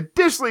records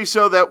additionally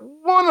show that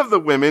one of the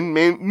women,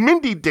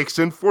 Mindy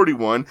Dixon,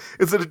 41,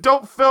 is an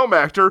adult film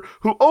actor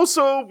who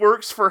also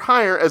works for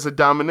hire as a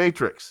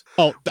dominatrix.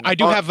 Oh, I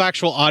do have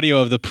actual audio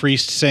of the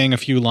priest saying a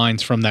few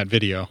lines from that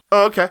video.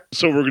 Oh, okay.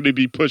 So we're going to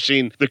be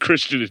pushing the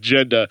Christian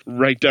agenda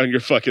right down your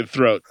fucking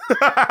throat.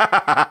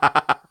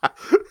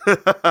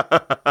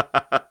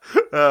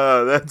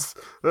 That's...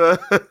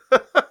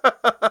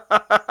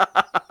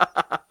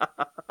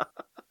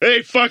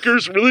 Hey,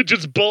 fuckers,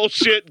 religion's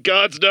bullshit.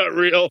 God's not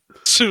real.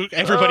 So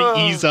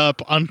everybody ease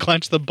up,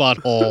 unclench the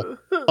butthole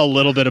a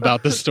little bit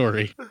about this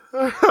story.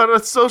 All On a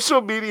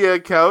social media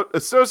account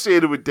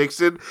associated with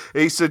Dixon,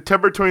 a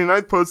September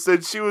 29th post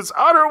said she was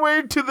on her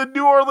way to the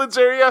New Orleans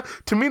area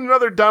to meet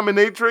another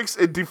dominatrix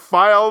and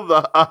defile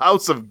the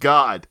house of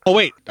God. Oh,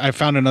 wait. I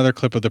found another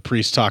clip of the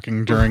priest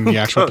talking during the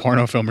actual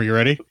porno film. Are you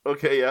ready?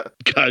 Okay, yeah.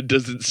 God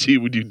doesn't see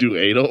when you do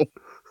anal.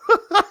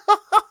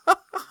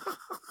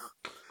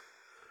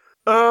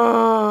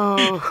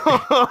 Oh,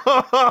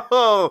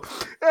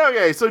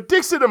 okay. So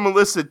Dixon and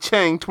Melissa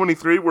Chang,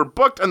 23, were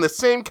booked on the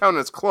same count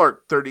as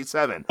Clark,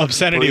 37.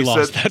 Obscenity Police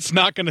laws. said- That's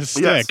not going to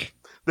stick. Yes.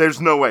 There's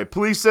no way.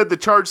 Police said the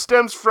charge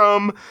stems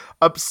from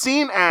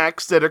obscene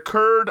acts that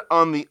occurred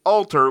on the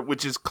altar,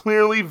 which is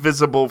clearly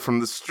visible from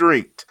the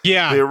street.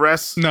 Yeah. The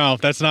arrest. No,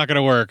 that's not going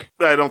to work.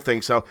 I don't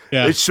think so.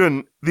 Yeah. It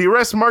shouldn't. The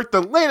arrest marked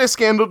the latest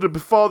scandal to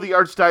befall the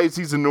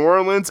Archdiocese of New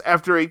Orleans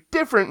after a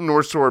different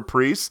North Shore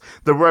priest,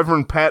 the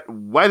Reverend Pat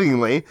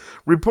Weddingley,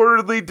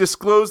 reportedly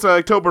disclosed on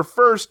October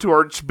 1st to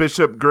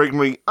Archbishop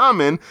Gregory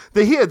Amin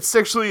that he had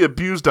sexually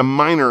abused a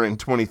minor in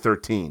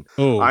 2013.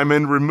 Oh.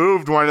 Amin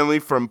removed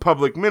Weddingley from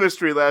public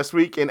ministry last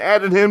week and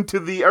added him to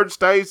the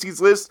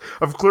Archdiocese list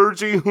of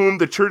clergy whom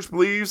the church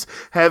believes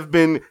have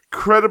been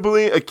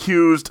credibly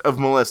accused of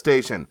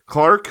molestation.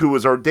 Clark, who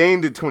was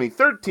ordained in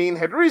 2013,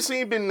 had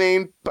recently been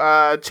named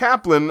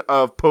chaplain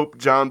of Pope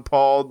John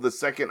Paul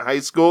II High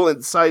School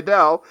in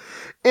Seidel,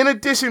 in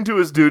addition to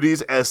his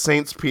duties as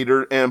Saints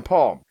Peter and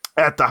Paul.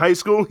 At the high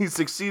school, he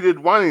succeeded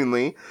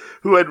Weddingley,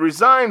 who had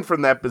resigned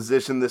from that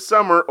position this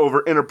summer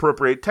over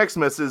inappropriate text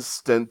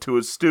messages sent to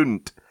a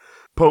student.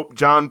 Pope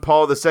John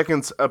Paul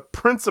II's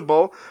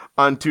principal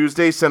on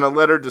Tuesday sent a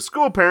letter to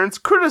school parents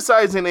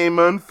criticizing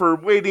Amon for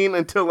waiting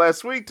until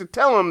last week to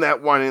tell him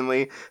that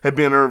Weddingley had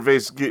been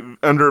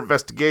under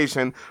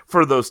investigation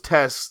for those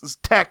texts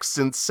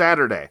since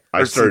Saturday.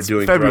 I started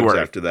doing drugs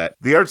after that.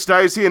 The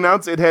Archdiocese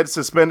announced it had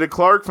suspended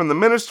Clark from the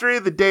ministry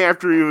the day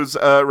after he was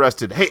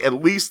arrested. Hey, at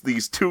least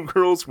these two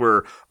girls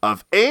were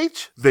of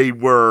age. They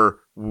were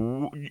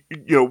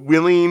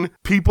willing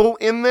people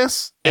in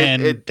this.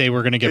 And they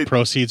were going to get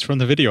proceeds from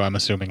the video, I'm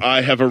assuming.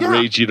 I have a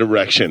raging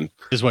erection.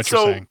 Is what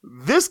you're saying.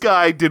 This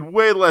guy did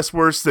way less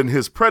worse than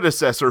his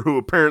predecessor, who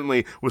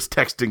apparently was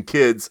texting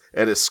kids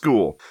at his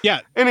school. Yeah.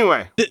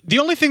 Anyway. The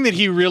only thing that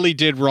he really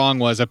did wrong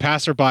was a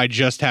passerby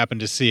just happened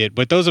to see it.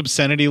 But those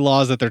obscenity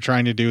laws that they're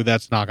trying to do,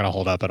 that's not going to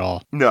hold up at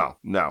all. No.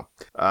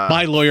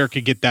 My lawyer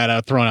could get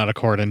that thrown out of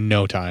court in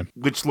no time.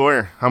 Which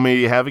lawyer? How many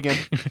do you have again?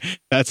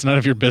 That's none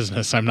of your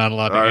business. I'm not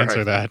allowed to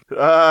answer that.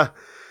 Let's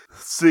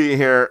see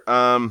here.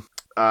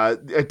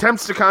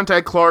 Attempts to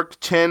contact Clark,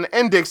 Chen,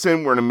 and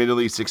Dixon were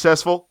immediately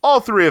successful. All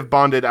three have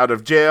bonded out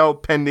of jail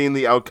pending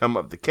the outcome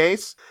of the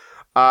case.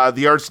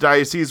 The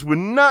Archdiocese would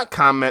not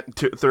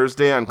comment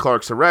Thursday on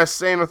Clark's arrest,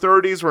 saying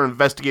authorities were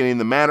investigating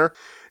the matter.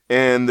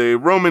 In the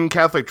Roman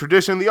Catholic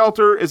tradition, the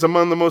altar is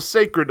among the most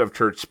sacred of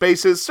church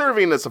spaces,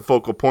 serving as a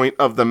focal point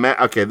of the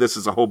Okay, this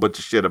is a whole bunch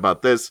of shit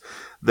about this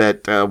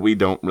that we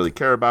don't really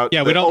care about.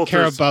 Yeah, we don't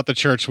care about the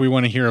church. We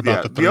want to hear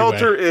about the three-way. The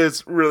altar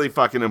is really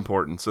fucking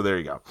important, so there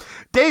you go.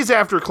 Days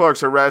after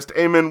Clark's arrest,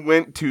 Amon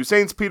went to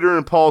Saints Peter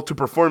and Paul to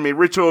perform a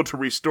ritual to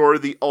restore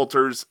the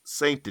altar's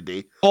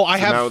sanctity. Oh, I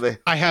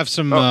have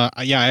some. I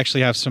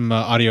actually have some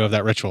audio of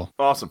that ritual.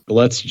 Awesome.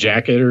 Let's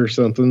jack it or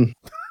something.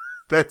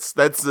 That's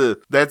it.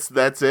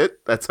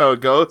 That's how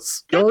it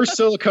goes. Your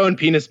silicone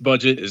penis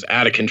budget is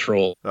out of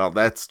control. Oh,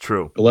 that's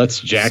true. Let's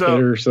jack it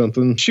or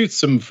something. Shoot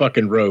some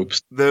fucking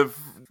ropes. The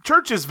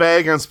church is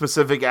vague on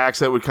specific acts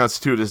that would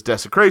constitute as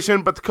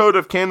desecration, but the Code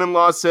of Canon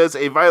Law says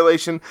a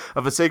violation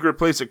of a sacred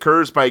place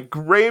occurs by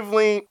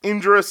gravely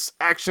injurious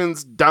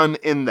actions done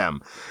in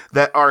them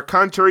that are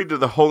contrary to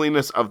the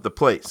holiness of the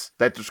place.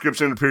 That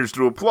description appears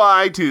to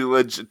apply to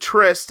alleged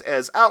tryst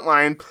as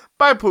outlined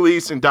by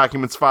police in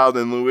documents filed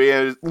in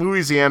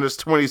Louisiana's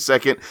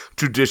 22nd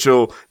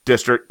Judicial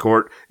District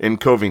Court in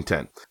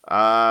Covington.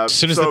 As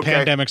soon as the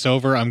pandemic's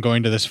over, I'm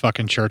going to this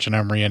fucking church and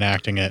I'm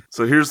reenacting it.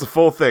 So here's the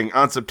full thing.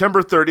 On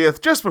September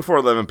 30th, just before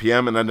 11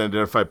 p.m., an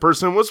unidentified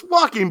person was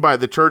walking by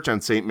the church on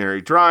St. Mary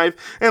Drive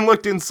and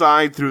looked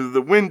inside through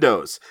the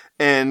windows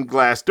and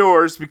glass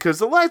doors because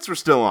the lights were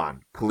still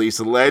on. Police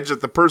allege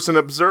that the person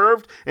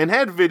observed and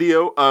had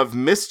video of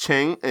Miss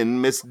Chang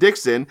and Miss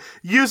Dixon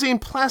using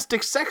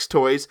plastic sex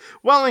toys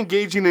while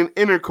engaging in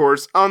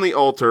intercourse on the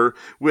altar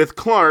with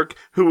Clark,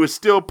 who was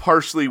still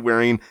partially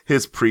wearing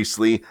his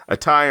priestly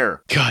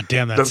attire. God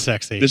damn, that's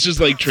sexy. This is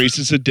like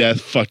Traces of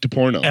Death fucked a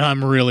porno. And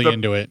I'm really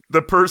into it.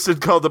 The person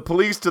called the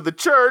police to the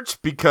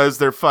church because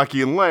they're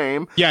fucking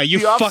lame. Yeah, you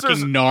fucking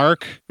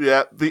narc.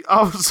 Yeah, the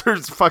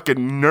officers fucking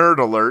nerd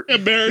alert.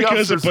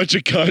 America's a bunch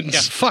of cunts.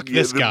 Yeah, fuck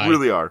this guy. They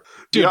really are.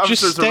 Dude,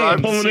 just stay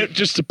pulling it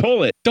just to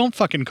pull it. Don't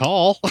fucking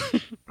call.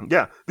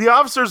 Yeah, the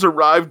officers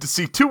arrived to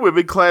see two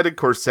women clad in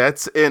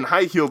corsets and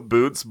high-heeled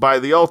boots by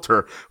the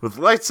altar, with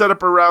lights set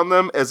up around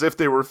them as if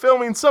they were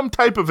filming some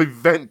type of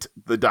event,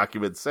 the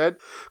document said.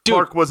 Dude,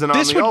 Clark wasn't on the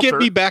altar. This would get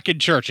me back in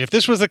church. If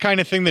this was the kind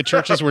of thing that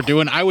churches were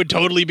doing, I would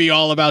totally be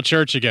all about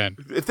church again.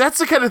 If that's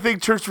the kind of thing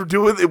church were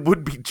doing, it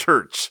would be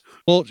church.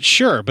 Well,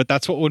 sure, but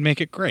that's what would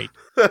make it great.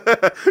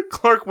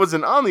 Clark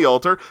wasn't on the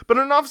altar, but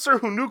an officer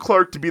who knew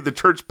Clark to be the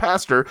church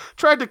pastor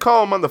tried to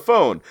call him on the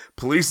phone.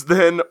 Police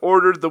then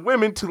ordered the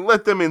women to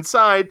let them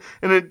inside,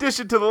 and in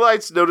addition to the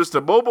lights, noticed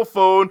a mobile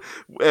phone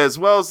as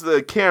well as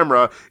the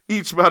camera,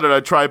 each mounted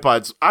on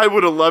tripods. I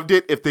would have loved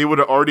it if they would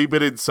have already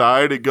been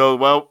inside and go,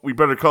 well, we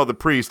better call the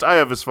priest. I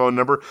have his phone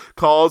number.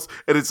 Calls,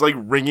 and it's like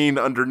ringing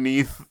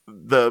underneath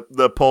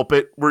the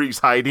pulpit where he's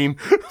hiding.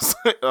 It's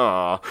like,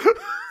 aw.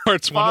 Or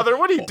it's Father,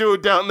 what are you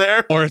doing down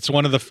there? Or it's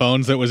one of the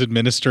phones that was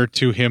administered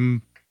to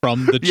him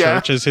from the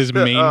church as his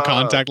main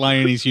contact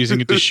line, and he's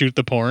using it to shoot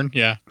the porn.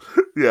 Yeah.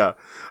 Yeah.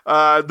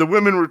 The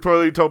women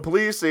reportedly told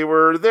police they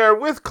were there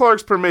with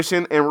Clark's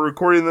permission and were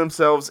recording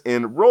themselves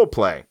in role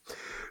play.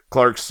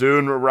 Clark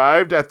soon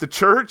arrived at the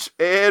church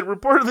and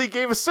reportedly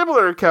gave a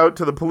similar account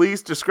to the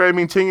police,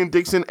 describing Ching and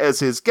Dixon as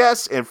his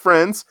guests and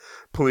friends.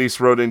 Police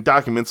wrote in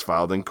documents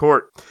filed in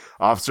court.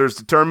 Officers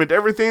determined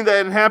everything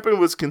that had happened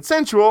was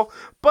consensual,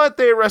 but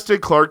they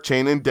arrested Clark,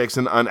 Ching, and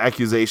Dixon on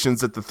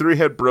accusations that the three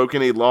had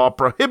broken a law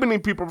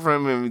prohibiting people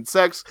from having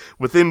sex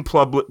within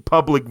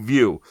public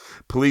view.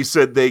 Police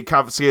said they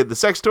confiscated the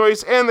sex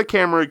toys and the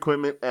camera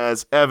equipment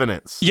as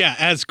evidence. Yeah,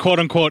 as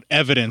quote-unquote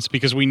evidence,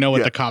 because we know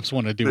what the cops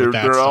want to do with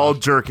that They're stuff. all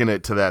jerking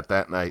it to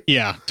that night.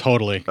 Yeah,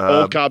 totally.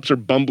 All cops are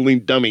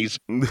bumbling dummies.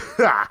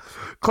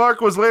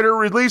 Clark was later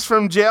released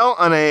from jail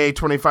on a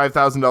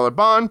 $25,000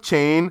 bond.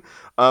 Ching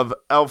of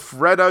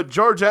Alpharetta,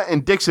 Georgia,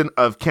 and Dixon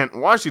of Kent,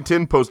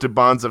 Washington posted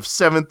bonds of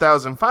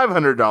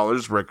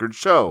 $7,500, records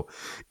show.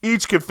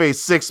 Each could face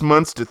 6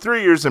 months to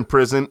 3 years in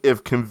prison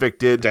if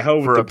convicted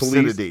for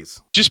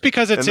obscenities. Just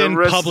because it's in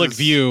public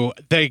view,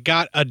 they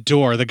got a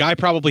door. The guy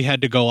probably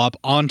had to go up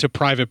onto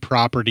private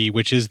property,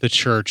 which is the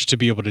church, to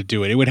be able to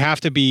do it. It would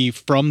have to be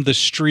from the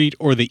street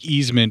or the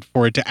easement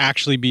for it to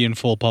actually be in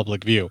full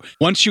public view.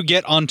 Once you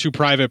get onto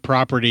private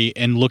property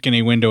and look in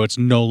a window, it's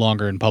no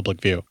longer in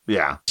public view.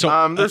 Yeah.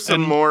 So there's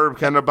some more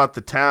kind of about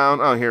the town.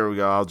 Oh, here we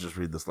go. I'll just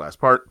read this last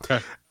part.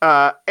 Okay.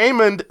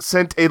 Amond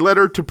sent a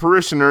letter to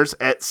parishioners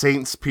at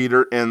Saints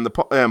Peter and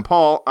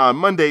Paul on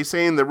Monday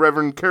saying the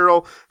Reverend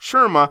Carol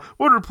Sherma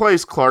would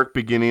replace Clark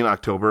beginning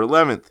October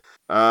 11th.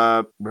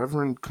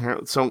 Reverend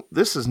Carol, so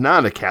this is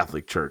not a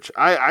Catholic church.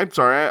 I'm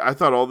sorry, I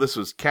thought all this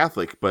was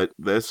Catholic, but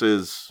this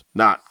is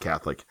not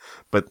Catholic.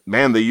 But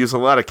man, they use a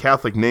lot of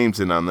Catholic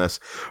names in on this.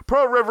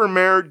 Pro-Reverend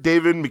Mayor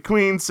David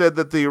McQueen said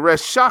that the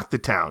arrest shocked the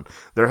town.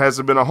 There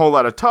hasn't been a whole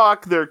lot of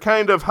talk. They're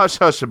kind of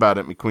hush-hush about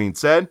it, McQueen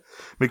said.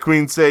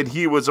 McQueen said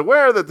he was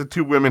aware that the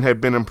two women had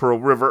been in Pearl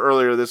River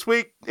earlier this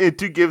week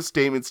to give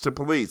statements to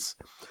police.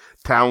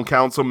 Town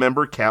council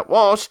member Kat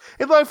Walsh,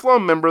 a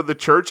lifelong member of the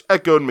church,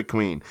 echoed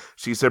McQueen.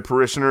 She said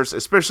parishioners,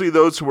 especially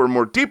those who were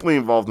more deeply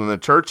involved in the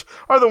church,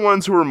 are the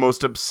ones who were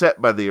most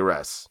upset by the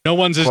arrests. No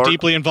one's as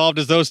deeply involved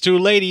as those two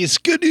ladies.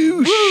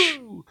 Skadoosh!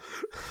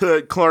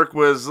 Clark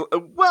was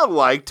well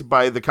liked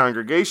by the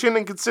congregation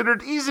and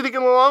considered easy to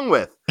get along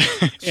with.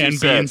 And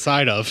be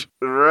inside of.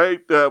 Right?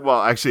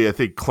 Well, actually, I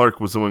think Clark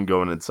was the one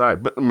going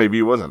inside, but maybe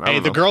he wasn't. Hey,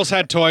 the girls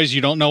had toys.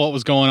 You don't know what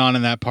was going on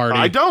in that party.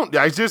 I don't.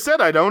 I just said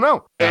I don't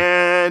know.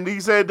 Yeah. And he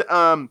said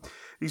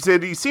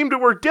he seemed to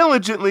work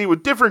diligently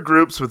with different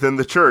groups within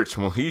the church.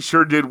 Well, he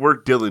sure did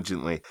work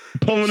diligently.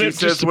 She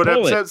says what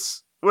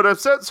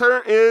upsets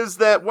her is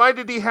that why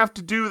did he have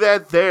to do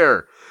that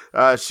there?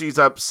 She's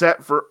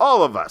upset for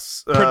all of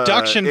us.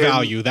 Production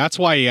value. That's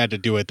why he had to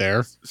do it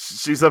there.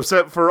 She's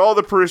upset for all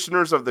the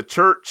parishioners of the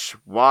church.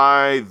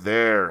 Why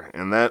there?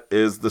 And that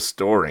is the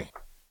story.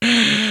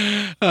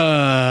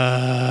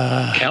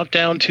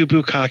 Countdown to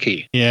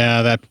Bukkake.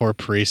 Yeah, that poor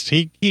priest.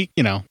 He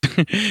you know,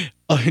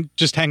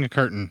 just hang a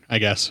curtain, I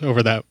guess,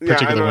 over that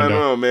particular window. I don't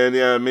know, man.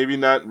 Yeah, maybe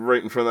not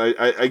right in front.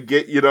 I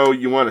get, you know,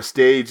 you want a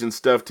stage and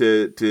stuff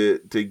to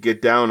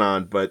get down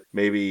on, but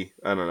maybe,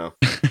 I don't know.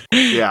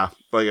 Yeah,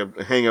 like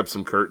hang up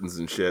some curtains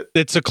and shit.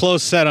 It's a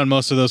close set on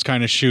most of those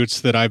kind of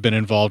shoots that I've been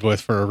involved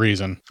with for a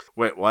reason.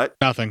 Wait, what?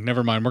 Nothing.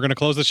 Never mind. We're going to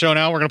close the show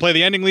now. We're going to play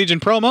the Ending Legion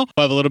promo.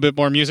 We'll have a little bit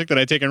more music that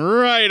I've taken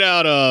right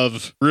out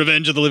of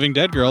Revenge of the Living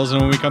Dead Girls.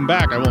 And when we come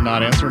back, I will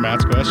not answer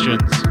Matt's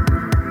questions.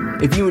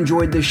 If you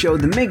enjoyed this show,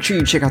 then make sure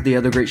you check out the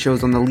other great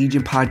shows on the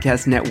Legion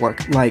Podcast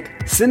Network, like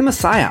Cinema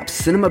Psyops,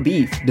 Cinema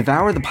Beef,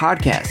 Devour the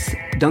Podcast,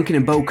 Duncan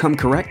and Bo Come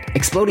Correct,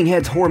 Exploding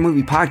Heads Horror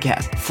Movie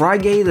Podcast,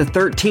 Friday the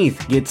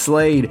 13th, Get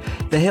Slayed,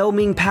 The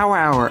Helming Power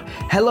Hour,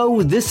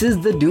 Hello, This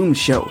is the Doom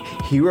Show,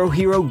 Hero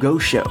Hero Go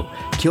Show,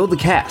 Kill the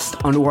Cast,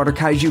 Underwater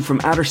Kaiju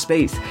from Outer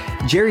Space,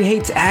 Jerry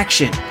Hates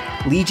Action,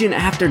 Legion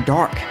After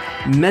Dark,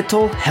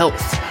 Mental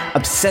Health,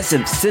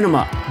 Obsessive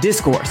Cinema,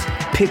 Discourse,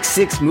 Pick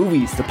Six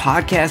Movies, the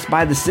podcast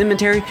by The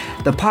Cemetery,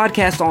 the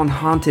podcast on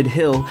Haunted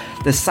Hill,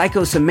 the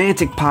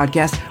Psychosemantic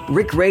Podcast,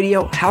 Rick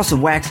Radio, House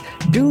of Wax,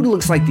 Dude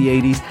Looks Like the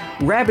 80s,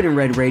 Rabbit and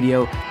Red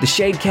Radio, the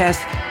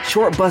Shadecast,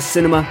 Short Bus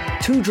Cinema,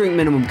 2 Drink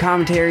Minimum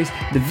commentaries,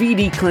 the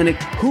VD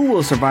Clinic, Who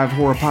Will Survive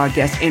Horror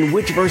podcast, and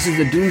Witch vs.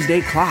 the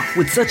Doomsday Clock.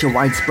 With such a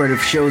wide spread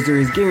of shows, there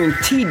is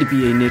guaranteed to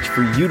be a niche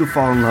for you to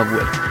fall in love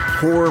with.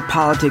 Horror,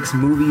 politics,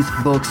 movies,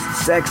 books,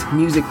 sex,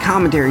 music,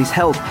 commentaries,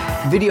 health,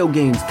 video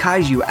games,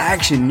 kaiju,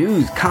 action,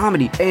 news,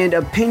 comedy, and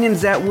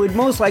opinions that would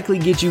most likely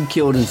get you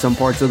killed in some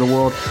parts of the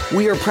world.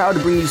 We are proud to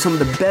bring you some of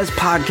the best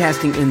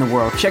podcasting in the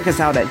world. Check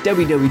us out at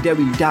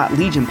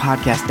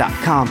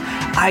www.legionpodcast.com,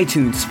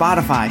 iTunes,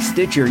 Spotify,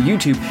 Stitcher,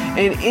 YouTube,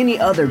 and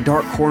any other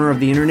dark corner of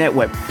the internet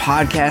where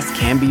podcasts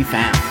can be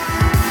found.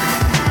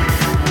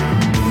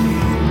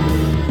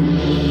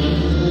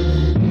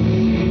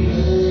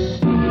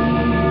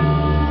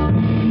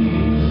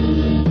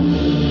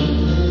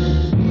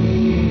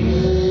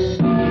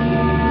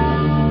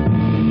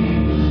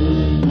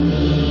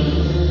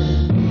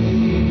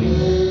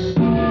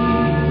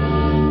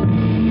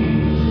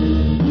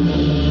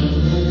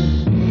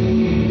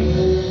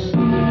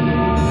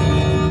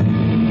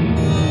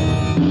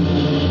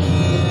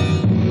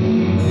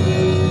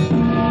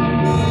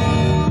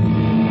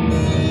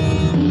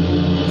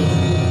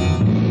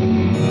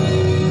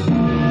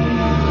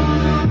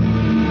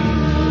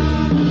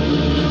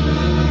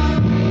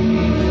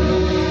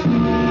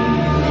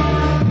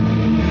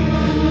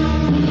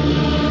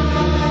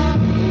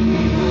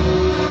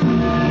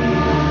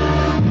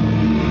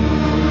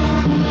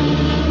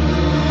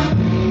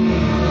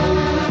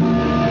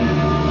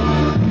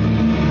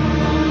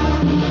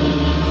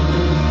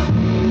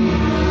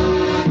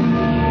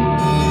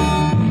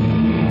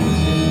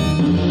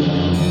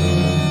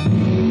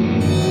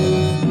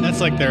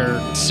 Like their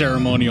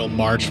ceremonial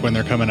march when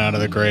they're coming out of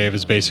the grave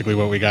is basically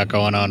what we got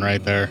going on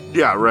right there.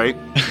 Yeah, right.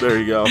 There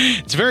you go.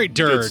 It's very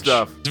dirge. Good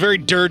stuff. It's very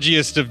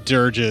dirgiest of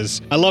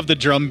dirges. I love the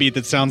drum beat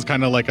that sounds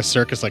kind of like a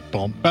circus, like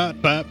bum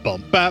bap bap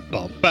bum bap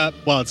bum bap,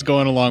 while it's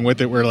going along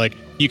with it, where like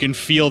you can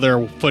feel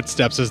their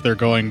footsteps as they're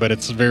going, but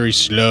it's very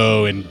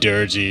slow and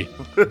dirgy.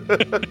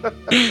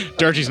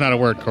 Dirgy's not a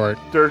word, Court.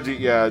 Dirgy,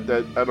 yeah.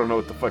 I don't know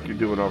what the fuck you're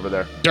doing over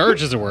there.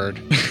 Dirge is a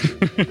word.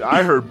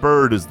 I heard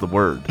bird is the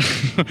word.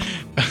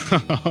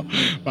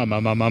 I'm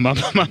not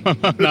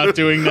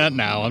doing that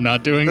now. I'm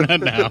not doing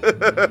that now.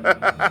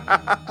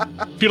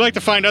 If you'd like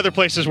to find other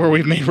places where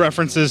we've made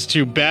references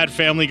to bad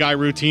Family Guy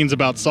routines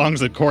about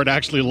songs that Court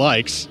actually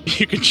likes,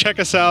 you can check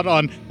us out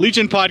on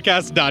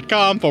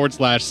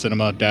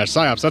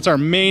legionpodcast.com/cinema-psyops. That's our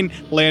main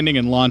landing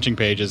and launching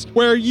pages,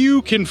 where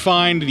you can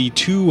find the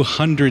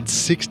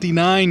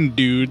 269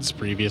 dudes'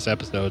 previous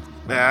episodes.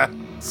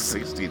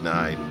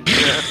 69.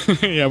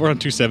 Yeah, we're on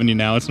 270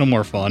 now. It's no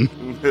more fun.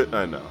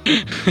 I know.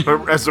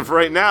 But as of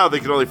right now, they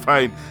can only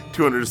find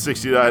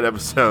 269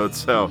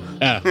 episodes, so...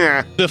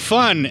 The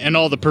fun and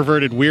all the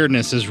perverted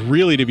weirdness is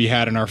really to be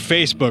had in our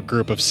Facebook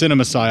group of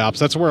Cinema Psyops.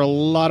 That's where a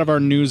lot of our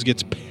news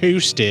gets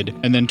posted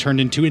and then turned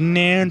into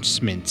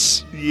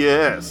announcements.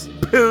 Yes,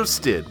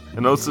 posted.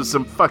 And also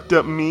some fucked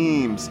up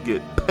memes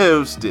get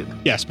posted.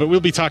 Yes, but we'll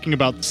be talking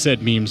about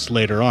said memes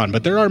later on.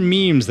 But there are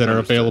memes that are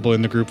available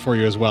in the group for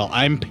you as well.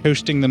 I'm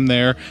posting them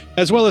there,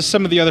 as well as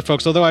some of the other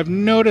folks, although I've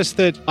noticed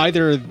that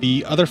either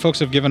the other folks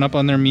have given up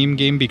on their meme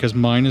game because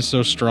mine is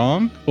so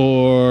strong,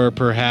 or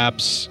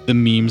perhaps the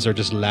memes are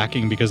just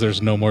lacking because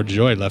there's no more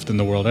joy left in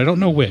the world. I don't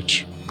know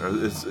which.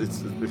 It's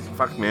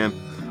fuck, man.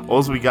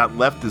 All we got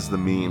left is the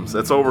memes.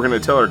 That's all we're going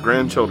to tell our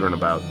grandchildren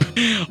about.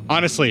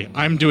 Honestly,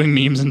 I'm doing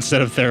memes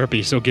instead of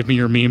therapy, so give me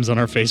your memes on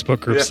our Facebook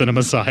group, Cinema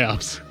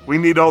Psyops. We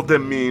need all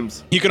them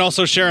memes. You can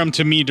also share them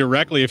to me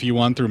directly if you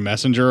want through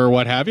Messenger or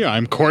what have you.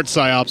 I'm Court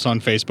Psyops on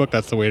Facebook.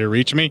 That's the way to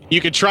reach me. You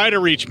could try to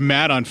reach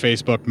Matt on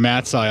Facebook,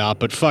 Matt Psyop,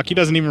 but fuck, he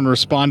doesn't even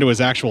respond to his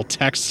actual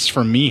texts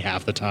from me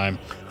half the time.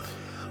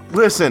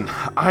 Listen,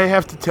 I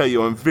have to tell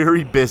you, I'm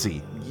very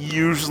busy.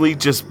 Usually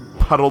just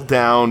puddled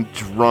down,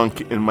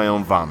 drunk in my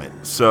own vomit.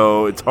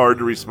 So it's hard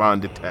to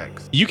respond to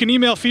text. You can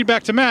email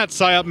feedback to Matt,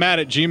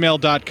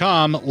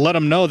 psyopmatt@gmail.com. Let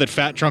him know that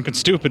fat, drunk, and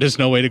stupid is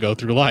no way to go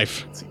through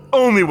life. It's the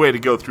only way to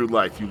go through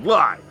life, you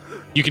lie.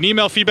 You can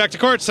email feedback to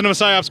Court,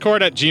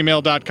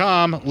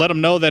 cinemapsyopscourt@gmail.com. Let him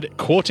know that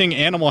quoting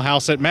Animal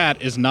House at Matt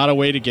is not a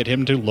way to get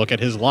him to look at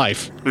his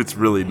life. It's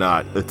really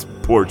not. It's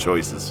poor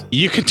choices.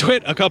 You can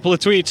twit a couple of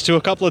tweets to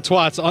a couple of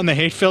twats on the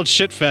hate-filled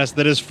shitfest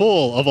that is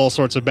full of all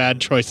sorts of bad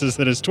choices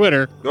that is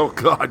Twitter. Oh,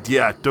 God,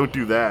 yeah, don't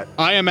do that.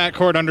 I am at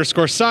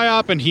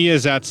Court_Psyop, and he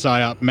is at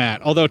PsyopMatt.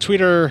 Although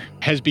Twitter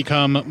has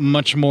become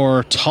much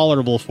more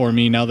tolerable for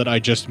me now that I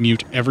just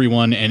mute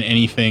everyone and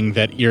anything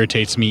that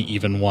irritates me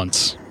even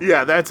once.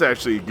 Yeah, that's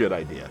actually a good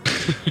idea.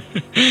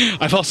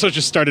 I've also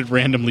just started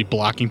randomly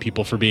blocking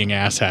people for being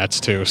asshats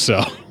too,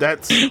 so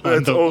that's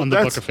on the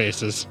Book of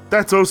Faces.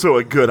 That's also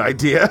a good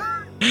idea.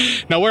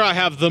 Now, where I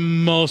have the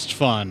most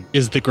fun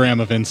is the gram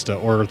of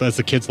Insta, or as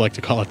the kids like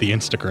to call it, the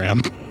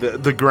Instagram.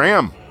 The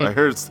gram. I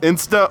heard it's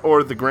Insta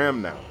or the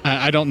gram now.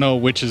 I don't know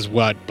which is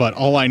what, but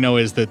all I know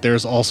is that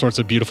there's all sorts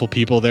of beautiful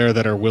people there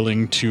that are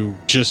willing to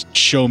just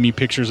show me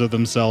pictures of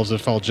themselves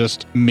if I'll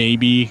just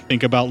maybe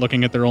think about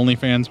looking at their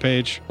OnlyFans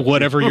page.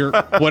 Whatever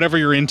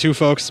you're into,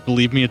 folks,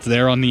 believe me, it's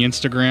there on the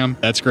Instagram.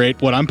 That's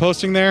great. What I'm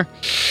posting there,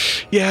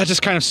 Yeah,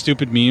 just kind of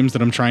stupid memes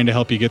that I'm trying to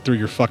help you get through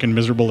your fucking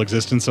miserable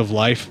existence of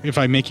life. If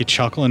I make you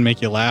chuckle and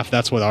make you laugh,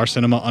 that's what our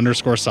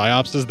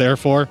cinema_psyops is there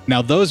for.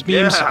 Now, those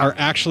memes are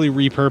actually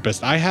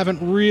repurposed. I haven't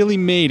really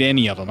made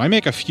any of them. I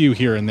make a few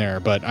here and there,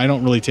 but I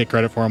don't really take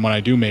credit for them when I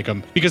do make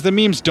them because the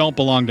memes don't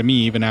belong to me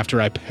even after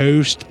I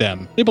post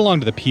them. They belong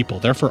to the people.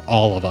 They're for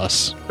all of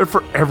us. They're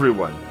for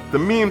everyone. The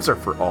memes are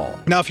for all.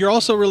 Now, if you're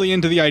also really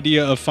into the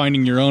idea of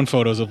finding your own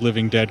photos of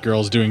living dead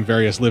girls doing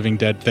various living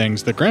dead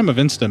things, the Gram of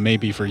Insta may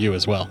be for you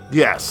as well.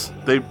 Yes.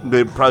 They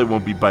probably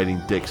won't be biting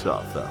dicks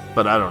off, though.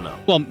 But I don't know.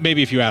 Well,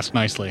 maybe if you ask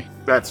nicely.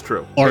 That's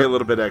true. Or pay a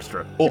little bit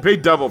extra. You pay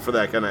double for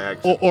that kind of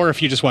action. Or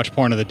if you just watch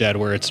Porn of the Dead,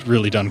 where it's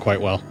really done quite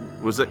well.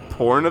 Was it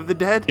Porn of the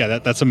Dead? Yeah,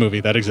 that's a movie.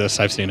 That exists.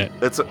 I've seen it.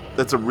 That's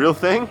a real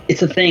thing?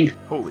 It's a thing.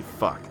 Holy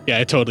fuck. Yeah,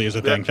 it totally is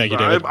a thing. Thank you,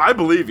 David. I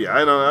believe you.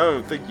 I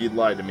don't think you'd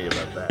lie to me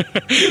about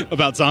that.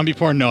 About zombie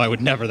porn? No, I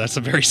would never. That's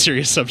a very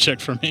serious subject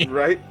for me.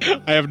 Right?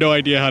 I have no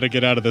idea how to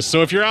get out of this.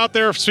 So if you're out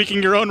there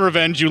seeking your own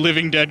revenge, you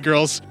living dead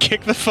girls,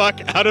 kick the fuck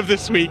out of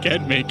this week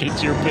and make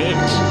it your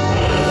binge.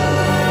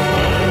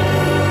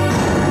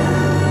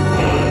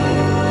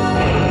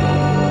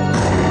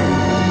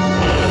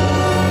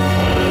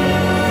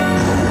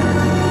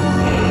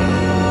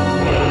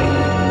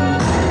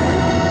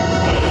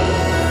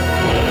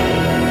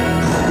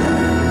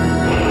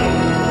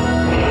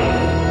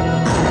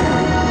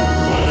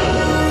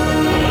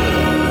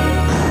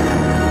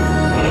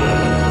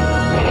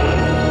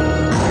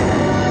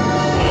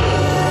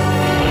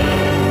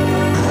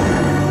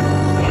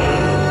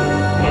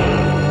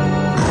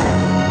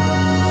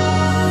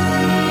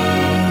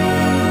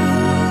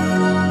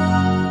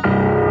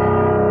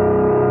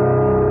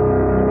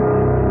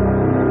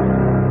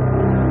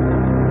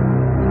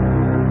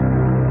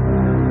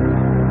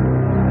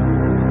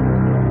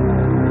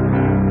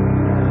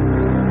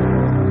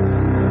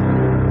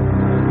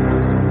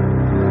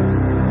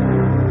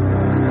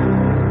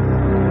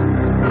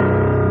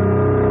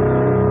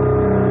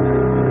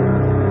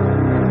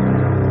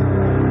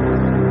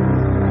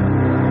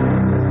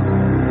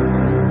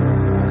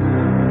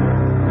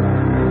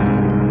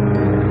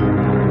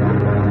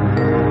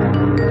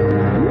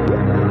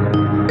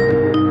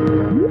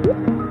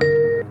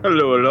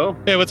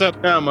 Hey, what's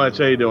up? Not much.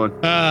 How you doing?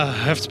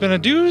 It's been a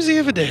doozy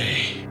of a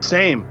day.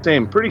 Same.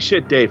 Pretty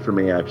shit day for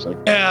me, actually.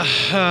 Yeah,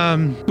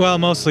 well,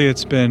 mostly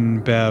it's been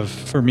Bev.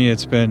 For me,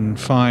 it's been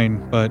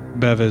fine, but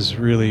Bev is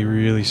really,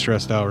 really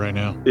stressed out right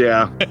now.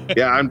 Yeah.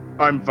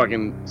 I'm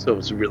fucking so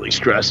really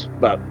stressed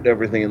about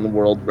everything in the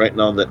world right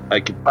now that I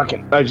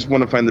just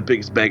want to find the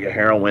biggest bag of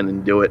heroin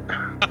and do it.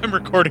 I'm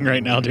recording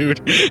right now, dude.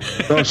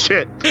 Oh,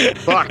 shit.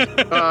 Fuck.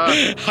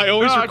 I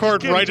always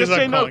record right as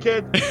I'm calling.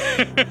 Kid.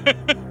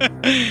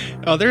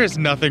 Oh, there is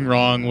nothing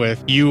wrong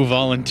with you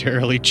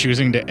voluntarily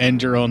choosing to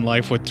end your own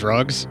life with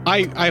drugs.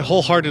 I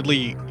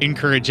wholeheartedly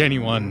encourage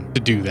anyone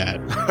to do that.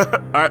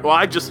 All right, well,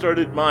 I just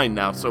started mine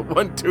now, so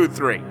 1, 2,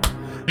 3.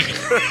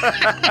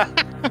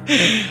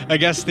 I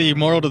guess the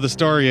moral to the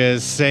story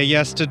is say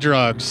yes to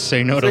drugs,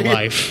 say no to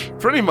life.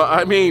 Pretty much.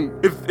 I mean,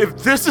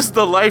 if this is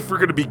the life we're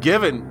going to be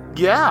given,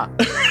 yeah.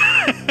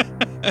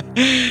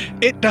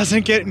 It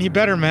doesn't get any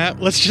better,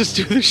 Matt. Let's just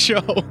do the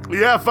show.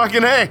 Yeah,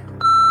 fucking A.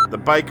 The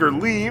biker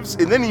leaves,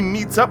 and then he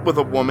meets up with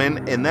a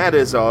woman, and that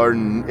is our...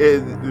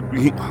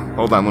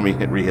 hold on, let me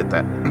re-hit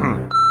that.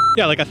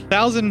 Yeah, like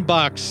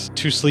 $1,000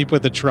 to sleep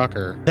with a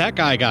trucker. That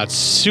guy got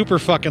super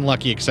fucking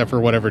lucky, except for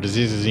whatever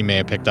diseases he may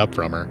have picked up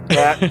from her.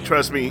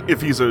 Trust me,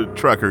 if he's a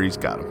trucker, he's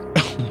got them.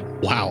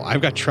 Wow,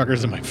 I've got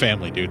truckers in my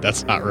family, dude.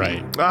 That's not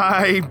right.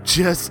 I'm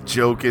just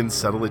joking.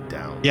 Settle it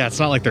down. Yeah, it's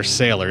not like they're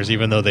sailors,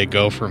 even though they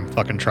go from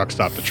fucking truck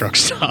stop to truck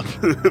stop.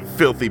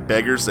 Filthy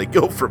beggars, they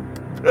go from...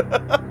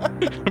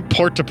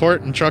 port to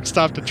port and truck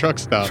stop to truck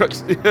stop.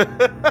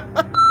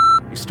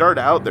 You start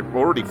out, they're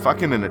already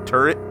fucking in a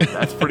turret.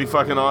 That's pretty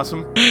fucking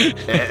awesome.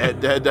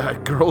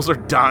 And girls are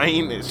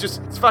dying.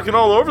 It's fucking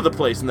all over the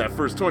place in that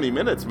first 20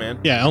 minutes, man.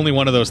 Yeah, only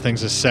one of those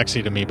things is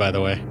sexy to me, by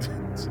the way.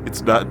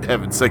 It's not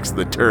having sex in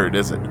the turret,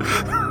 is it?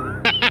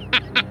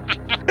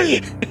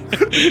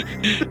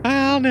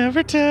 I'll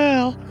never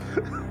tell.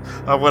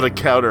 I want to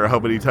counter how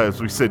many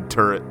times we said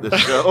turret this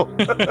show.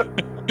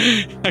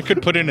 I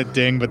could put in a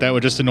ding, but that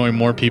would just annoy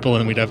more people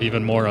and we'd have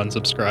even more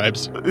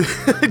unsubscribes.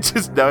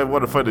 Just now I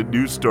want to find a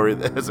news story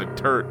that has a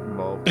turret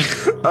involved.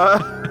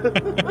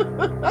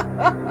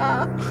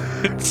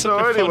 It's so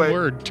anyway, fun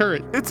word,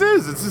 turret. It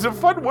is. It's a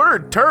fun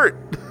word, turret.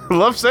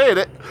 Love saying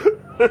it.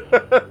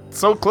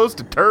 So close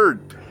to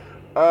turd.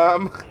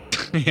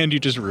 And you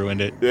just ruined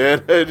it.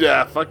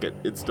 Yeah, fuck it.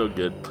 It's still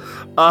good.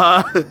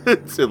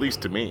 It's at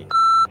least to me.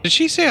 Did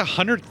she say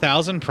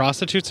 100,000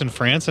 prostitutes in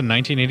France in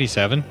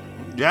 1987?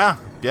 Yeah,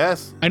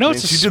 yes. I know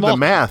it's a she small... did the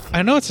math.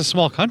 I know it's a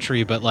small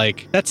country, but,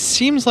 like, that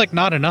seems like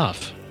not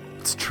enough.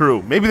 It's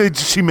true. Maybe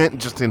she meant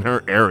just in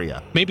her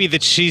area. Maybe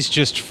that she's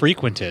just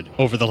frequented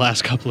over the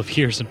last couple of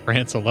years in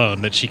France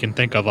alone that she can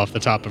think of off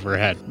the top of her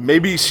head.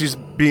 Maybe she's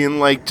being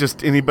like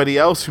just anybody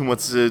else who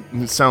wants to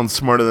sound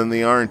smarter than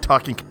they are and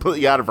talking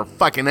completely out of her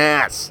fucking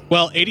ass.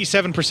 Well,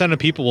 87% of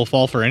people will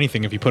fall for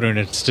anything if you put it in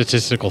a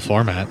statistical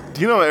format.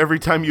 Do you know every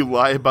time you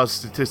lie about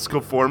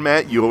statistical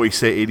format, you always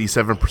say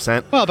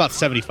 87%? Well, about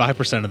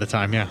 75% of the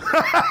time, yeah.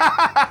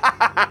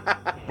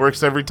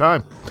 Works every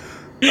time.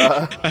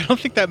 I don't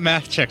think that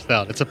math checks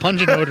out. It's a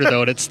pungent odor,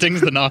 though, and it stings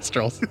the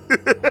nostrils.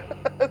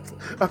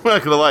 I'm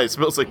not gonna lie, it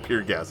smells like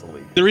pure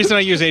gasoline. The reason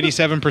I use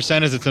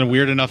 87% is it's a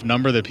weird enough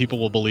number that people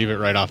will believe it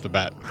right off the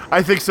bat.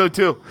 I think so,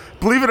 too.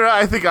 Believe it or not,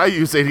 I think I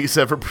use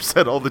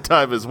 87% all the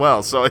time as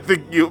well, so I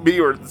think you and me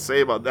were the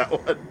same on that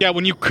one. Yeah,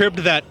 when you cribbed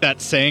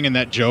that saying and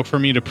that joke for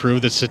me to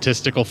prove that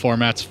statistical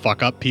formats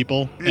fuck up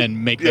people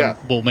and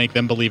will make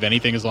them believe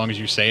anything as long as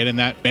you say it in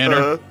that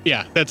manner,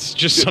 yeah, that's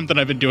just something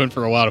I've been doing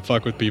for a while to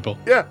fuck with people.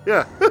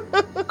 Yeah.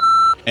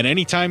 And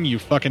anytime you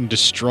fucking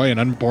destroy an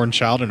unborn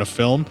child in a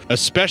film,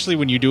 especially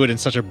when you do it in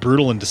such a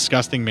brutal and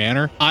disgusting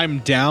manner, I'm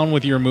down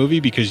with your movie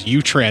because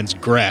you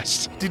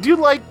transgressed. Did you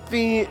like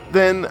did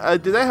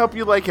that help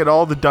you like at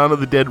all the Dawn of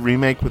the Dead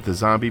remake with the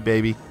zombie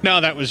baby? No,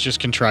 that was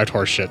just contrived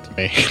horseshit to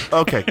me.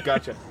 Okay,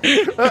 gotcha.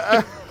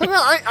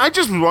 I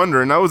just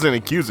wondering. I wasn't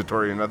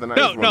accusatory or nothing.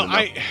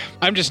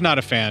 I'm just not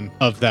a fan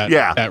of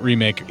that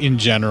remake in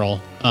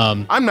general.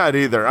 I'm not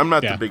either. I'm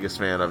not the biggest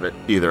fan of it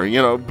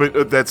either,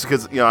 but that's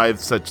because, I have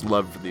such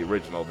love for the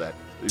original that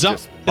it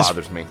just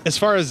bothers me. As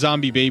far as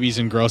zombie babies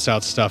and gross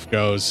out stuff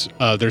goes,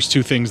 there's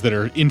two things that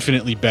are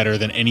infinitely better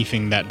than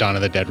anything that Dawn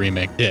of the Dead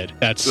remake did.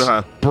 That's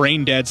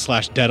Brain Dead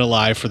 / Dead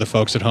Alive for the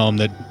folks at home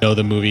that know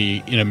the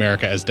movie in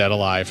America as Dead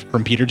Alive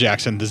from Peter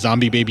Jackson. The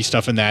zombie baby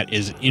stuff in that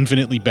is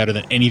infinitely better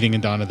than anything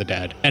in Dawn of the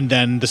Dead. And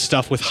then the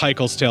stuff with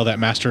Heichel's Tale, that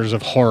Masters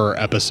of Horror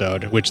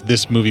episode, which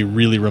this movie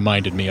really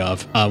reminded me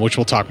of, which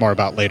we'll talk more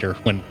about later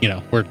when,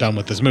 we're done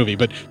with this movie.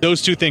 But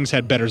those two things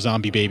had better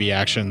zombie baby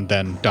action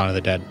than Dawn of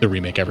the Dead, the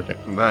remake, ever did.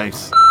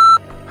 Nice.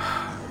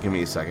 Give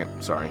me a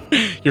second. Sorry.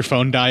 Your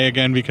phone die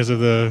again because of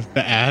the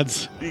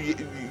ads?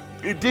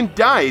 It didn't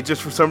die. It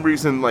just for some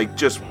reason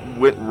just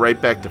went right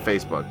back to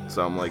Facebook.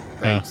 So I'm like,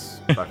 thanks,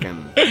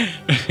 fucking,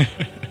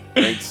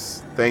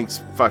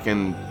 thanks,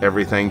 fucking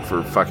everything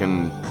for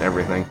fucking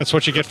everything. That's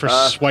what you get for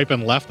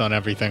swiping left on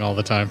everything all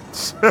the time.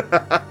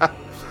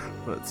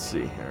 Let's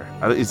see here.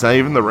 Is that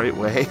even the right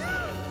way?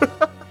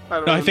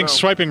 I think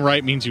swiping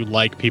right means you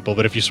like people,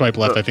 but if you swipe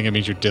left, I think it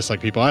means you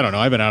dislike people. I don't know.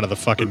 I've been out of the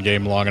fucking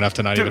game long enough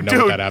to not even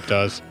know what that app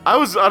does. I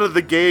was out of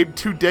the game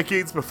 2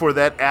 decades before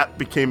that app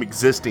became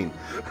existing.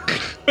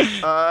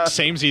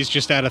 Samesies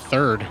just at a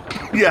third.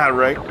 Yeah,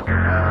 right.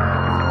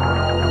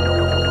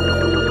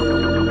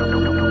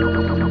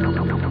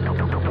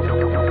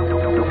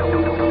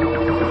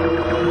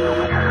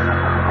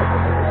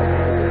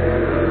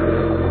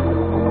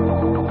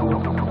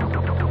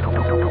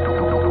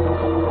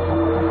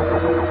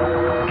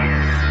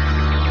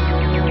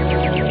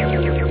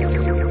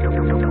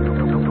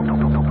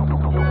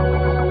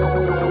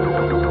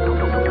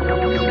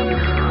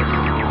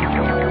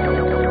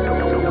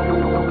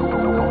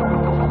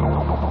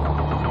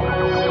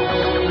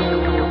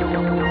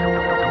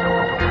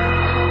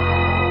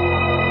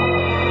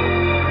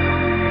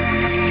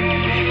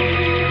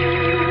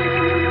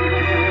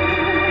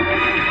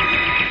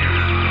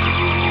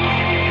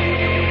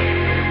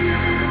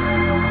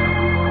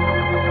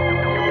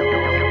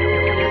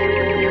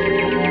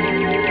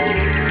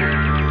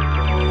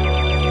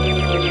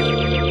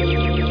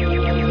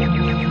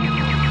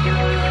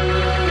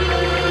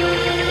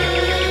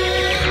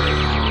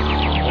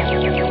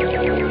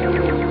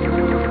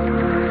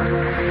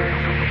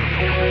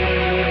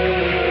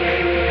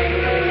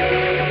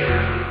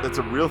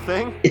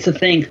 Thing? It's a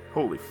thing.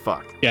 Holy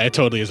fuck. Yeah, it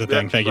totally is a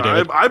thing. Thank you,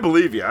 David. I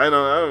believe you. I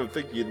don't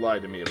think you'd lie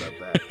to me about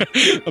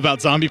that.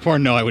 About zombie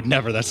porn? No, I would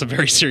never. That's a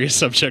very serious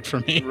subject for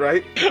me.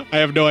 Right? I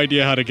have no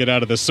idea how to get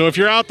out of this. So if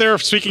you're out there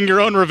seeking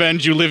your own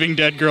revenge, you living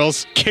dead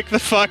girls, kick the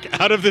fuck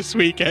out of this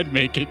weekend.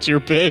 Make it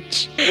your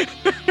bitch.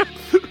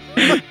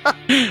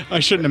 I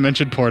shouldn't have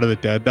mentioned Port of the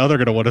Dead. Now they're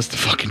going to want us to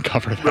fucking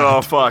cover that.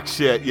 Oh, fuck.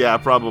 Shit. Yeah,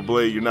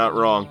 probably. You're not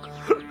wrong.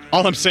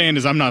 All I'm saying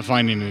is I'm not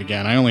finding it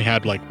again. I only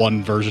had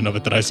one version of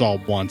it that I saw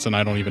once, and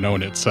I don't even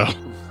own it, so.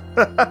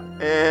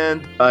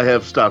 And I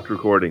have stopped recording.